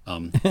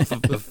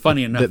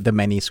 Funny enough, the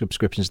many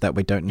subscriptions that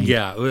we don't need.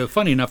 Yeah,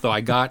 funny enough though, I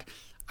got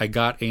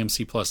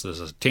AMC Plus as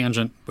a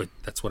tangent, but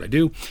that's what I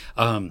do.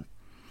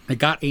 I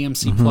got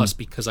AMC Plus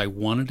because I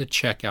wanted to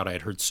check out. I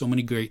had heard so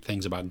many great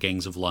things about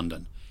Gangs of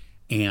London,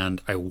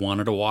 and I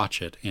wanted to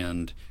watch it,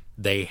 and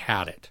they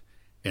had it.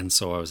 And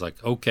so I was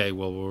like, okay,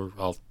 well,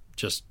 I'll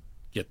just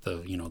get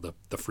the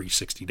free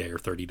 60-day or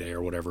 30-day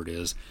or whatever it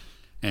is,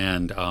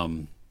 and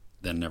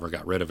then never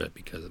got rid of it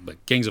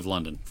but Gangs of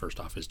London, first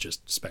off, is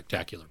just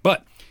spectacular.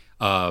 But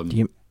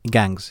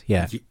Gangs,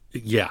 yeah,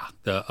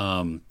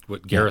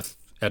 Gareth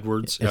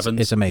Edwards Evans,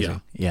 it's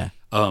amazing, yeah.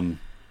 The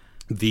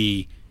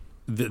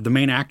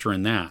main actor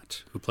in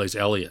that, who plays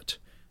Elliot,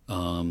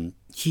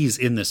 he's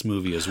in this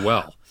movie as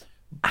well.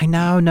 I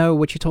now know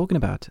what you're talking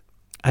about.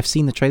 I've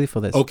seen the trailer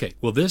for this. Okay,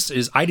 well,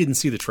 I didn't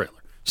see the trailer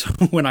so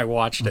when I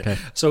watched it.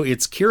 So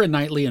it's Keira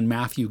Knightley and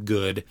Matthew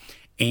Good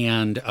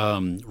and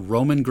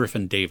Roman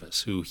Griffin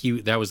Davis,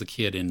 that was the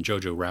kid in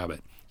Jojo Rabbit.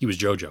 He was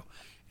Jojo.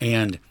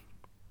 And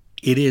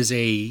it is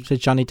So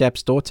Johnny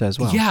Depp's daughter as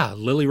well. Yeah,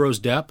 Lily Rose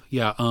Depp.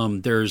 Yeah,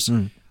 there's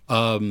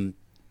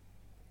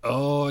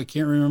I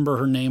can't remember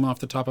her name off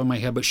the top of my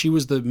head, but she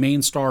was the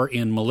main star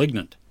in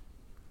 *Malignant*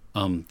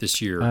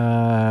 this year.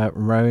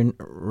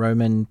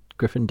 Roman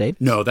Griffin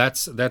Davis? No,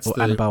 that's the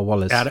Annabelle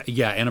Wallace.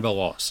 Annabelle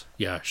Wallace.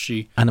 Yeah,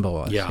 Annabelle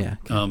Wallace. Yeah. Yeah.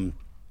 Okay.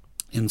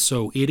 And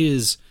so it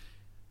is.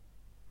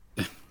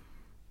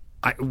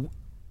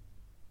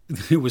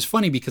 It was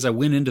funny because I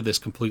went into this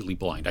completely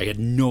blind. I had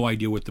no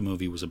idea what the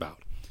movie was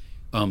about.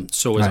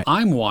 So as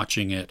I'm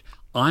watching it,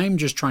 I'm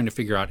just trying to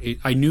figure out.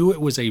 I knew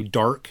it was a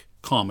dark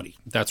comedy.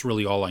 That's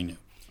really all I knew.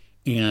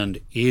 And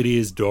it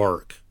is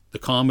dark. The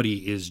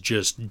comedy is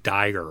just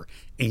dire.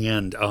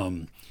 And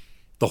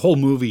the whole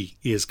movie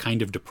is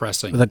kind of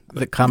depressing.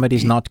 The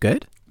comedy's not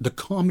good? The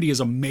comedy is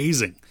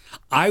amazing.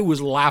 I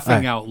was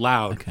laughing out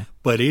loud,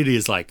 but it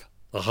is like,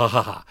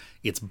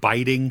 it's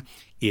biting.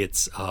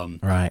 It's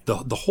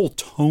the whole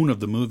tone of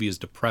the movie is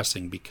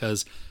depressing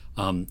because,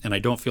 and I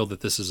don't feel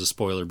that this is a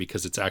spoiler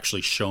because it's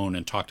actually shown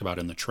and talked about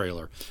in the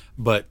trailer,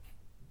 but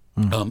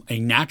a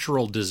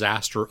natural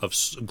disaster of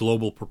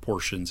global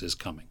proportions is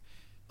coming.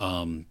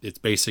 It's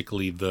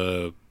basically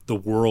the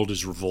world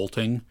is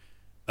revolting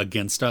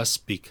against us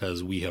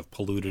because we have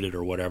polluted it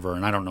or whatever.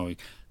 And I don't know,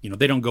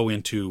 they don't go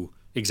into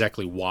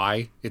exactly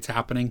why it's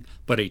happening,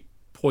 but a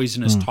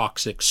poisonous,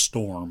 toxic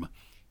storm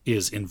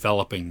is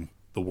enveloping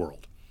the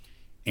world.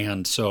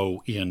 And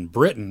so in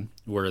Britain,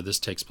 where this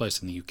takes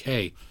place in the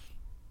UK,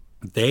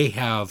 they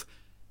have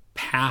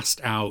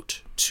passed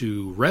out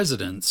to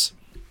residents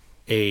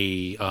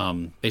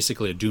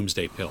basically a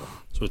doomsday pill.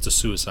 So it's a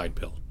suicide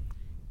pill.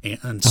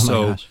 And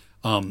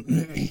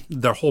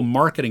their whole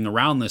marketing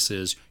around this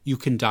is you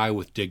can die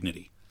with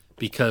dignity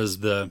because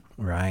the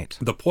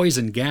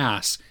poison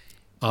gas,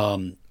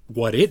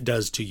 what it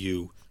does to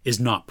you is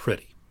not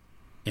pretty.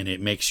 And it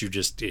makes you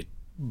it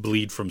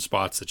bleed from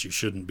spots that you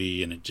shouldn't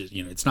be, and it just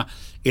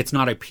it's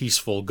not a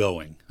peaceful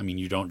going. I mean,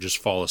 you don't just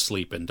fall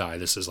asleep and die.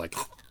 This is like,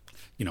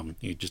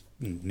 you just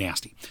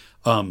nasty.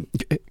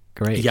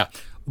 Great. Yeah,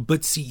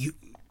 but see, you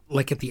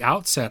like at the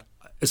outset,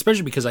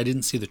 especially because I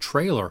didn't see the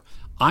trailer.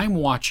 I'm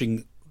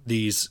watching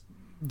these.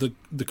 The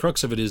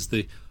crux of it is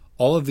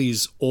all of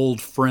these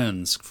old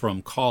friends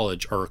from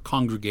college are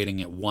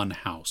congregating at one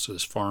house,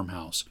 this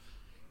farmhouse,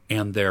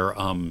 and they're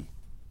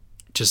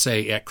to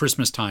say at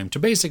Christmas time to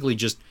basically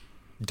just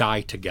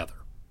die together.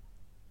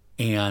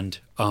 And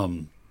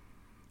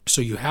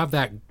so you have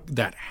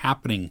that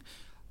happening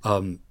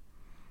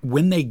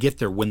when they get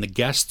there, when the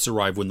guests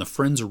arrive, when the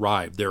friends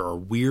arrive, there are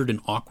weird and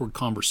awkward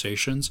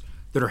conversations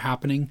that are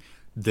happening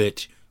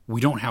that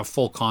we don't have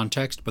full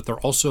context, but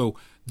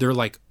they're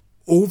like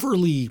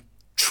overly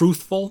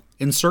truthful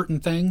in certain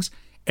things,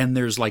 and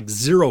there's like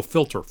zero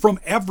filter from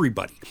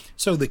everybody.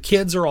 So the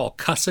kids are all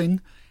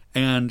cussing,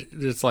 and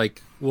it's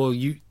like, well,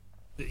 you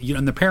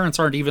and the parents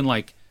aren't even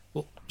like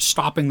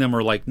stopping them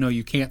or like, no,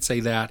 you can't say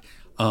that.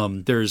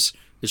 It's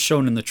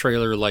shown in the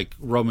trailer, like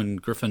Roman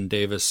Griffin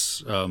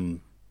Davis,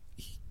 he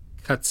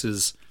cuts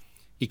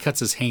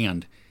his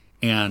hand,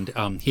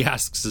 and he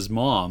asks his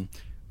mom,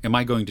 am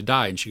I going to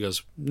die? And she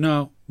goes,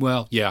 no,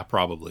 well, yeah,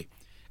 probably.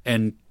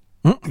 And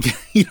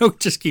it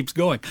just keeps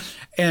going.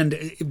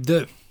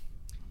 And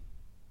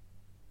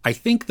I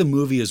think the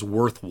movie is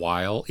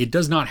worthwhile. It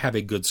does not have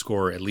a good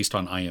score, at least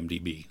on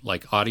IMDb.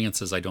 Like,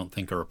 audiences, I don't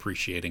think are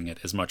appreciating it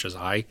as much as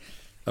I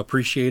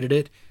appreciated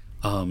it.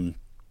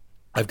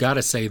 I've got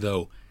to say,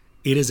 though,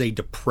 it is a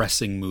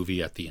depressing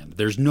movie at the end.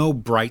 There's no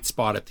bright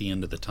spot at the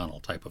end of the tunnel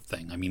type of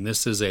thing. I mean,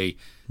 this is a,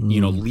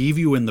 leave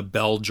you in the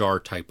bell jar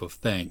type of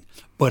thing.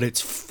 But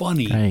it's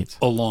funny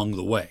along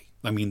the way.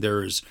 I mean,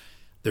 there's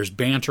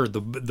banter.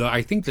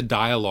 I think the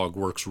dialogue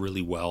works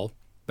really well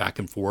back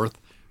and forth.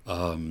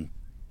 And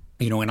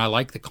I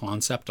like the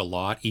concept a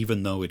lot,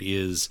 even though it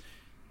is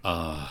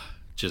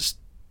just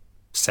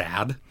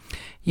sad.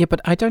 Yeah,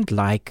 but I don't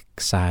like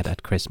sad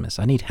at Christmas.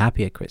 I need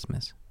happy at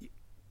Christmas.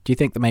 Do you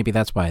think that maybe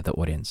that's why the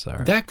audience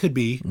are that could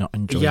be not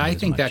enjoying? Yeah, it I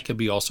think much? that could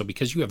be also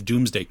because you have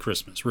Doomsday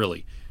Christmas.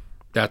 Really,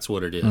 that's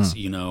what it is.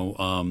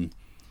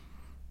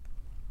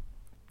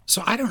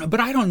 So I don't know,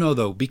 but I don't know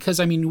though, because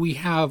I mean we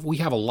have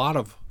a lot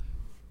of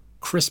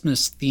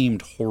Christmas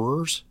themed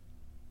horrors.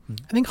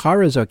 I think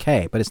horror is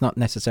okay, but it's not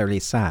necessarily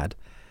sad.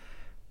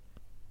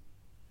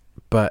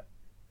 But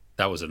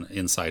that was an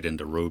insight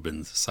into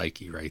Robin's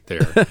psyche right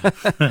there.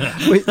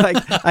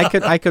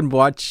 I can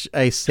watch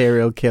a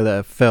serial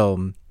killer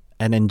film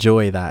and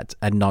enjoy that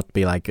and not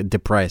be like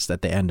depressed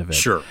at the end of it.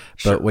 Sure.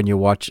 But when you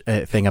watch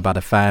a thing about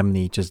a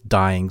family just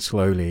dying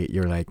slowly,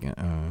 you're like,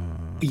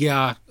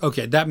 Yeah,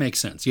 okay, that makes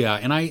sense. Yeah,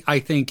 and I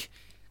think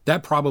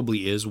that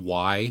probably is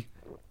why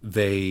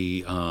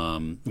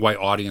why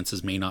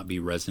audiences may not be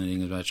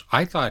resonating as much.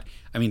 I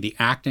mean, the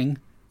acting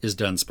is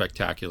done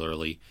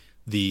spectacularly.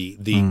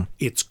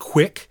 It's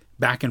quick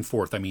back and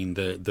forth. I mean,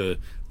 the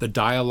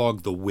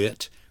dialogue, the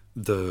wit,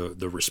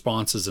 the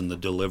responses and the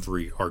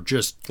delivery are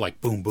just like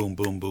boom, boom,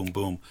 boom, boom,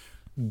 boom.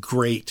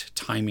 Great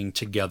timing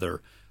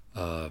together.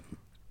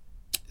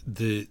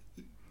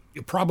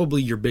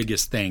 Probably your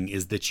biggest thing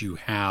is that you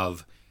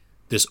have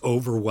this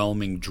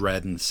overwhelming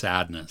dread and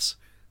sadness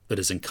that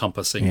is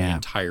encompassing the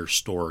entire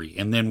story.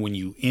 And then when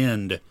you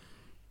end,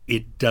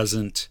 it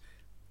doesn't.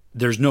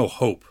 There's no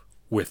hope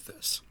with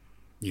this.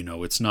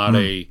 It's not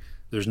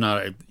there's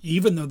not a,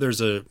 even though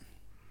there's a,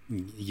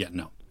 yeah,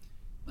 no,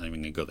 I'm not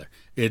even going to go there.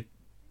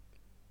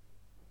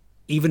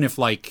 Even if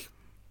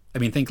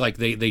think like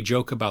they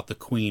joke about the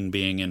queen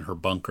being in her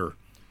bunker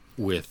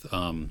with,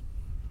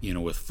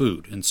 with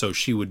food. And so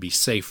she would be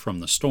safe from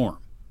the storm.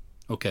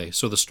 Okay.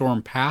 So the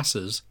storm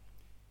passes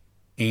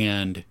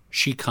and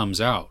she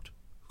comes out.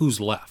 Who's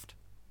left?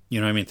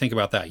 Think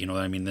about that.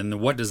 Then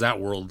what does that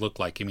world look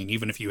like?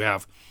 Even if you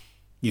have,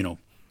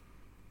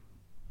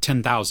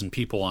 10,000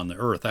 people on the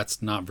earth,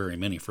 that's not very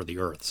many for the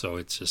earth. So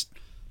it's just,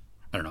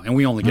 I don't know. And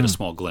we only get a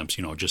small glimpse,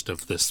 just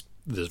of this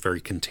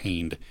very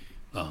contained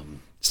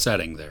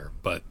setting there.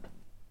 But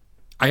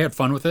I had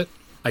fun with it.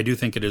 I do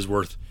think it is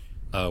worth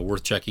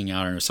checking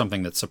out, and it's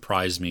something that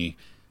surprised me.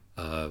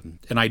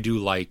 And I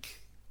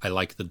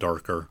like the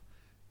darker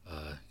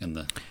in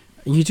the.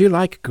 You do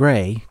like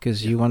grey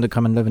because you want to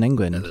come and live in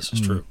England. Yeah, this is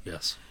true.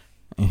 Yes.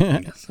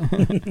 Yes.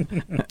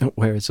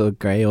 Where it's all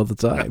grey all the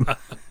time.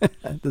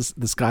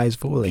 The sky is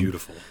falling.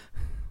 Beautiful.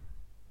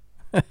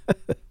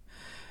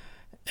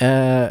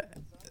 So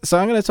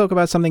I'm going to talk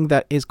about something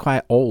that is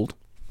quite old.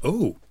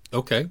 Oh,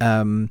 okay.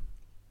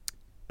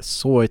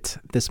 Saw it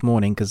this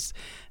morning because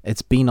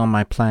it's been on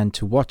my plan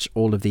to watch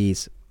all of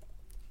these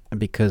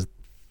because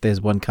there's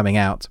one coming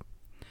out.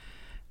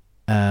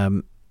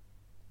 So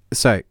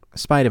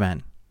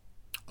Spiderman,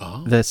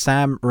 the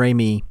Sam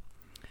Raimi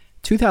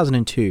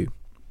 2002.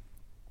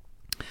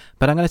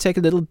 But I'm going to take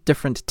a little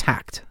different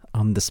tact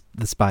on the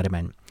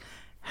Spider-Man,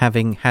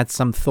 having had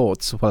some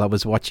thoughts while I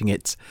was watching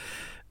it.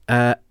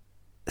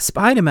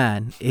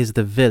 Spider-Man is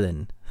the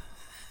villain.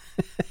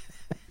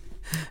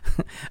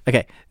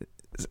 Okay,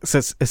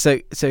 so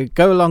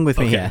go along with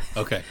me here.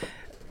 Okay.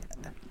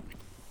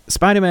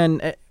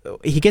 Spider-Man,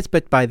 he gets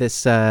bit by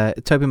this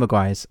Tobey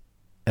Maguire's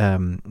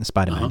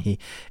Spider-Man.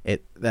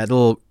 That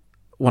little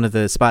one of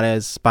the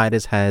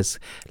spiders has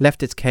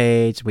left its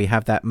cage. We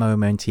have that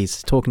moment.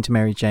 He's talking to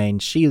Mary Jane.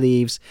 She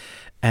leaves,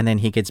 and then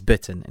he gets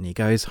bitten, and he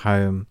goes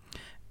home,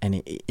 and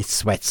he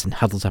sweats and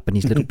huddles up in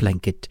his little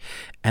blanket,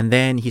 and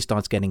then he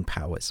starts getting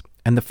powers.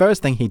 And the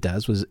first thing he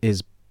does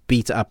is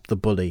beat up the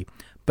bully,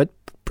 but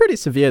pretty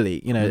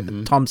severely.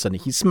 Thompson,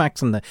 he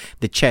smacks on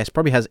the chest,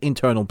 probably has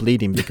internal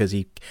bleeding because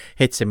he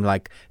hits him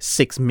like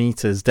 6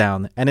 meters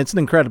down. And it's an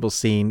incredible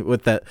scene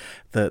with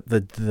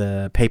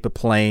the paper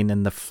plane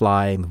and the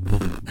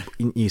flying.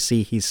 You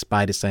see his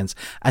spider sense.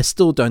 I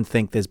still don't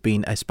think there's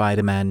been a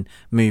Spider-Man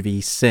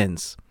movie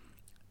since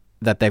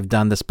that they've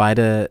done the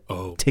spider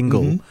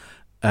tingle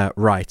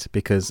right,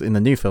 because in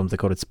the new films they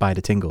call it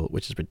spider tingle,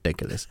 which is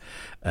ridiculous.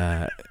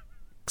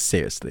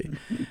 Seriously.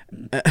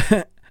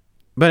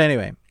 But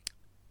anyway,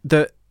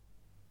 the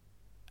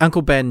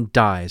Uncle Ben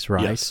dies,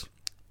 right? Yes.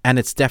 And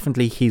it's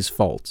definitely his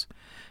fault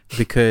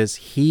because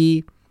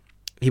he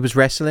was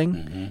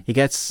wrestling.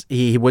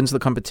 He wins the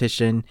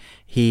competition.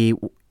 He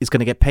is going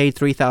to get paid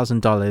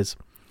 $3,000,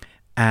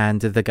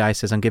 and the guy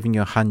says, "I'm giving you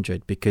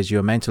 100 because you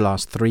were meant to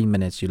last 3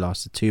 minutes. You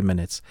lasted 2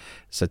 minutes,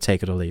 so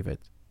take it or leave it."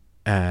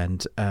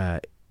 And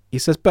he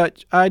says,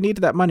 "But I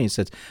needed that money." He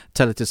says,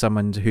 "Tell it to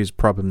someone whose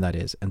problem that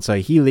is." And so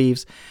he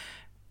leaves.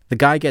 The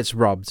guy gets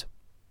robbed.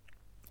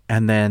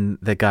 And then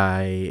the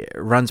guy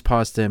runs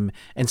past him.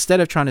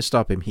 Instead of trying to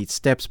stop him, he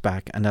steps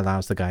back and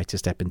allows the guy to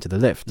step into the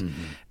lift.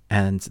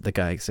 And the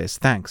guy says,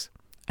 "Thanks."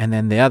 And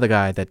then the other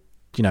guy that,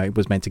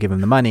 was meant to give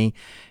him the money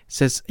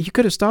says, "You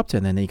could have stopped him."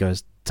 And then he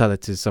goes, "Tell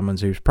it to someone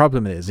whose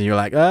problem it is." And you're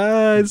like,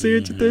 I see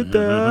what you did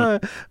there.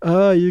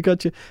 Oh, you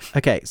got you.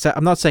 Okay, so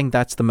I'm not saying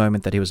that's the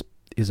moment that he was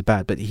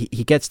bad, but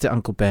he gets to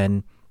Uncle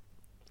Ben.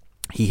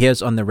 He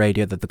hears on the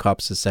radio that the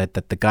cops have said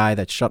that the guy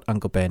that shot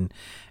Uncle Ben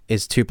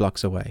is 2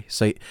 blocks away.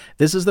 So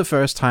this is the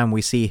first time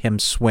we see him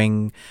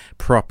swing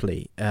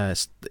properly.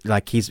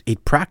 Like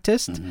he'd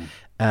practiced.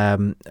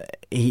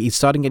 He's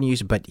starting getting used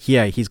to it, but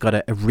here he's got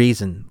a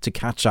reason to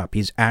catch up.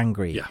 He's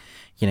angry. Yeah.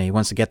 He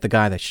wants to get the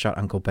guy that shot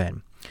Uncle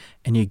Ben.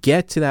 And you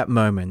get to that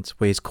moment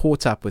where he's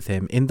caught up with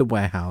him in the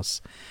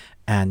warehouse,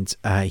 and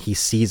he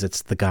sees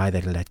it's the guy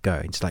that he let go.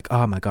 And it's like,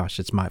 oh my gosh,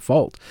 it's my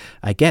fault.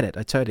 I get it.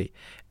 I totally.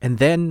 And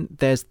then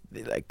there's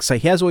so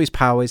he has all his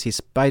powers, his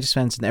spider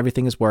sense, and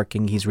everything is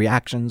working. His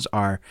reactions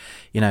are,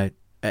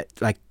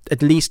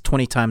 at least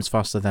 20 times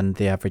faster than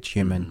the average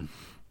human.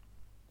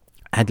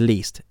 At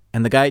least.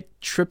 And the guy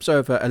trips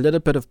over a little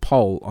bit of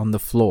pole on the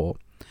floor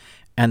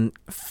and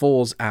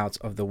falls out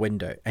of the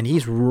window. And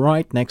he's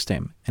right next to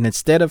him. And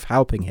instead of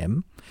helping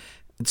him,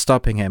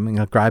 stopping him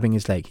and grabbing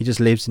his leg, he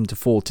just leaves him to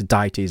fall to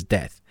die to his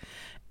death.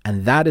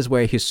 And that is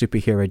where his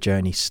superhero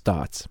journey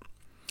starts.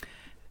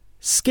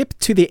 Skip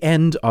to the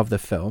end of the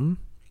film.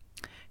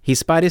 His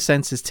spider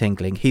sense is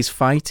tingling. He's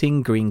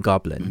fighting Green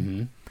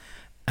Goblin.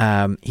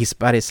 His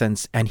spider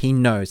sense, and he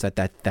knows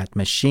that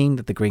machine,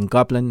 that the Green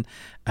Goblin,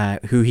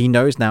 who he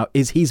knows now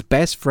is his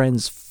best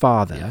friend's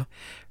father,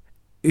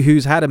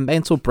 who's had a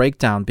mental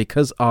breakdown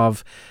because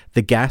of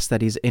the gas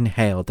that he's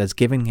inhaled that's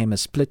giving him a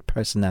split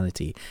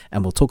personality.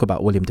 And we'll talk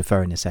about William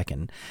Dafoe in a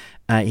second.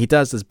 He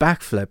does this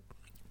backflip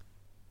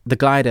the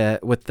glider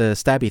with the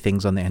stabby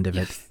things on the end of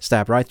it,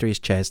 stab right through his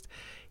chest.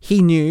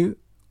 He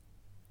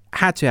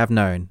had to have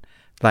known,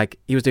 like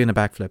he was doing a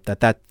backflip,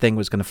 that thing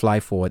was going to fly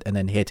forward and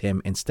then hit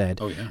him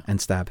instead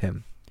and stab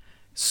him.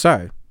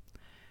 So,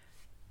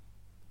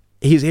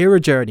 his hero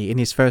journey in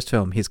his first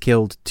film, he's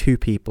killed 2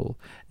 people.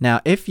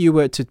 Now, if you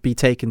were to be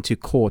taken to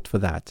court for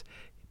that,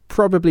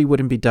 probably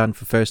wouldn't be done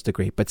for first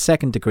degree, but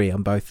second degree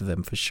on both of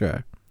them for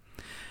sure.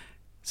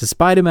 So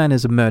Spider-Man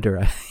is a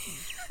murderer.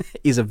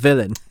 He's a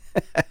villain.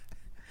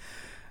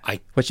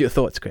 What's your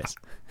thoughts, Chris?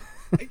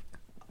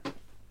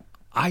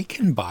 I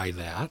can buy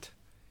that.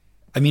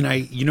 I mean,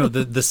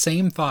 the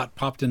same thought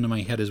popped into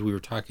my head as we were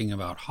talking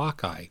about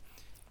Hawkeye.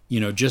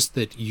 Just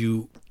that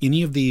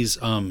any of these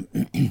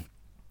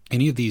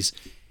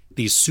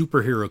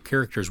superhero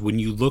characters, when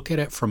you look at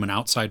it from an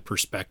outside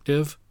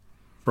perspective,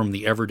 from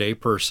the everyday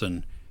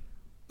person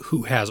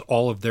who has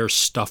all of their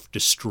stuff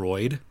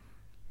destroyed,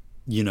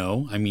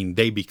 I mean,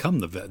 they become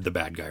the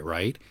bad guy,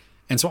 right?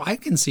 And so I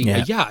can see,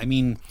 I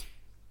mean,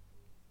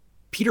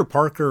 Peter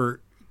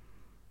Parker,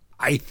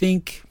 I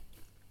think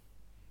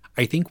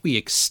we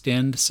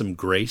extend some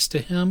grace to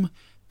him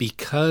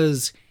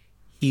because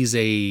he's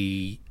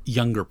a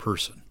younger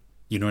person.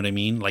 You know what I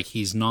mean? Like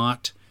he's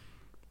not,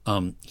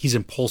 he's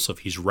impulsive,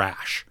 he's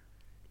rash.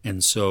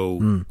 And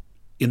so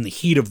in the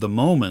heat of the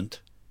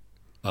moment,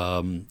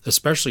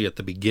 especially at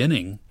the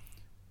beginning,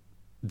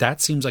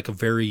 that seems like a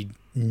very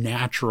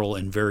natural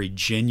and very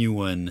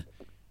genuine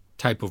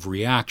type of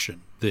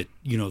reaction that,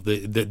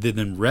 that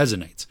then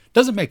resonates.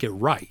 Doesn't make it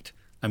right.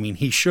 I mean,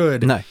 he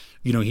should,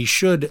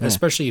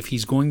 especially if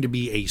he's going to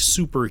be a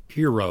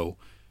superhero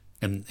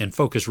and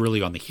focus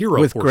really on the hero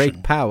with portion.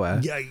 Great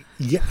power.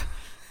 Yeah,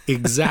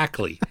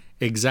 exactly.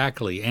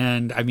 Exactly.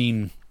 And I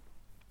mean,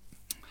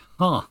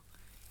 I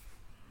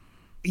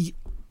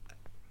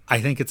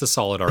think it's a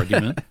solid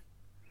argument.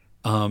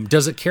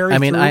 Does it carry? I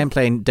mean, through? I am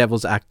playing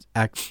devil's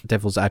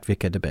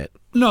advocate a bit.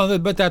 No,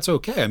 but that's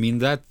okay. I mean,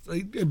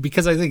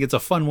 because I think it's a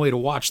fun way to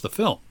watch the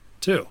film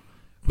too.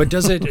 But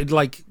does it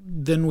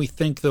then we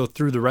think though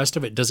through the rest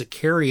of it, does it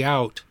carry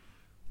out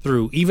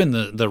through even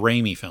the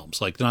Raimi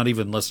films? Like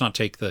let's not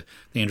take the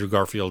Andrew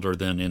Garfield or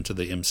then into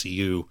the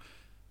MCU.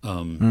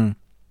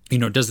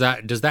 Does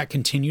that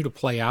continue to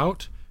play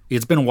out?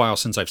 It's been a while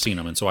since I've seen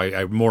them, and so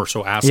I more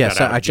so ask that. Yeah,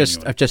 so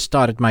I've just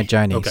started my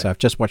journey, so I've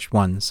just watched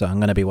 1, so I'm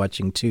going to be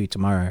watching 2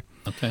 tomorrow.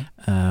 Okay.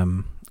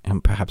 And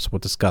perhaps we'll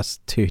discuss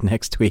 2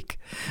 next week.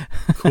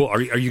 Cool. Are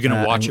you going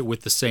to watch it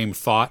with the same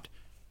thought?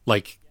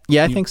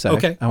 Yeah, I think so.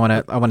 Okay. I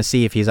want to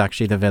see if he's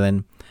actually the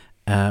villain.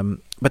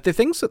 But the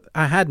things that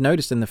I had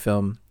noticed in the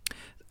film,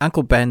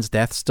 Uncle Ben's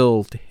death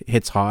still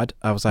hits hard.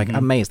 I was like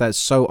amazed. That's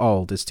so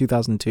old. It's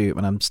 2002,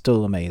 and I'm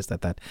still amazed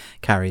that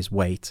carries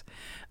weight.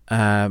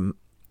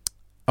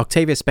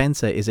 Octavia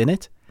Spencer is in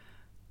it.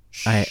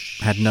 I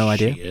had no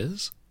idea. She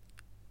is?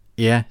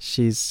 Yeah,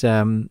 she's...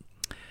 I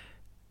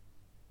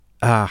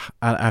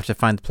have to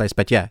find the place.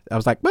 But yeah, I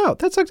was like, wow,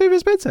 that's Octavia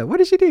Spencer. What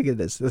is she doing in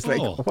this? It's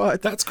like,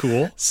 what? That's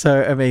cool.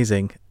 So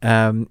amazing.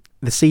 The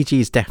CG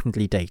is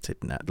definitely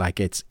dated now. Like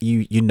it's,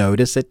 you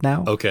notice it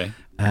now. Okay.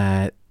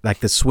 Like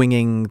the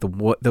swinging,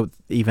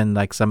 even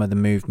like some of the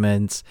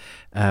movements,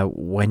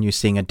 when you're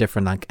seeing a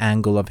different like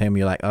angle of him,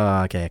 you're like,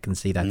 oh, okay, I can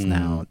see that's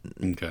now.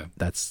 Okay.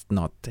 That's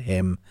not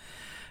him.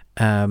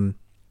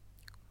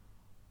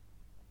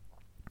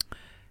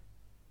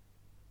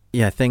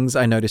 Yeah, things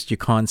I noticed you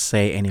can't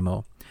say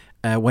anymore.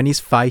 When he's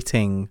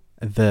fighting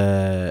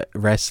the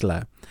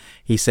wrestler,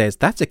 he says,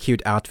 "That's a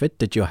cute outfit.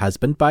 Did your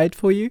husband buy it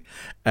for you?"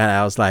 And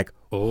I was like,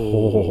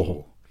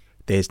 oh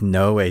there's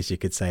no ways you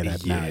could say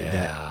that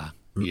now.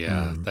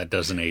 Yeah, that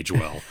doesn't age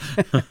well.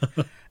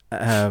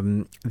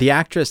 The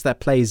actress that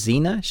plays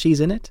Xena, she's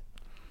in it.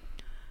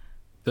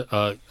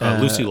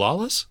 Lucy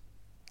Lawless?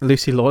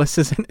 Lucy Lawless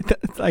is in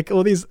it. Like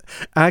all these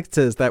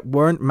actors that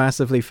weren't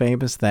massively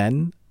famous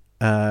then.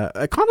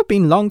 It can't have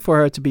been long for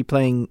her to be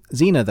playing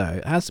Xena, though.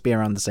 It has to be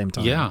around the same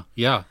time.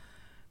 Yeah.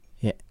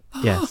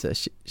 So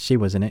she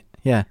was in it.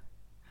 Yeah,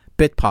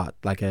 bit part,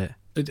 like a.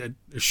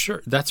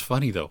 Sure, that's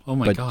funny though. Oh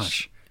my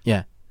gosh.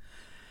 Yeah.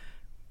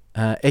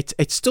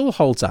 It still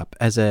holds up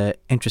as a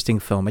interesting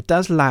film. It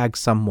does lag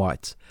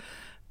somewhat,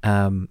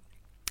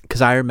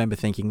 because I remember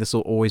thinking this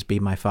will always be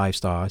my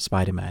 5-star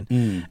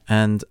Spider-Man,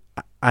 and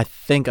I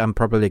think I'm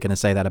probably going to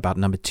say that about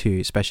number 2,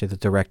 especially the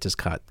director's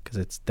cut,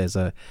 because there's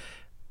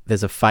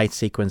a fight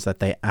sequence that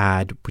they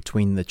add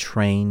between the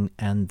train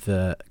and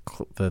the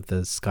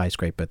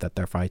skyscraper that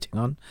they're fighting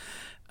on.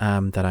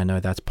 That I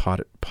know that's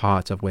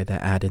part of where they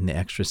add in the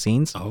extra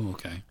scenes. Oh,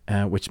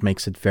 okay. Which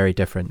makes it very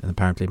different and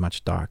apparently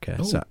much darker.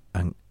 Oh. So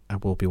I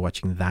will be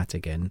watching that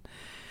again.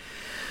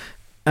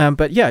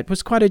 But yeah, it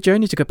was quite a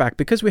journey to go back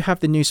because we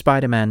have the new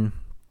Spider-Man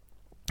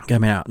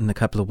coming out in a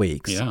couple of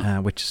weeks,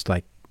 which is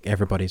like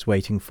everybody's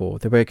waiting for.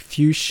 There were a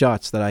few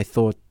shots that I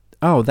thought,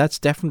 oh, that's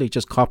definitely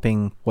just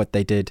copying what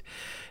they did.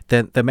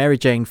 The Mary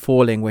Jane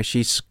falling where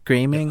she's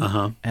screaming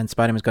and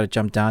Spider-Man's got to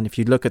jump down. If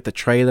you look at the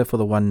trailer for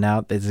the one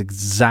now, there's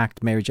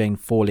exact Mary Jane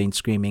falling,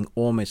 screaming,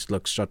 almost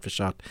looks shot for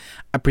shot.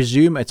 I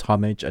presume it's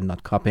homage and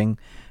not copying,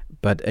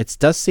 but it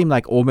does seem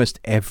like almost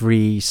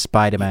every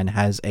Spider-Man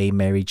has a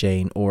Mary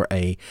Jane or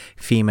a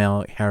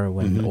female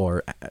heroine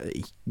or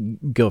a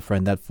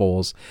girlfriend that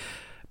falls.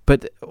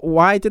 But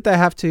why did they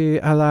have to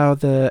allow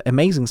the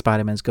Amazing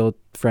Spider-Man's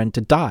girlfriend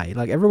to die?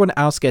 Like, everyone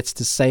else gets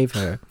to save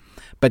her.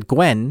 But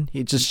Gwen,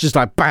 he just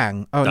like,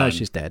 bang. Oh, Done. no,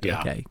 she's dead. Yeah.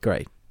 Okay,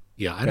 great.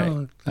 Yeah, I Great.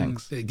 don't...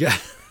 Thanks. Yeah.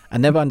 I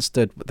never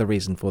understood the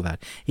reason for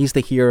that. He's the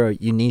hero.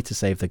 You need to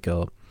save the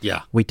girl.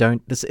 Yeah.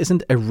 This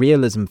isn't a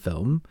realism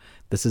film.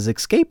 This is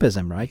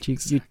escapism, right?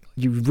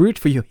 You root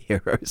for your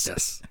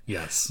heroes.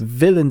 Yes.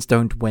 Villains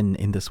don't win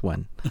in this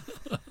one.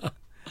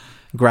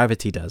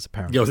 Gravity does,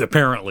 apparently. Yeah,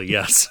 apparently,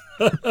 yes.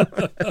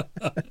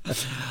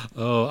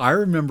 Oh, I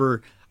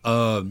remember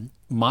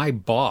my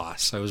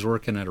boss. I was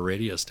working at a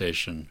radio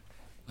station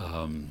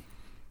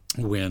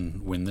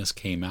when this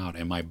came out,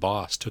 and my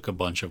boss took a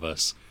bunch of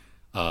us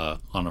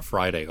on a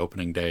Friday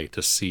opening day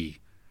to see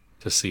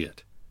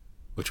it,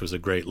 which was a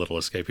great little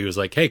escape. He was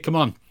like, "Hey, come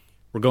on,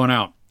 we're going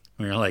out."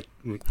 And we were like,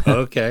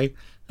 "Okay."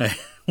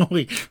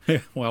 we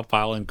well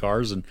pile in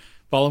cars and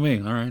follow me.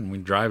 All right, and we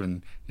drive,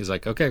 and he's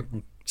like, "Okay,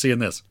 see you in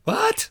this."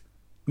 What?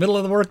 Middle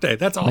of the workday?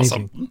 That's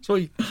awesome. Amazing.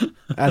 Sweet.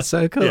 That's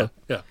so cool.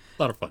 Yeah, a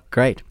lot of fun.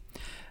 Great.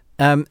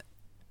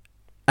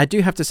 I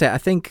do have to say, I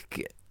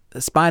think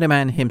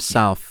Spider-Man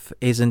himself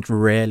isn't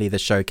really the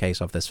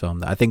showcase of this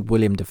film. I think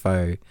William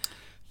Dafoe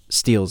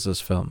steals this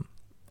film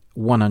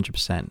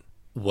 100%.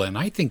 Well, and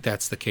I think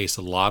that's the case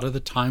a lot of the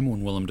time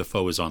when Willem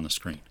Dafoe is on the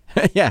screen.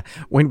 Yeah,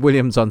 when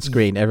William's on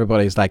screen,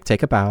 everybody's like,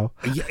 take a bow.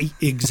 Yeah,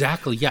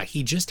 exactly. Yeah,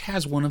 he just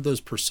has one of those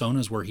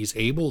personas where he's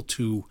able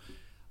to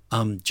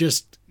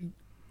just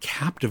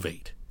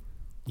captivate.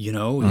 You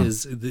know,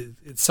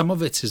 some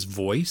of it's his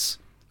voice.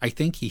 I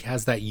think he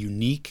has that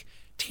unique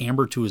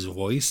timbre to his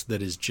voice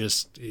that is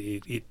just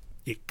it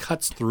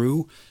cuts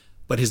through.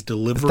 But his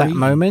delivery, that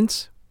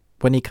moment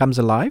when he comes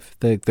alive,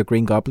 the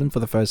Green Goblin for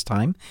the first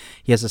time,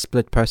 he has a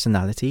split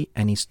personality,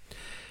 and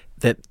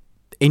that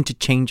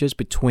interchanges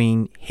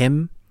between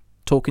him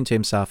talking to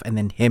himself and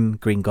then him,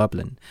 Green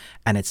Goblin,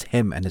 and it's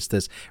him, and it's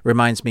this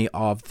reminds me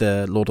of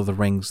the Lord of the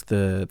Rings,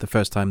 the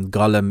first time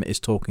Gollum is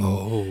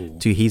talking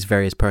to his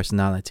various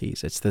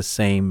personalities. It's the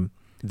same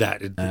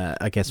that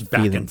I guess back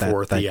feeling and that,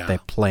 forth, that yeah. they're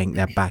playing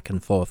that back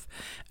and forth,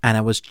 and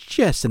it was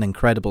just an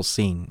incredible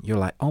scene. You're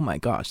like, oh my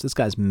gosh, this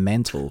guy's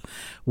mental,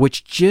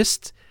 which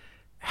just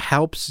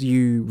helps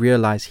you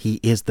realize he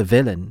is the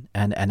villain,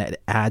 and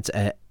it adds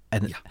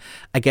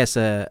I guess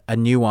a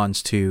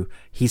nuance to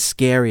he's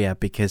scarier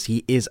because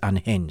he is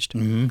unhinged.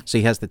 So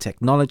he has the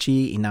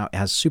technology, he now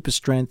has super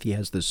strength, he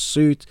has the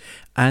suit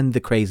and the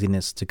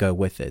craziness to go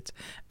with it,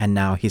 and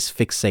now he's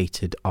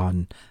fixated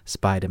on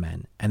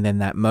Spider-Man. And then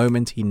that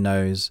moment he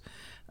knows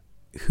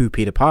who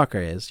Peter Parker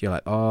is, you're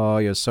like, oh,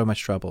 you're in so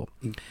much trouble.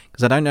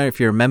 Because I don't know if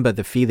you remember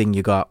the feeling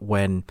you got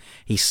when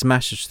he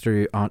smashes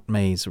through Aunt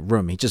May's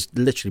room. He just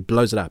literally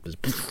blows it up,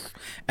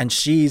 and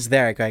she's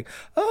there going,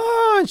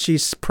 oh, and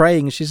she's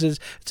praying. She says,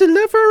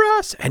 deliver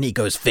us, and he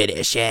goes,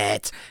 finish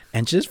it,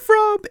 and she's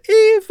from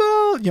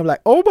evil. You're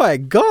like, oh my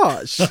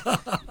gosh.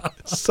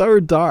 So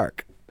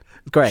dark.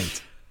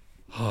 Great.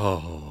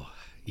 Oh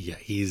yeah,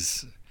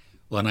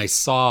 when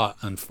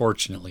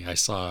unfortunately I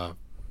saw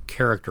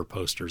character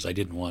posters I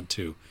didn't want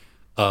to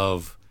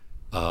of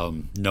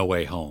No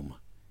Way Home,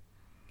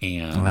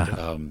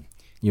 and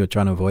you were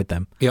trying to avoid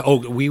them. Yeah.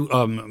 Oh, we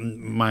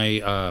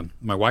my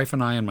wife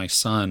and I and my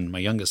son, my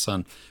youngest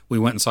son, we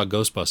went and saw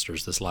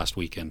Ghostbusters this last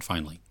weekend.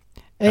 Finally,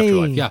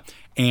 Afterlife. Yeah,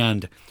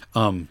 and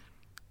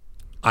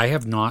I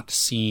have not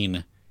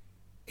seen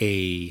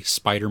a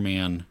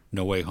Spider-Man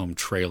No Way Home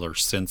trailer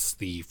since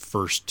the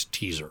first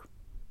teaser.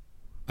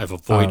 I've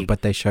avoided.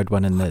 But they showed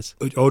one in this.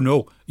 Oh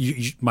no!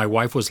 My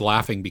wife was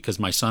laughing because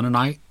my son and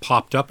I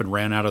popped up and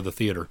ran out of the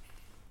theater.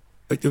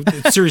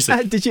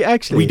 Seriously, did you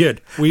actually? We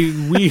did.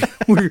 We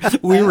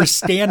were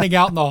standing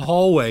out in the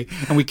hallway,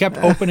 and we kept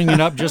opening it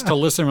up just to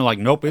listen. We're like,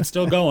 nope, it's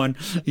still going.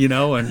 You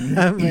know, and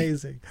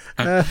amazing.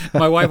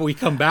 My wife. We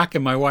come back,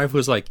 and my wife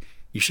was like,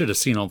 "You should have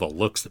seen all the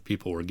looks that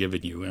people were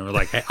giving you." And we're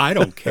like, "Hey, I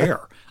don't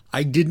care.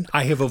 I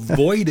have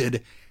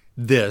avoided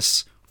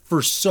this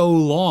for so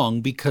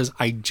long because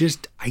I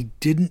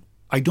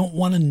don't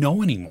want to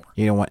know anymore.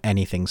 You don't want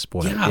anything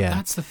spoiled. Yeah,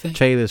 that's the thing.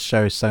 Trailers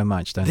show so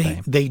much, don't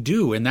they? They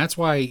do, and that's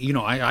why,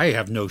 I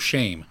have no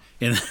shame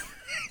in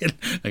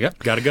I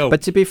got to go.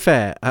 But to be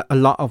fair, a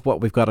lot of what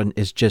we've got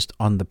is just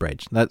on the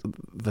bridge.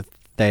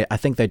 I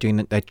think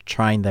they're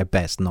trying their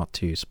best not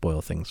to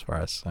spoil things for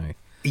us. So.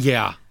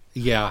 Yeah.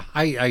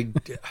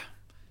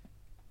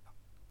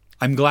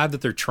 I'm glad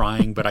that they're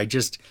trying, but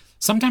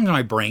sometimes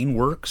my brain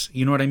works,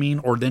 you know what I mean?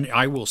 Or then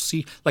I will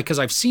see, like, because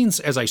I've seen,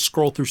 as I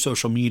scroll through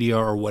social media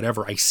or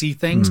whatever, I see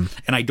things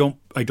and I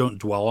don't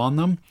dwell on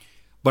them.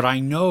 But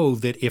I know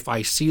that if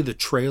I see the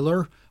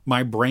trailer,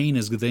 my brain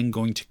is then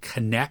going to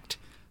connect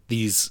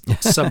these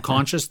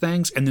subconscious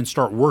things and then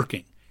start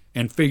working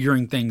and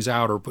figuring things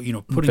out, or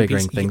putting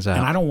things out.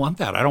 And I don't want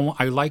that.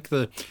 I like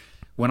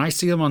when I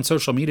see them on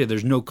social media,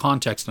 there's no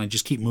context and I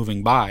just keep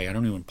moving by. I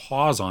don't even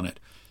pause on it.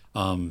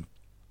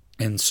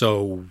 And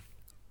so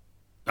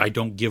I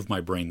don't give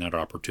my brain that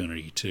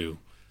opportunity to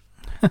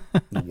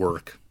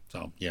work.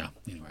 So yeah,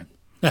 anyway.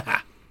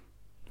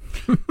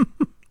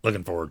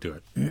 Looking forward to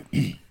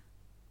it.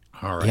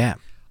 All right. Yeah.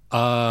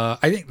 I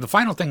think the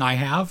final thing I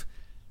have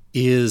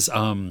is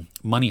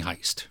Money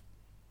Heist.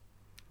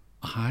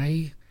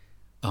 I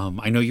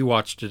know you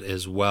watched it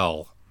as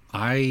well.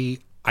 I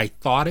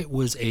thought it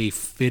was a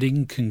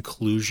fitting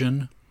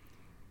conclusion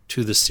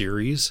to the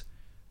series.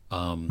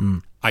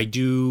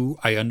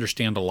 I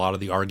understand a lot of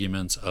the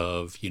arguments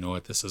of,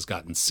 this has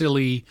gotten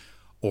silly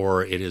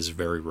or it is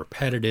very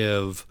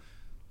repetitive.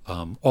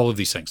 All of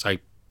these things. I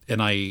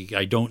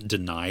don't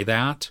deny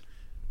that.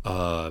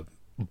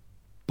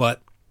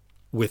 But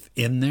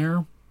within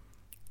there,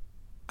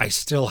 I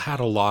still had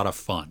a lot of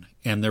fun.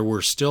 And there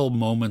were still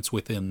moments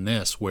within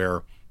this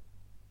where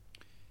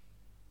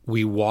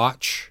we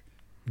watch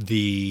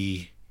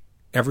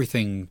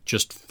everything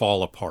just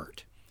fall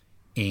apart.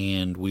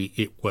 And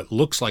what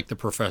looks like the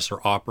professor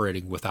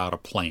operating without a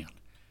plan,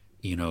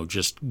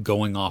 just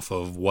going off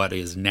of what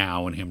is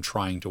now and him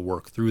trying to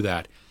work through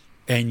that.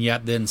 And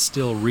yet then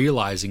still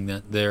realizing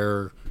that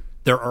there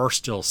are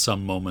still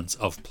some moments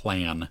of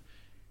plan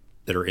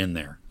that are in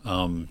there.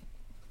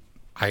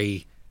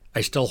 I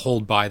still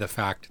hold by the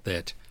fact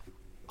that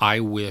I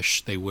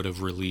wish they would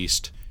have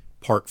released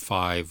Part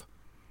 5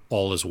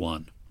 all as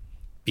one.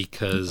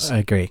 Because I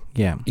agree.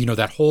 Yeah.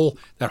 That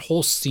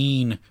whole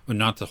scene, well,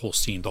 not the whole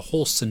scene, the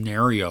whole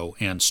scenario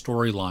and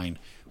storyline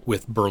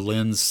with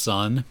Berlin's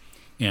son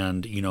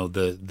and,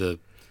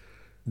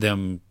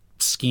 them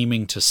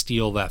scheming to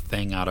steal that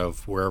thing out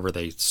of wherever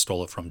they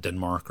stole it from,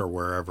 Denmark or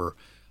wherever.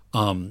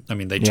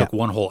 They took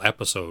one whole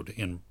episode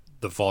in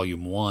the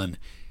volume 1,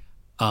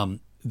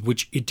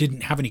 which it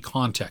didn't have any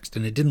context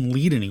and it didn't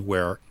lead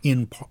anywhere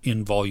in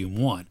volume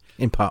 1.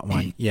 In part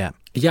 1, yeah.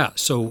 Yeah,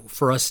 so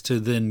for us to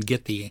then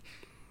get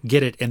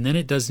it, and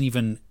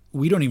then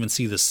we don't even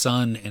see the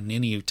son and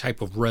any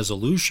type of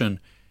resolution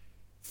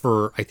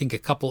for, I think, a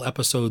couple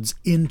episodes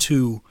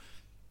into,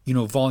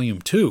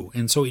 volume 2.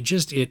 And so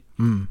it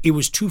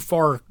was too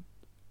far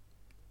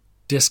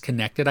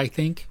disconnected, I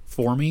think,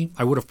 for me.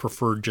 I would have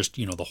preferred just,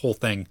 the whole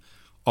thing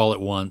all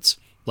at once.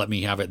 Let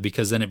me have it,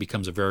 because then it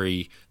becomes a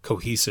very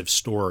cohesive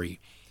story.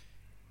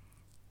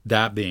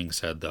 That being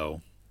said,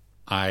 though,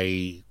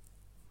 I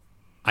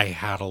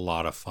had a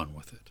lot of fun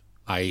with it.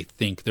 I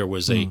think there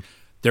was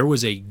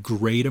a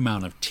great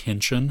amount of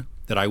tension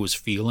that I was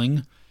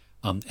feeling,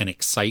 and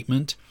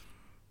excitement,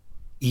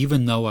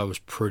 even though I was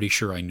pretty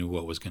sure I knew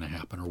what was going to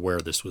happen or where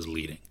this was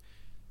leading.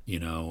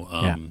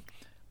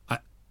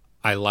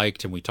 I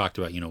liked, and we talked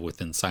about,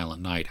 within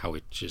Silent Night, how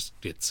it's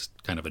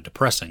kind of a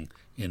depressing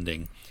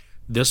ending.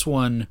 This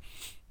one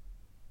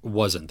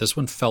wasn't. This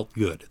one felt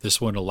good. This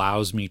one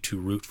allows me to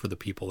root for the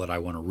people that I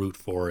want to root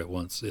for. It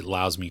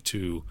allows me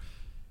to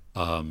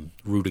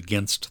root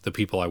against the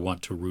people I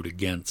want to root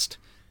against.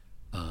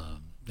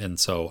 And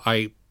so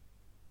at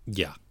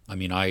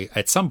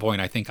some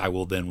point, I think I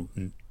will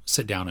then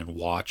sit down and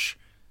watch,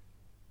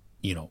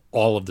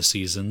 all of the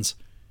seasons.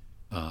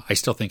 I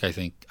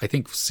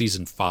think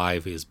season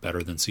 5 is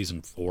better than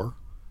season 4.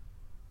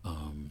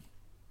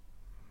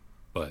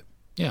 But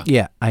yeah.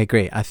 Yeah, I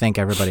agree. I think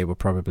everybody would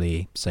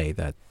probably say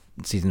that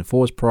season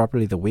 4 is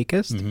probably the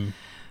weakest.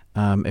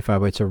 Mm-hmm. If I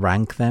were to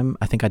rank them,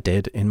 I think I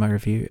did in my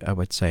review, I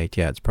would say,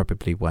 it's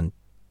probably 1,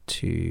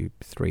 2,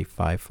 3,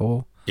 5,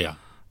 4. Yeah.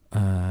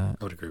 I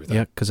would agree with that.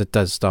 Yeah, because it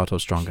does start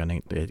off stronger and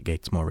it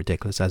gets more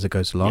ridiculous as it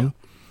goes along.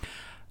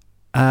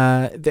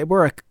 Yeah. There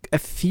were a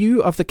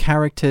few of the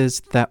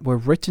characters that were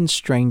written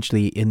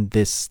strangely in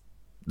this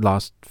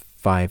last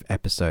 5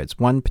 episodes.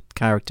 One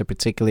character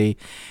particularly,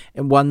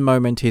 in one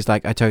moment he's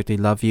like, I totally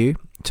love you,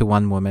 to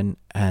one woman,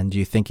 and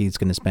you think he's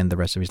going to spend the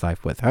rest of his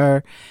life with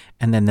her.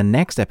 And then the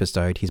next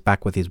episode, he's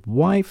back with his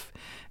wife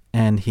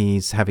and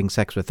he's having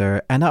sex with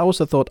her. And I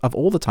also thought of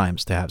all the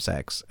times to have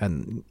sex.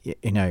 And,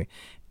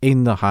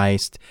 in the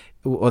heist,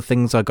 or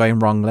things are going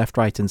wrong left,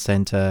 right, and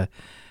center.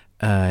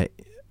 I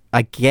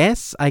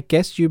guess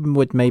you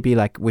would maybe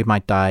like, we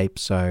might die,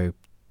 so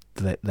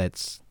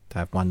let's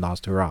have one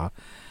last hurrah.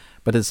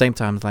 But at the same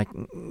time, it's like,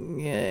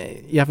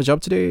 you have a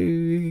job to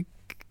do,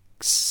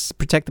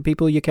 protect the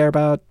people you care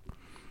about,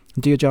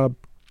 do your job.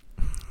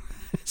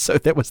 So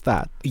there was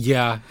that.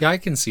 Yeah, I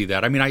can see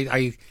that. I mean,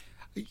 I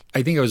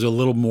think I was a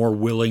little more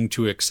willing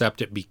to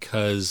accept it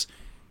because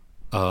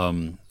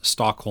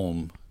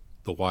Stockholm,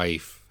 the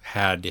wife,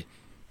 had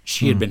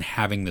been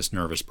having this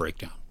nervous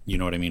breakdown. You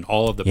know what I mean?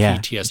 All of the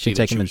PTSD. She'd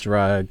taken the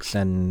drugs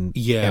and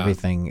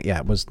everything. Yeah,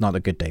 it was not a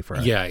good day for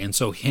her. Yeah, and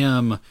so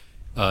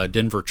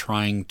Denver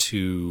trying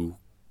to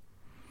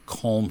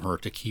calm her,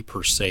 to keep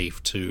her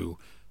safe, to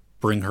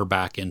bring her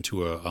back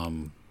into a,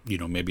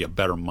 maybe a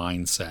better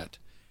mindset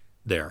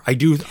there.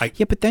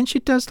 But then she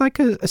does like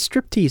a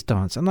striptease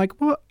dance. I'm like,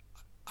 what?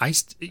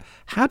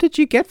 How did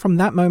you get from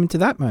that moment to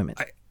that moment?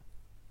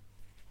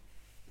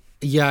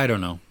 I don't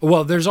know.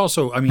 Well, there's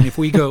also, if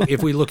we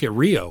look at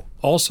Rio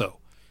also,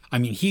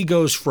 he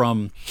goes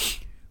from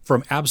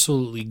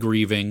absolutely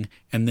grieving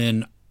and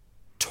then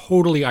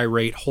totally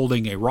irate,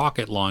 holding a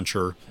rocket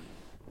launcher,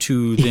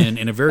 to then,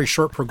 in a very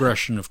short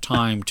progression of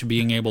time, to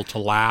being able to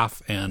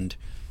laugh and,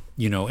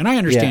 and I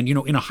understand,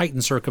 in a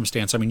heightened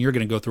circumstance, I mean, you're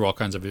going to go through all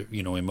kinds of,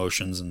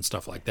 emotions and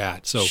stuff like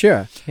that. So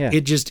sure, yeah.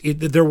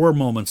 There were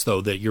moments,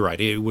 though, that you're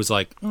right. It was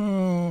like,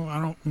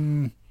 that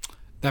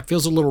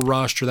feels a little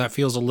rushed, or that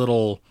feels a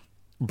little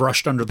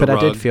brushed under the rug.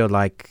 But I did feel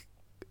like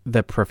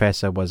the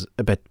professor was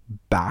a bit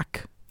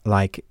back.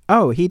 Like,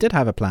 oh, he did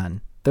have a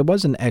plan. There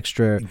was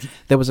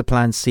a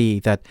plan C,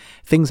 that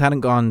things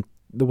hadn't gone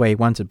the way he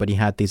wanted, but he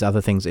had these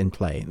other things in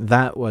play.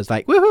 That was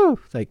like, woohoo!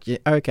 Like,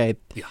 okay.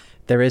 Yeah.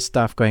 There is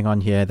stuff going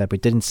on here that we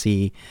didn't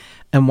see.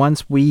 And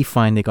once we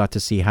finally got to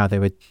see how they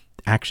were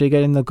actually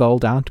getting the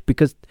gold out,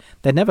 because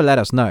they never let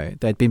us know.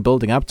 They'd been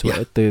building up to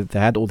it. They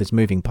had all these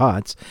moving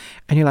parts.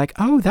 And you're like,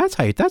 oh, that's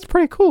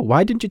pretty cool.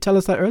 Why didn't you tell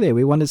us that earlier?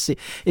 We want to see.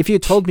 If you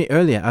told me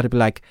earlier, I'd be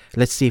like,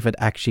 let's see if it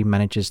actually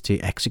manages to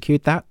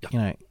execute that,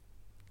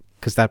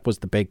 because that was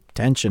the big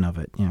tension of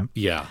it.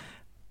 Yeah.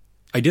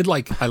 I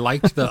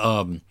liked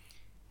the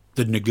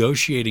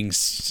negotiating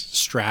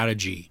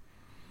strategy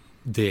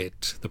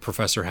that the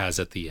professor has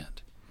at the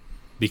end,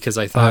 because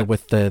I thought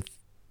with the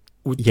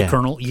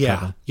colonel,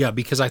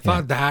 because I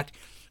thought that,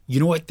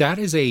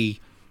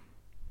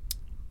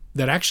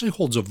 that actually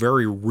holds a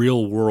very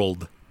real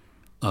world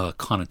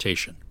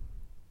connotation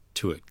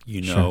to it,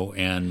 Sure.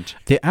 And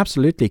there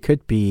absolutely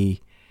could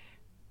be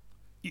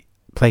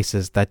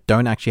places that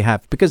don't actually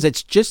have, because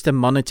it's just a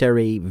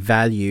monetary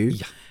value.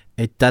 Yeah.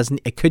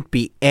 It could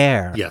be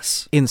air.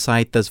 Yes.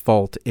 Inside this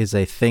vault is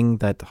a thing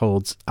that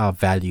holds our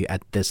value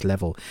at this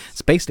level.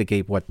 It's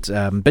basically what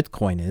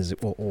Bitcoin is,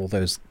 or all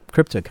those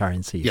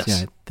cryptocurrencies.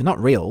 Yes. They're not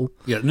real.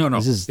 Yeah, no.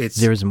 It's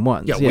zeros and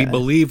ones. Yeah, we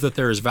believe that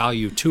there is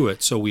value to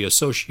it, so we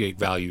associate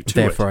value to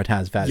Therefore, it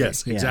has value.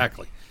 Yes,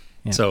 exactly.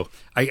 Yeah. So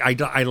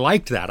I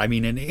liked that. I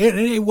mean, and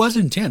it was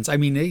intense. I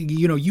mean,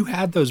 you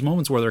had those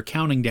moments where they're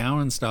counting down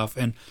and stuff,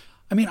 and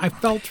I mean, I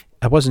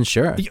wasn't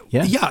sure.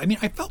 Yeah. Yeah, I mean,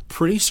 I felt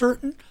pretty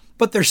certain.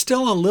 But there's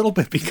still a little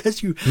bit,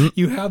 because you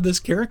have this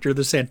character,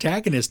 this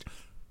antagonist,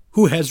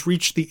 who has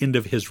reached the end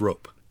of his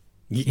rope.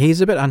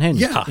 He's a bit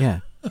unhinged. Yeah.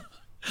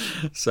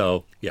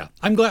 So, yeah.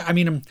 I'm glad. I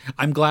mean,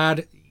 I'm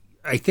glad.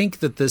 I think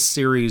that this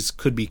series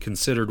could be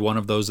considered one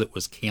of those that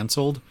was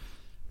canceled.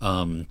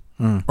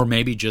 Or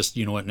maybe just,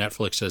 what,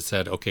 Netflix has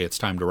said, okay, it's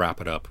time to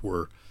wrap it up.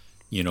 We're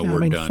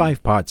done.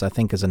 5 parts, I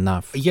think, is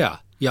enough. Yeah.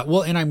 Yeah.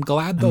 Well, and I'm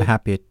glad, though, I'm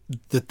happy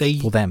that they,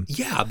 for them.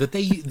 Yeah, that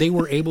they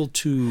were able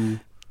to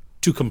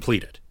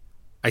complete it.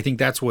 I think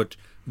that's what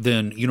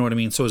then, you know what I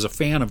mean? So as a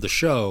fan of the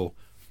show,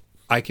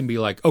 I can be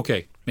like,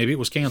 okay, maybe it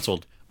was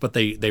canceled, but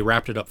they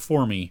wrapped it up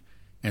for me.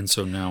 And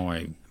so now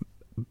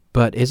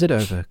But is it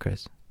over,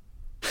 Chris?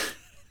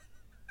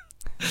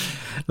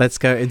 Let's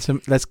go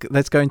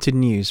into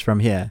news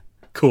from here.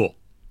 Cool.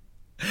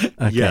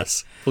 Okay.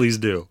 Yes, please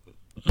do.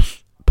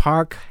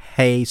 Park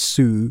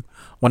Hae-soo,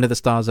 one of the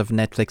stars of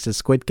Netflix's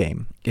Squid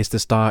Game, is the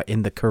star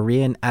in the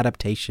Korean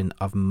adaptation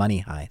of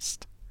Money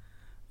Heist.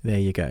 There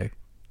you go.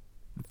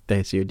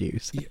 There's your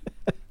news.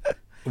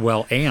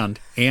 Well, and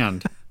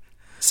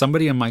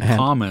somebody in my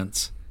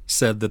comments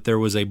said that there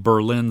was a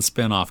Berlin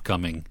spinoff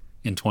coming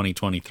in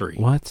 2023.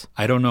 What?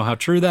 I don't know how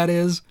true that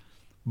is,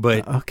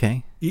 but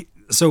okay.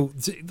 So,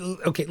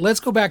 okay, let's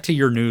go back to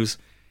your news.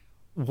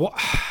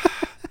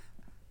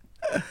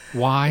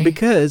 Why?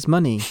 Because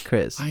money,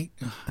 Chris.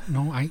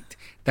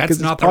 That's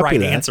not the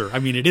right answer. I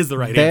mean, it is the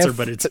right answer,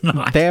 but it's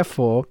not.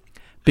 Therefore,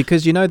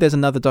 because there's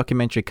another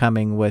documentary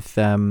coming with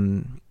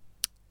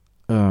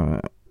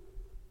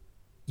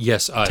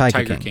yes,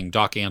 Tiger King,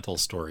 Doc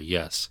Antle's story.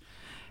 Yes,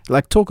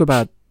 like talk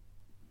about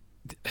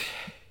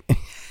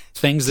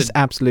things that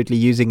absolutely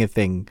using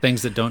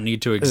things that don't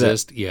need to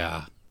exist.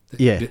 Yeah,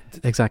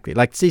 exactly.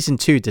 Like season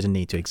 2 didn't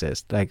need to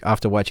exist. Like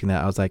after watching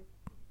that, I was like,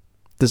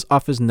 this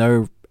offers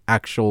no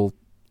actual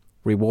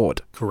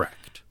reward.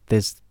 Correct.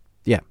 There's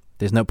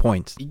no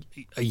point.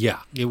 Yeah,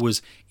 it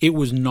was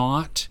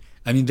not.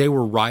 I mean, they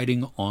were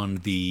riding on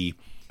the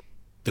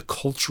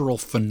cultural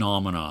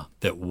phenomena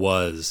that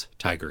was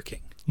Tiger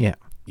King. Yeah.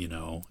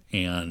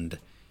 And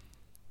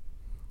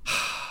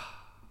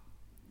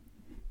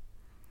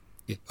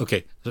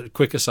okay,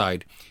 quick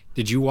aside.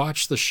 Did you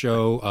watch the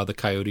show The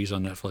Coyotes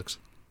on Netflix?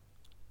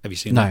 Have you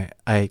seen that?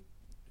 I've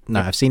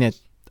seen it.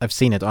 I've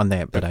seen it on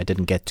there, but I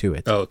didn't get to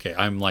it. Oh, okay.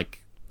 I'm like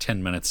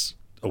 10 minutes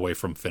away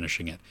from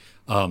finishing it.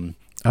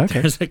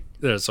 Okay.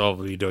 So I'll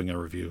be doing a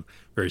review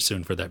very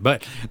soon for that.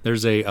 But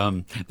there's a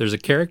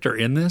character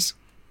in this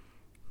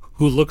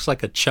who looks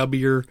like a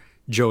chubbier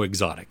Joe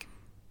Exotic.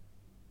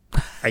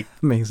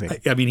 Amazing.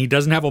 I mean, he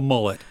doesn't have a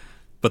mullet,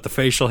 but the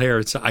facial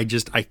hair,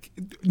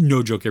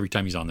 no joke, every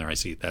time he's on there, I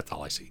see, that's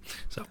all I see.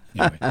 So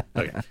anyway,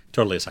 okay,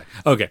 totally aside.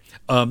 Okay.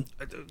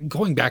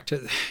 Going back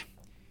to,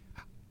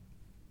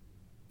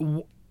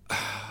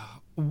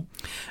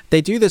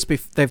 they do this,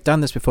 they've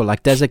done this before,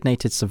 like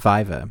Designated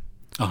Survivor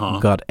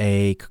got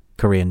a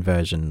Korean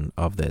version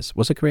of this.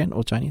 Was it Korean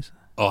or Chinese?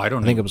 Oh, I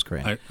don't know. I think it was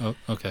Korean.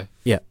 Okay.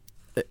 Yeah.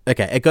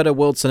 Okay. It got a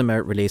world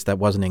cinema release that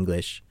wasn't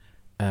English.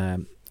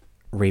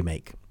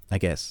 Remake, I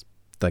guess.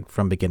 Like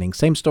from beginning.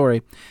 Same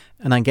story.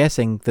 And I'm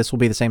guessing this will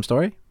be the same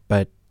story,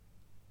 but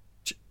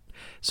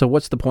So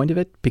what's the point of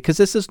it? Because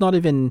this is not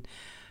even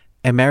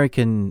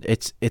American.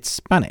 It's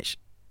Spanish.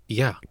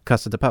 Yeah.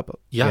 Casa de Papel.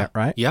 Yeah.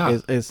 Right. Yeah.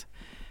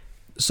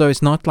 So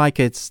it's not like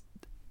it's.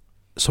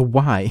 So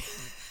why?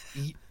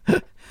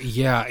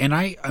 Yeah, and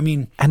I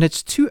mean, and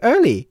it's too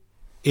early.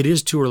 It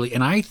is too early,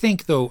 and I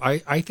think though,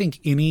 I think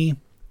any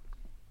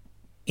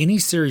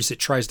series that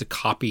tries to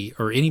copy,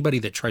 or anybody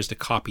that tries to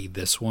copy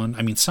this one,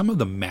 I mean, some of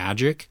the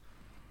magic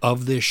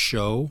of this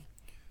show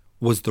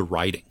was the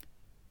writing.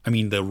 I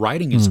mean, the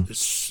writing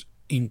is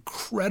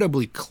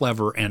incredibly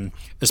clever, and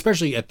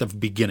especially at the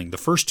beginning, the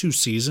first 2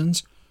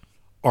 seasons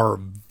are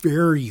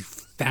very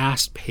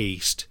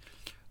fast-paced,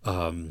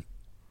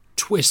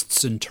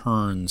 twists and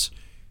turns,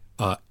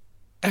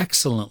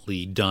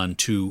 excellently done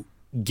to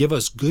give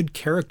us good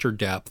character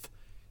depth,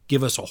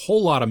 give us a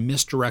whole lot of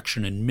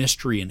misdirection and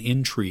mystery and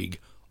intrigue,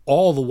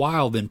 all the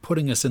while then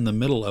putting us in the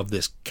middle of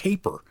this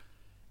caper.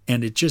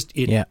 And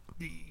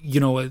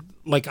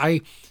like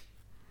I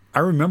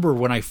remember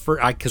when I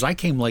first, because I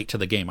came late to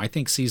the game. I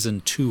think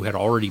season 2 had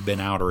already been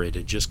out, or it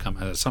had just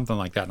come, something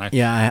like that. And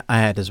I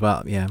had as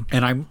well. Yeah.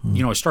 And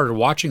I started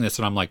watching this,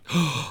 and I'm like,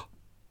 oh,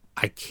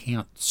 I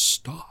can't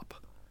stop.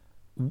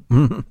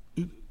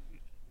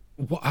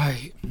 Well,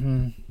 I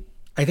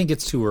think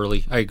it's too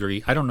early. I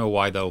agree. I don't know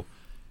why though.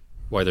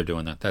 Why they're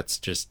doing that? That's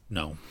just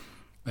no.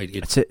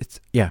 It's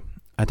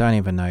I don't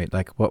even know.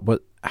 Like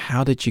what?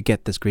 How did you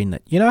get this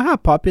greenlit? You know how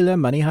popular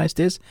Money Heist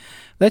is.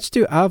 Let's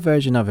do our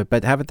version of it,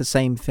 but have it the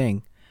same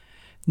thing.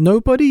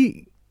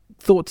 Nobody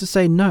thought to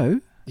say no.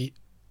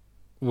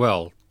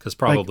 Well, because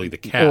probably the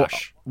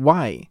cash.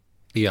 Why?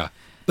 Yeah,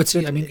 but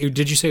see, I mean,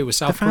 did you say it was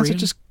South Korean? The fans are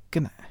just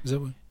gonna. Is that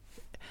what?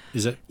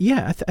 Is it?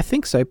 Yeah, I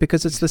think so,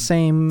 because it's the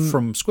same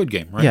from Squid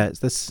Game, right? Yeah, it's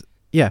this.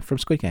 Yeah, from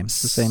Squid Game,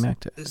 it's the same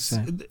actor.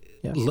 So,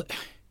 yeah.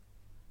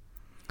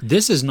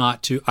 This is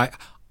not to.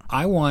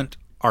 I want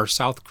our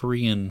South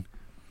Korean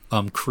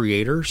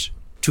creators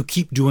to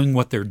keep doing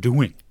what they're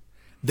doing.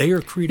 They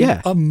are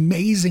creating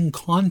amazing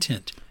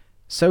content.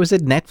 So is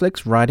it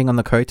Netflix riding on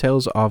the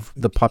coattails of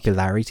the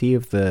popularity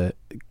of the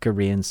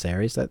Korean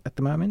series at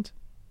the moment?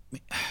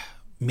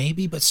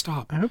 Maybe, but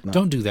stop. I hope not.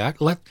 Don't do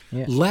that. Let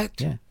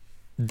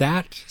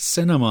that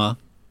cinema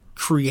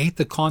create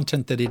the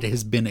content that it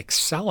has been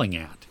excelling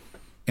at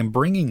and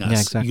bringing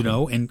us,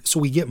 exactly. And so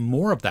we get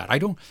more of that.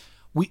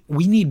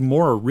 We need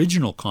more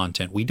original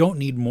content. We don't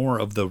need more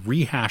of the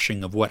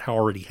rehashing of what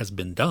already has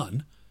been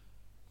done.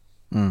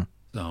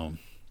 So,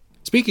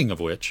 speaking of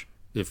which,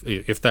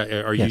 if that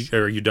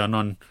are you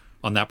done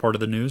on that part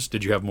of the news?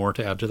 Did you have more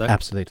to add to that?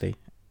 Absolutely.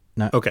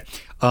 No. Okay.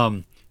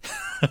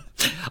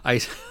 I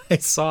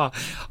saw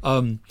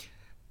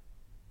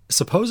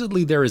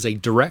supposedly there is a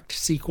direct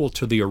sequel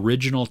to the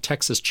original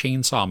Texas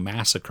Chainsaw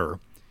Massacre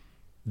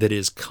that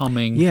is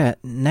coming. Yeah,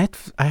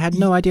 I had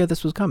no idea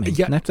this was coming.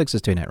 Yeah, Netflix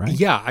is doing it, right?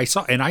 Yeah, I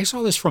saw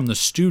this from the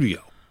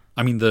studio.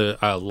 I mean, the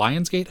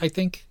Lionsgate, I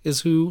think,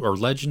 is who, or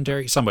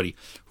Legendary,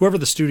 whoever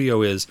the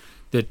studio is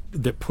that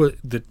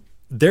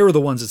they're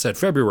the ones that said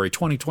February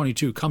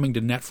 2022 coming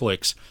to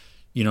Netflix.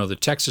 The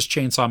Texas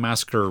Chainsaw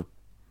Massacre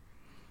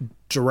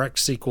direct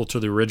sequel to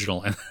the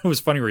original. And it was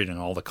funny reading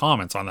all the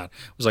comments on that.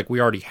 It was like, we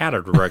already had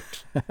a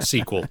direct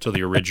sequel to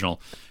the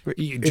original.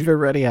 We've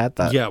already had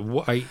that. Yeah.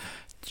 Why?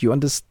 Do you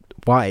understand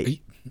why?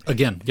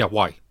 Again, yeah,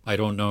 why? I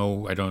don't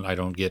know. I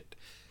don't get.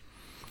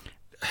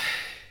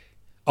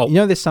 Oh,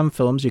 there's some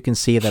films you can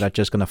see that are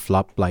just going to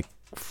flop like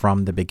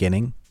from the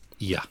beginning.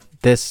 Yeah.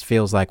 This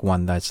feels like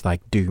one that's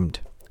like doomed.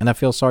 And I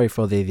feel sorry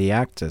for the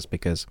actors,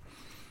 because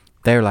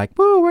they're like,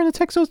 whoa, we're in a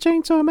Texas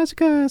Chainsaw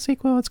Massacre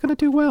sequel, it's going to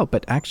do well.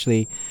 But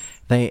actually,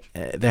 they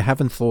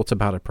haven't thought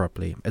about it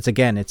properly.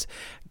 It's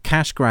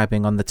cash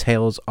grabbing on the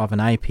tails of an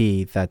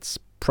IP that's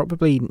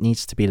probably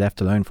needs to be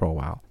left alone for a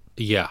while.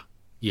 Yeah,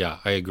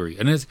 I agree.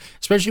 And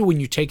especially when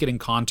you take it in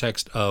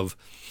context of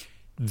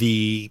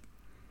the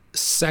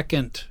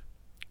sequel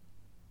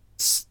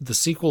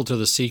to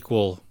the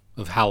sequel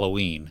of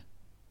Halloween.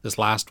 This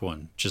last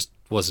one just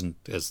wasn't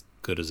as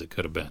good as it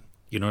could have been.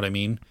 You know what I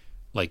mean?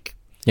 Like,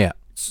 yeah.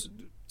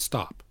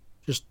 Stop.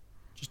 Just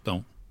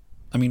don't.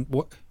 I mean,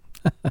 what?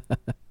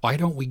 Why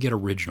don't we get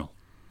original?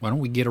 Why don't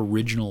we get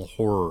original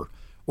horror?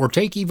 Or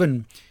take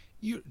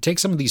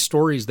some of these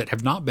stories that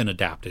have not been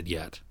adapted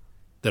yet,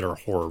 that are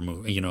horror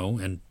movie,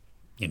 and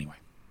anyway.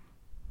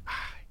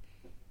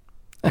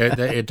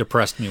 It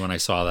depressed me when I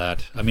saw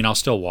that. I mean, I'll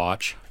still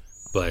watch,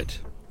 but...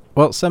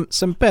 Well, some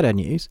better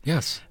news.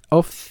 Yes.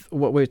 Of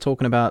what we were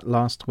talking about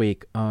last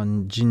week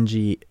on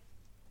Junji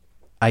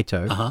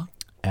Ito. Uh-huh.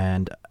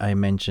 And I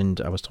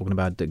was talking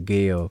about the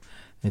Geo,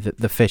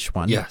 the fish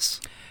one.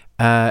 Yes.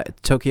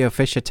 Tokyo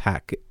Fish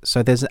Attack.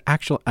 So there's an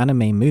actual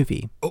anime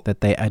movie that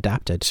they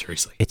adapted.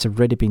 Seriously? It's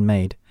already been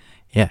made.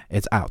 Yeah,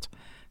 it's out.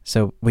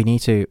 So we need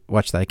to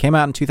watch that. It came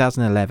out in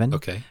 2011.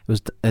 Okay.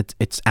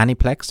 It's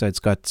Aniplex, so it's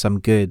got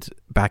some good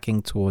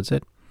backing towards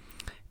it.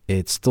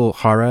 It's still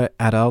horror,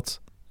 adult,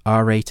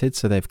 R-rated,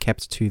 so they've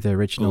kept to the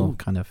original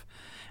kind of.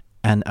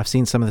 And I've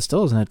seen some of the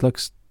stills, and it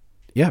looks,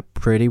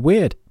 pretty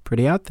weird,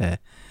 pretty out there.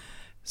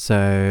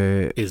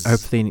 So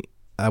hopefully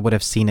I would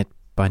have seen it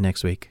by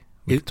next week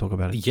we can talk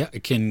about it. Yeah,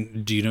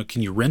 can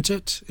you rent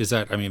it? Is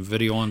that,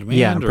 video on demand?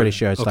 Yeah, I'm pretty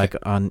sure it's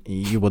okay.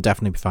 you will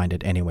definitely find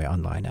it anywhere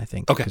online, I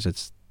think, Okay. because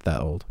it's that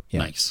old.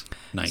 Yeah. Nice.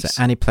 So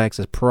Aniplex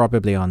is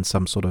probably on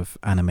some sort of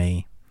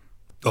anime.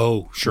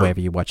 Oh, sure. Wherever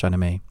you watch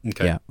anime.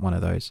 Okay. Yeah, one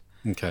of those.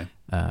 Okay.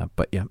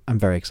 But yeah, I'm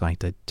very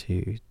excited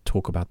to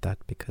talk about that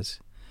because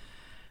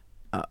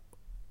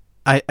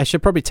I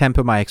should probably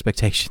temper my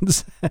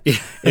expectations.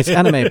 It's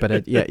anime,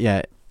 but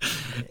yeah.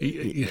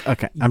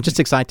 Okay, I'm just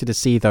excited to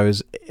see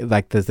those,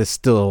 like the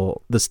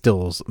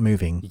stills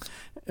moving,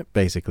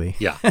 basically.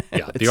 Yeah.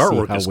 The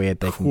artwork how is weird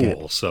they cool. can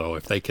get. So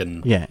if they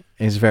can,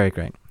 it's very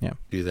great. Yeah,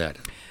 do that.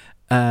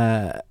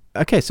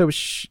 Okay, so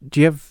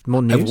do you have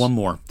more news? I have one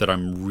more that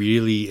I'm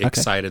really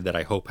excited that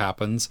I hope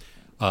happens.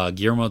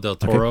 Guillermo del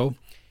Toro,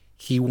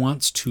 he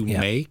wants to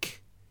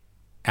make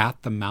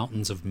At the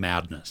Mountains of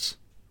Madness,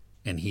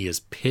 and he has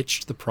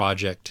pitched the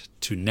project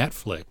to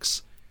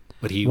Netflix.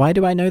 But why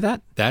do I know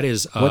that? That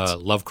is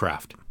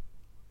Lovecraft.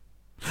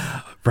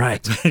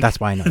 Right, that's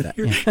why I know that.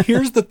 Yeah.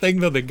 Here's the thing,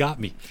 though, that got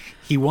me.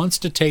 He wants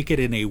to take it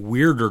in a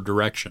weirder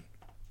direction.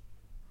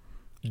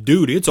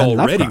 Dude, it's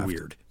already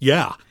weird.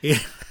 Yeah.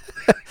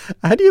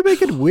 How do you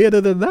make it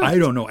weirder than that? I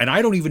don't know. And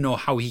I don't even know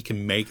how he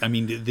can make...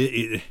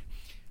 the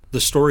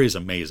story is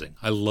amazing.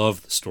 I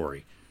love the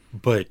story.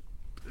 But,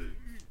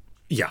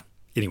 yeah.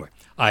 Anyway,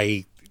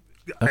 I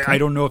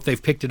don't know if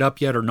they've picked it up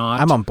yet or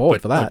not. I'm on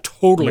board for that. I'm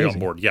totally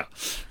Amazing. on board, yeah.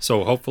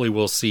 So hopefully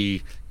we'll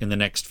see in the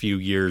next few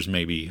years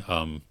maybe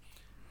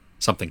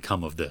something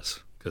come of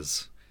this.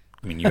 Because,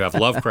 you have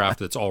Lovecraft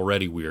that's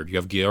already weird. You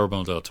have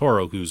Guillermo del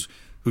Toro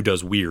who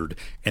does weird.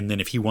 And then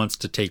if he wants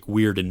to take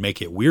weird and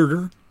make it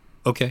weirder...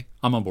 Okay,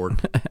 I'm on board.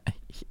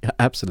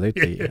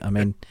 Absolutely.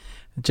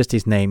 Just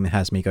his name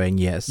has me going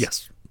yes.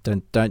 Yes.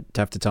 Don't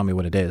have to tell me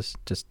what it is.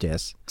 Just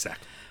yes.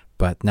 Exactly.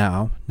 But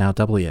now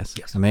double yes.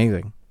 Yes.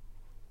 Amazing.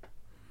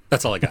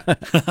 That's all I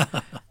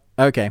got.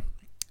 Okay.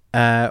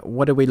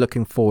 What are we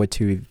looking forward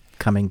to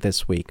coming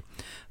this week?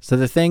 So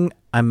the thing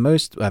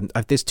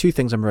there's two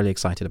things I'm really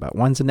excited about.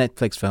 One's a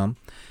Netflix film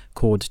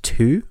called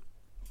 2.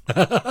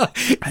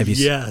 Have you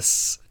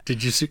Yes.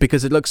 Did you see?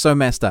 Because it looks so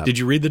messed up. Did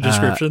you read the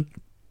description?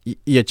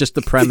 Yeah, just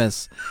the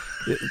premise.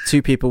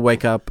 Two people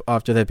wake up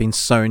after they've been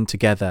sewn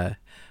together,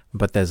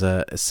 but there's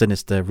a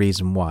sinister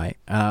reason why.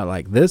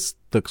 This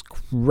looks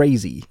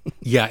crazy.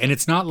 Yeah, and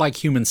it's not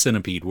like Human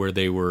Centipede where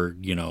they were,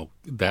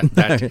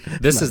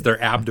 this is their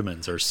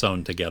abdomens are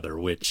sewn together,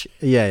 which...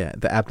 Yeah,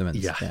 the abdomens.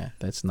 Yeah.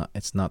 It's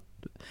not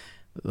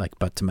like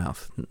butt to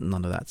mouth.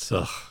 None of that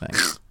stuff.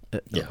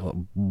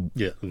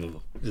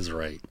 Is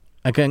right.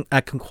 I can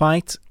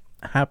quite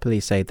happily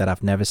say that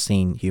I've never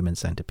seen Human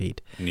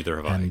Centipede. Neither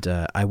have and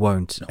I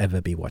won't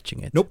ever be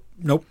watching it. Nope,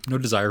 no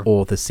desire.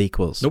 Or the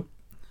sequels. Nope.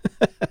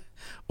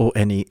 Or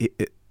any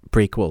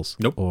prequels.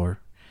 Nope. Or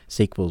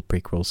sequels,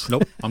 prequels.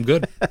 Nope, I'm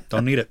good.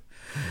 Don't need it.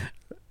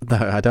 No,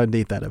 I don't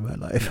need that in my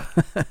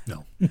life.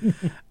 No.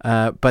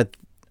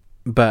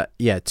 But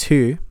yeah,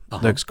 2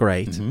 looks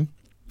great.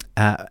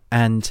 Mm-hmm.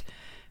 And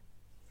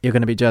you're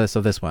going to be jealous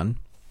of this one.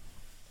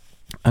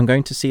 I'm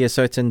going to see a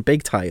certain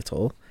big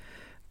title,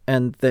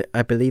 and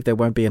I believe there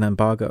won't be an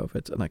embargo of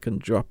it, and I can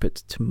drop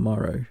it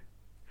tomorrow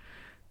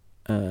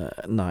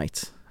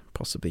night,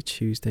 possibly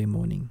Tuesday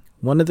morning.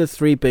 One of the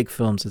 3 big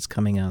films that's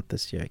coming out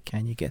this year.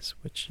 Can you guess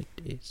which it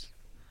is?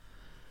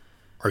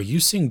 Are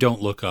you seeing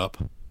Don't Look Up?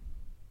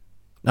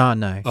 Oh,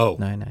 no. Oh.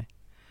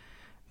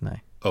 No.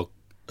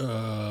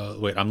 Oh,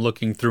 wait, I'm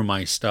looking through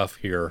my stuff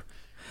here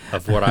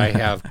of what I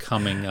have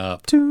coming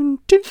up.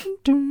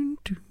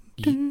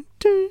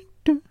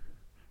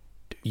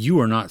 You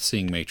are not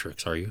seeing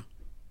Matrix, are you?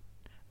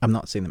 I'm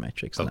not seeing The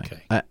Matrix, no.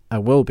 Okay. I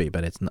will be,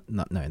 but it's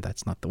not. No,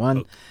 that's not the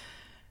one.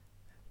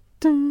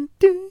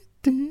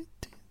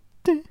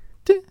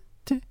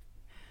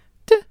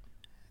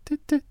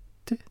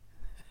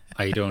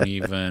 I don't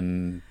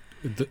even...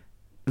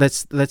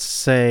 Let's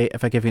say,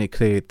 if I give you a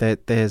clue, they're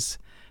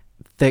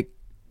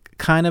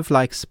kind of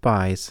like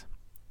spies.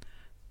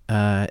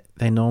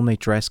 They normally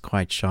dress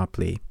quite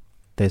sharply.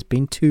 There's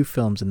been 2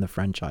 films in the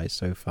franchise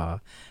so far.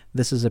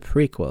 This is a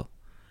prequel.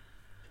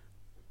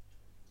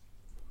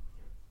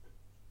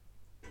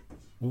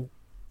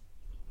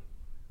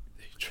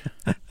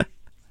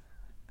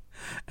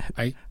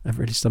 I've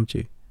really stumped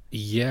you.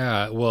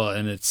 Yeah, well,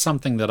 and it's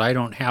something that I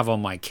don't have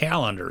on my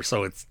calendar,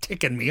 so it's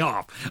ticking me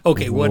off.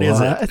 Okay, what is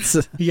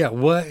it? Yeah,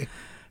 what?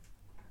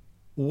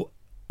 No,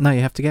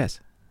 you have to guess.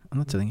 I'm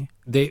not telling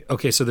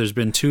you. So there's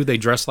been 2. They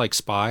dress like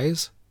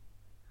spies.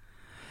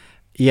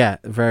 Yeah,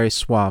 very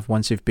suave.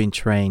 Once you've been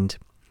trained,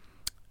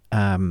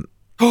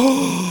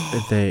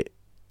 they.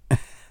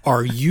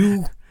 Are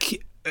you?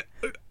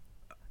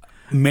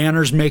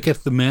 Manners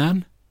maketh the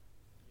man.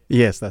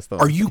 Yes, that's the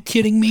one. Are you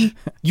kidding me?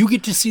 You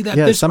get to see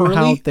that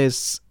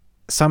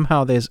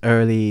somehow there's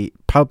early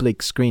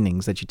public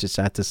screenings that you just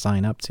had to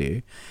sign up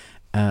to,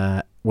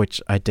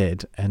 which I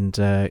did, and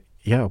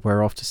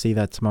we're off to see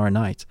that tomorrow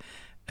night.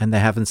 And they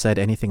haven't said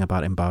anything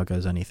about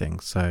embargoes or anything,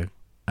 so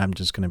I'm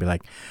just going to be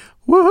like,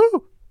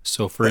 woohoo!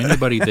 So for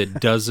anybody that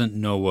doesn't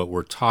know what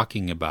we're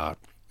talking about,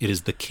 it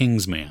is The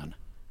Kingsman.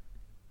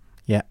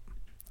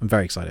 I'm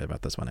very excited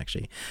about this one,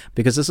 actually,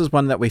 because this is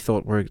one that we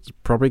thought were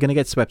probably going to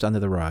get swept under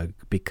the rug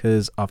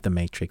because of The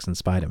Matrix and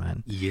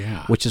Spider-Man.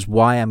 Yeah. Which is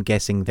why I'm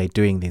guessing they're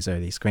doing these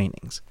early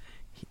screenings,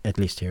 at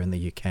least here in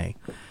the UK.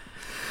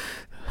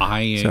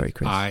 Sorry,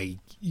 Chris. I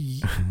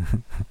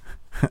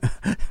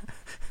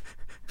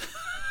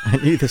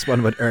knew this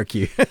one would irk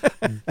you.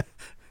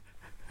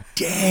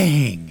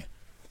 Dang.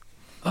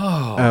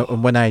 Oh.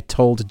 And when I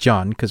told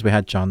John, because we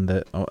had John,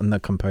 the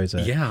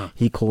composer,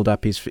 he called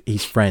up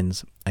his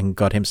friends and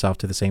got himself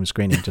to the same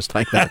screening just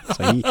like that.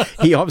 So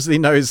he obviously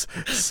knows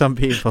some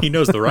people. He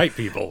knows the right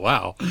people.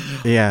 Wow.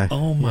 Yeah.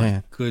 Oh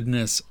my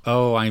goodness.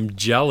 Oh, I'm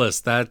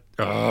jealous.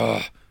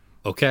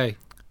 Okay.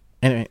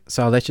 Anyway,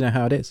 so I'll let you know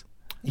how it is.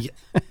 Yeah.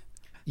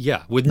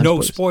 Yeah, with no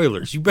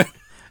spoilers. You bet.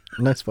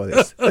 No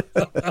spoilers.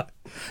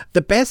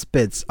 The best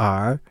bits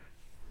are.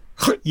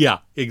 Yeah,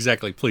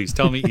 exactly. Please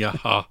tell me.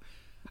 Yeah.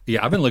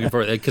 Yeah, I've been looking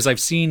for it because I've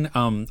seen.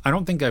 I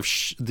don't think I've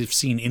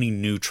seen any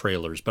new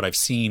trailers, but I've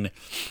seen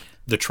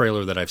the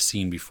trailer that I've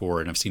seen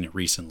before, and I've seen it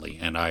recently,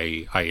 and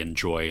I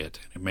enjoy it.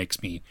 It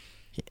makes me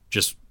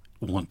just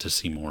want to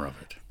see more of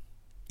it.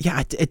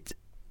 Yeah,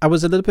 I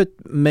was a little bit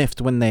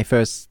miffed when they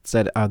first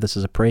said, "Oh, this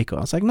is a prequel."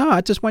 I was like, "No,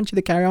 I just want you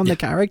to carry on the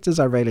characters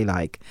I really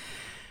like."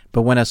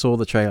 But when I saw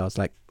the trailer, I was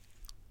like,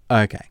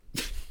 "Okay,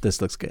 this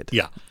looks good.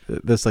 Yeah,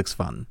 this looks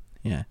fun."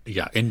 Yeah,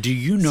 yeah. And do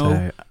you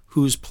know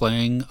who's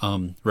playing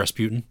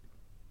Rasputin?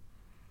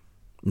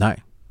 No.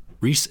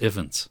 Rhys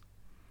Ifans.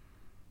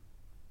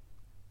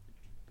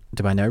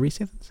 Do I know Rhys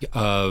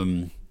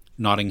Ifans?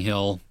 Notting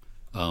Hill,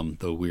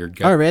 the weird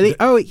guy. Oh, really?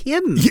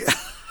 Him. Yeah.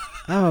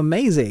 Oh,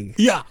 amazing.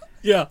 Yeah.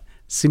 Yeah.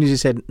 As soon as you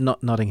said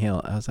Notting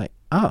Hill, I was like,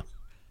 oh.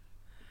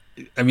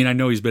 I mean, I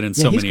know he's been in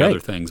so many great. other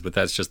things, but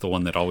that's just the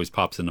one that always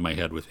pops into my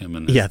head with him.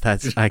 And yeah,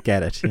 I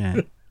get it. Yeah.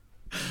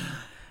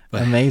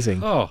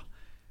 Amazing. Oh,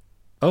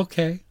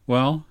 okay.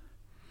 Well,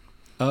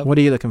 what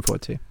are you looking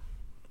forward to?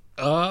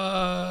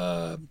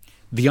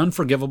 The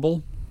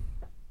Unforgivable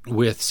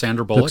with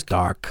Sandra Bullock. Looks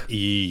dark.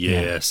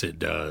 Yes, it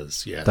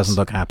does. Yes. Doesn't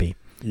look happy.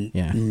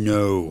 Yeah.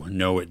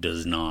 No, it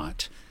does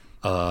not.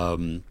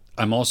 I'm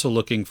also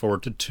looking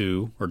forward to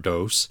 2 or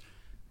Dose.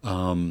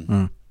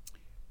 Then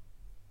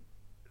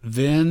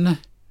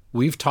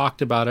we've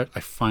talked about it.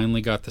 I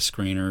finally got the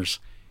screeners.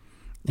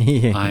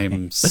 Yeah.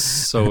 I'm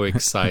so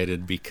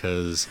excited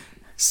because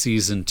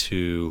season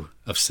 2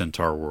 of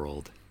Centaur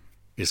World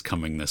is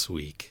coming this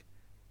week.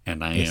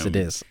 And Yes, it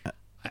is.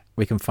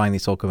 We can finally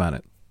talk about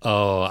it.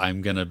 Oh,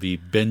 I'm going to be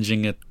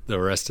binging it the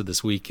rest of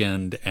this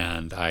weekend,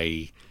 and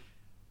I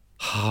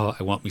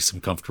want me some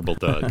Comfortable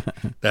Doug.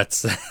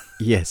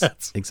 Yes,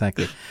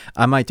 exactly.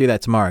 I might do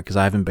that tomorrow because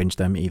I haven't binged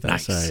them either.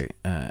 Nice. So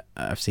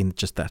I've seen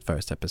just that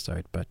first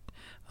episode, but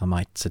I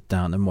might sit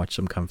down and watch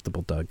some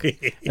Comfortable Doug.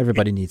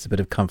 Everybody needs a bit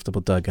of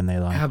Comfortable Doug in their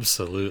life.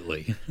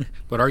 Absolutely.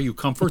 But are you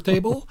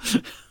comfortable?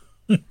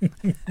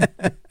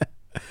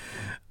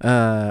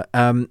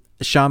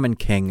 Shaman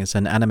King is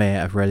an anime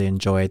I've really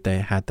enjoyed. They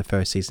had the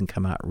first season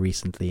come out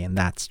recently, and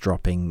that's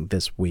dropping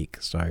this week.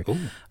 So I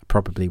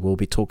probably will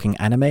be talking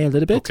anime a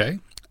little bit. Okay.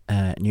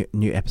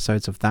 New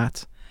episodes of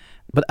that.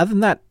 But other than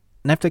that,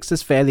 Netflix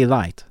is fairly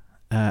light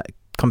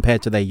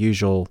compared to their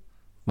usual,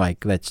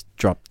 like, let's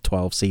drop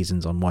 12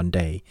 seasons on one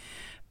day.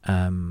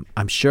 I'm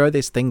sure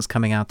there's things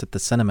coming out at the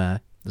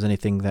cinema. Is there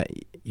anything that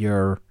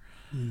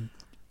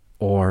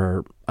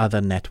or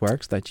other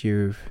networks that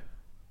you've...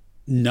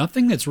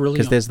 Nothing that's really...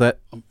 Because there's that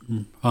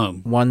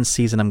one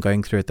season I'm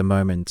going through at the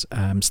moment,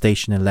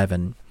 Station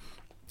 11,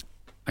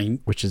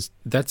 which is...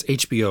 That's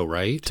HBO,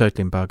 right?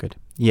 Totally embargoed.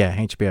 Yeah,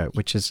 HBO,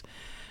 which is...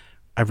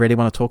 I really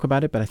want to talk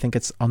about it, but I think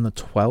it's on the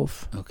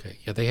 12th. Okay.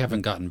 Yeah, they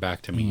haven't gotten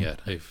back to me yet.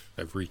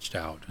 I've reached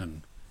out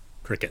and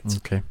crickets.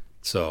 Okay.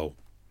 So,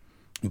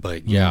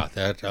 but yeah,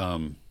 that...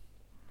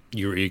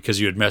 Because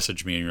you had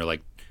messaged me and you're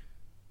like,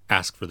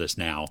 ask for this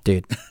now.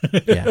 Dude.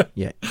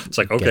 Yeah. It's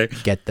like, okay.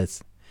 Get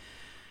this.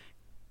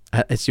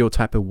 It's your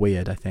type of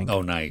weird, I think.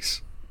 Oh,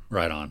 nice.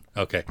 Right on.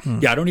 Okay.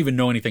 Yeah, I don't even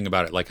know anything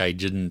about it. Like, I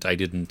didn't.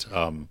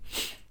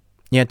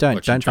 Yeah,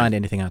 don't find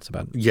anything else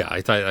about it. Yeah,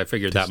 I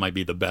figured that might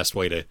be the best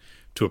way to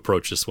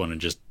approach this one and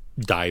just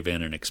dive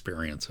in and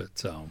experience it.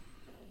 So,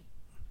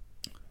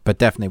 but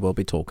definitely we'll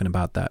be talking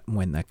about that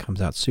when that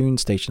comes out soon.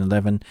 Station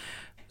 11.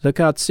 Look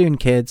out soon,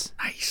 kids.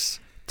 Nice.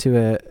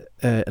 To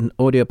an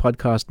audio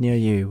podcast near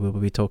you, we'll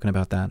be talking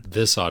about that.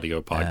 This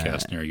audio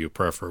podcast near you,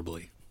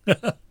 preferably.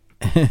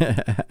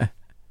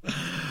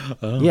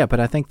 Yeah, but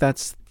I think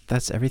that's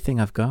everything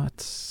I've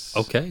got.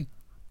 Okay.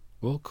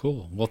 Well,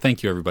 cool. Well,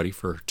 thank you, everybody,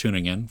 for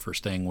tuning in, for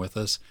staying with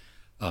us.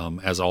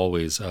 As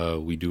always,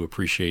 we do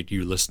appreciate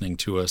you listening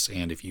to us,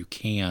 and if you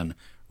can,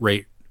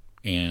 rate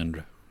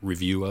and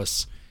review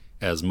us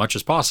as much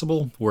as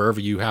possible wherever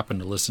you happen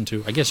to listen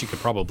to. I guess you could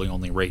probably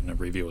only rate and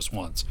review us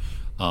once,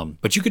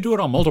 but you could do it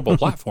on multiple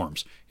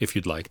platforms if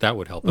you'd like. That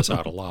would help us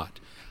out a lot.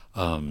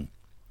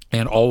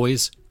 And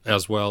always,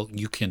 as well,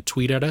 you can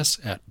tweet at us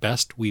at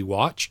Best We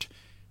Watched.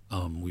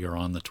 We are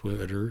on the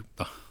Twitter.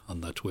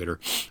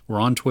 We're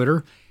on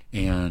Twitter,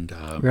 And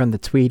we're on the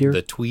tweeter.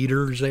 The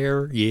tweeters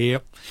there,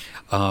 yep.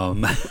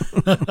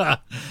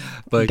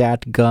 But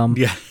Dat gum.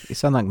 Yeah. You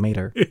sound like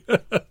Mater.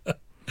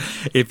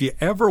 If you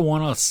ever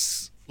want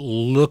to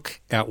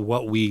look at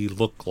what we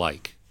look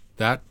like,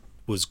 that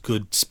was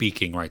good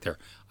speaking right there.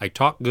 I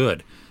talk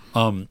good.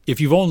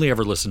 If you've only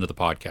ever listened to the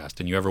podcast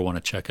and you ever want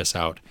to check us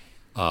out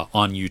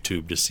on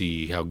YouTube to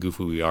see how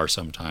goofy we are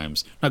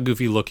sometimes, not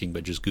goofy looking,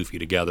 but just goofy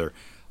together,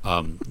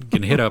 you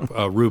can hit up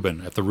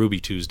Ruben at the Ruby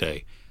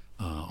Tuesday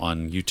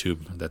on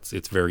YouTube.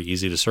 It's very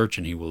easy to search,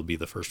 and he will be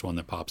the first one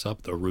that pops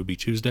up, the Ruby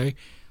Tuesday.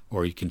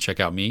 Or you can check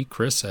out me,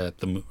 Chris, at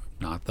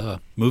not the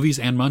Movies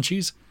and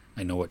Munchies.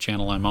 I know what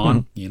channel I'm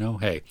on,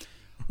 hey.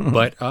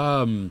 But,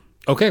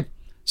 okay.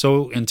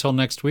 So until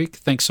next week,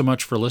 thanks so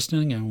much for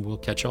listening, and we'll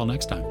catch y'all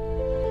next time.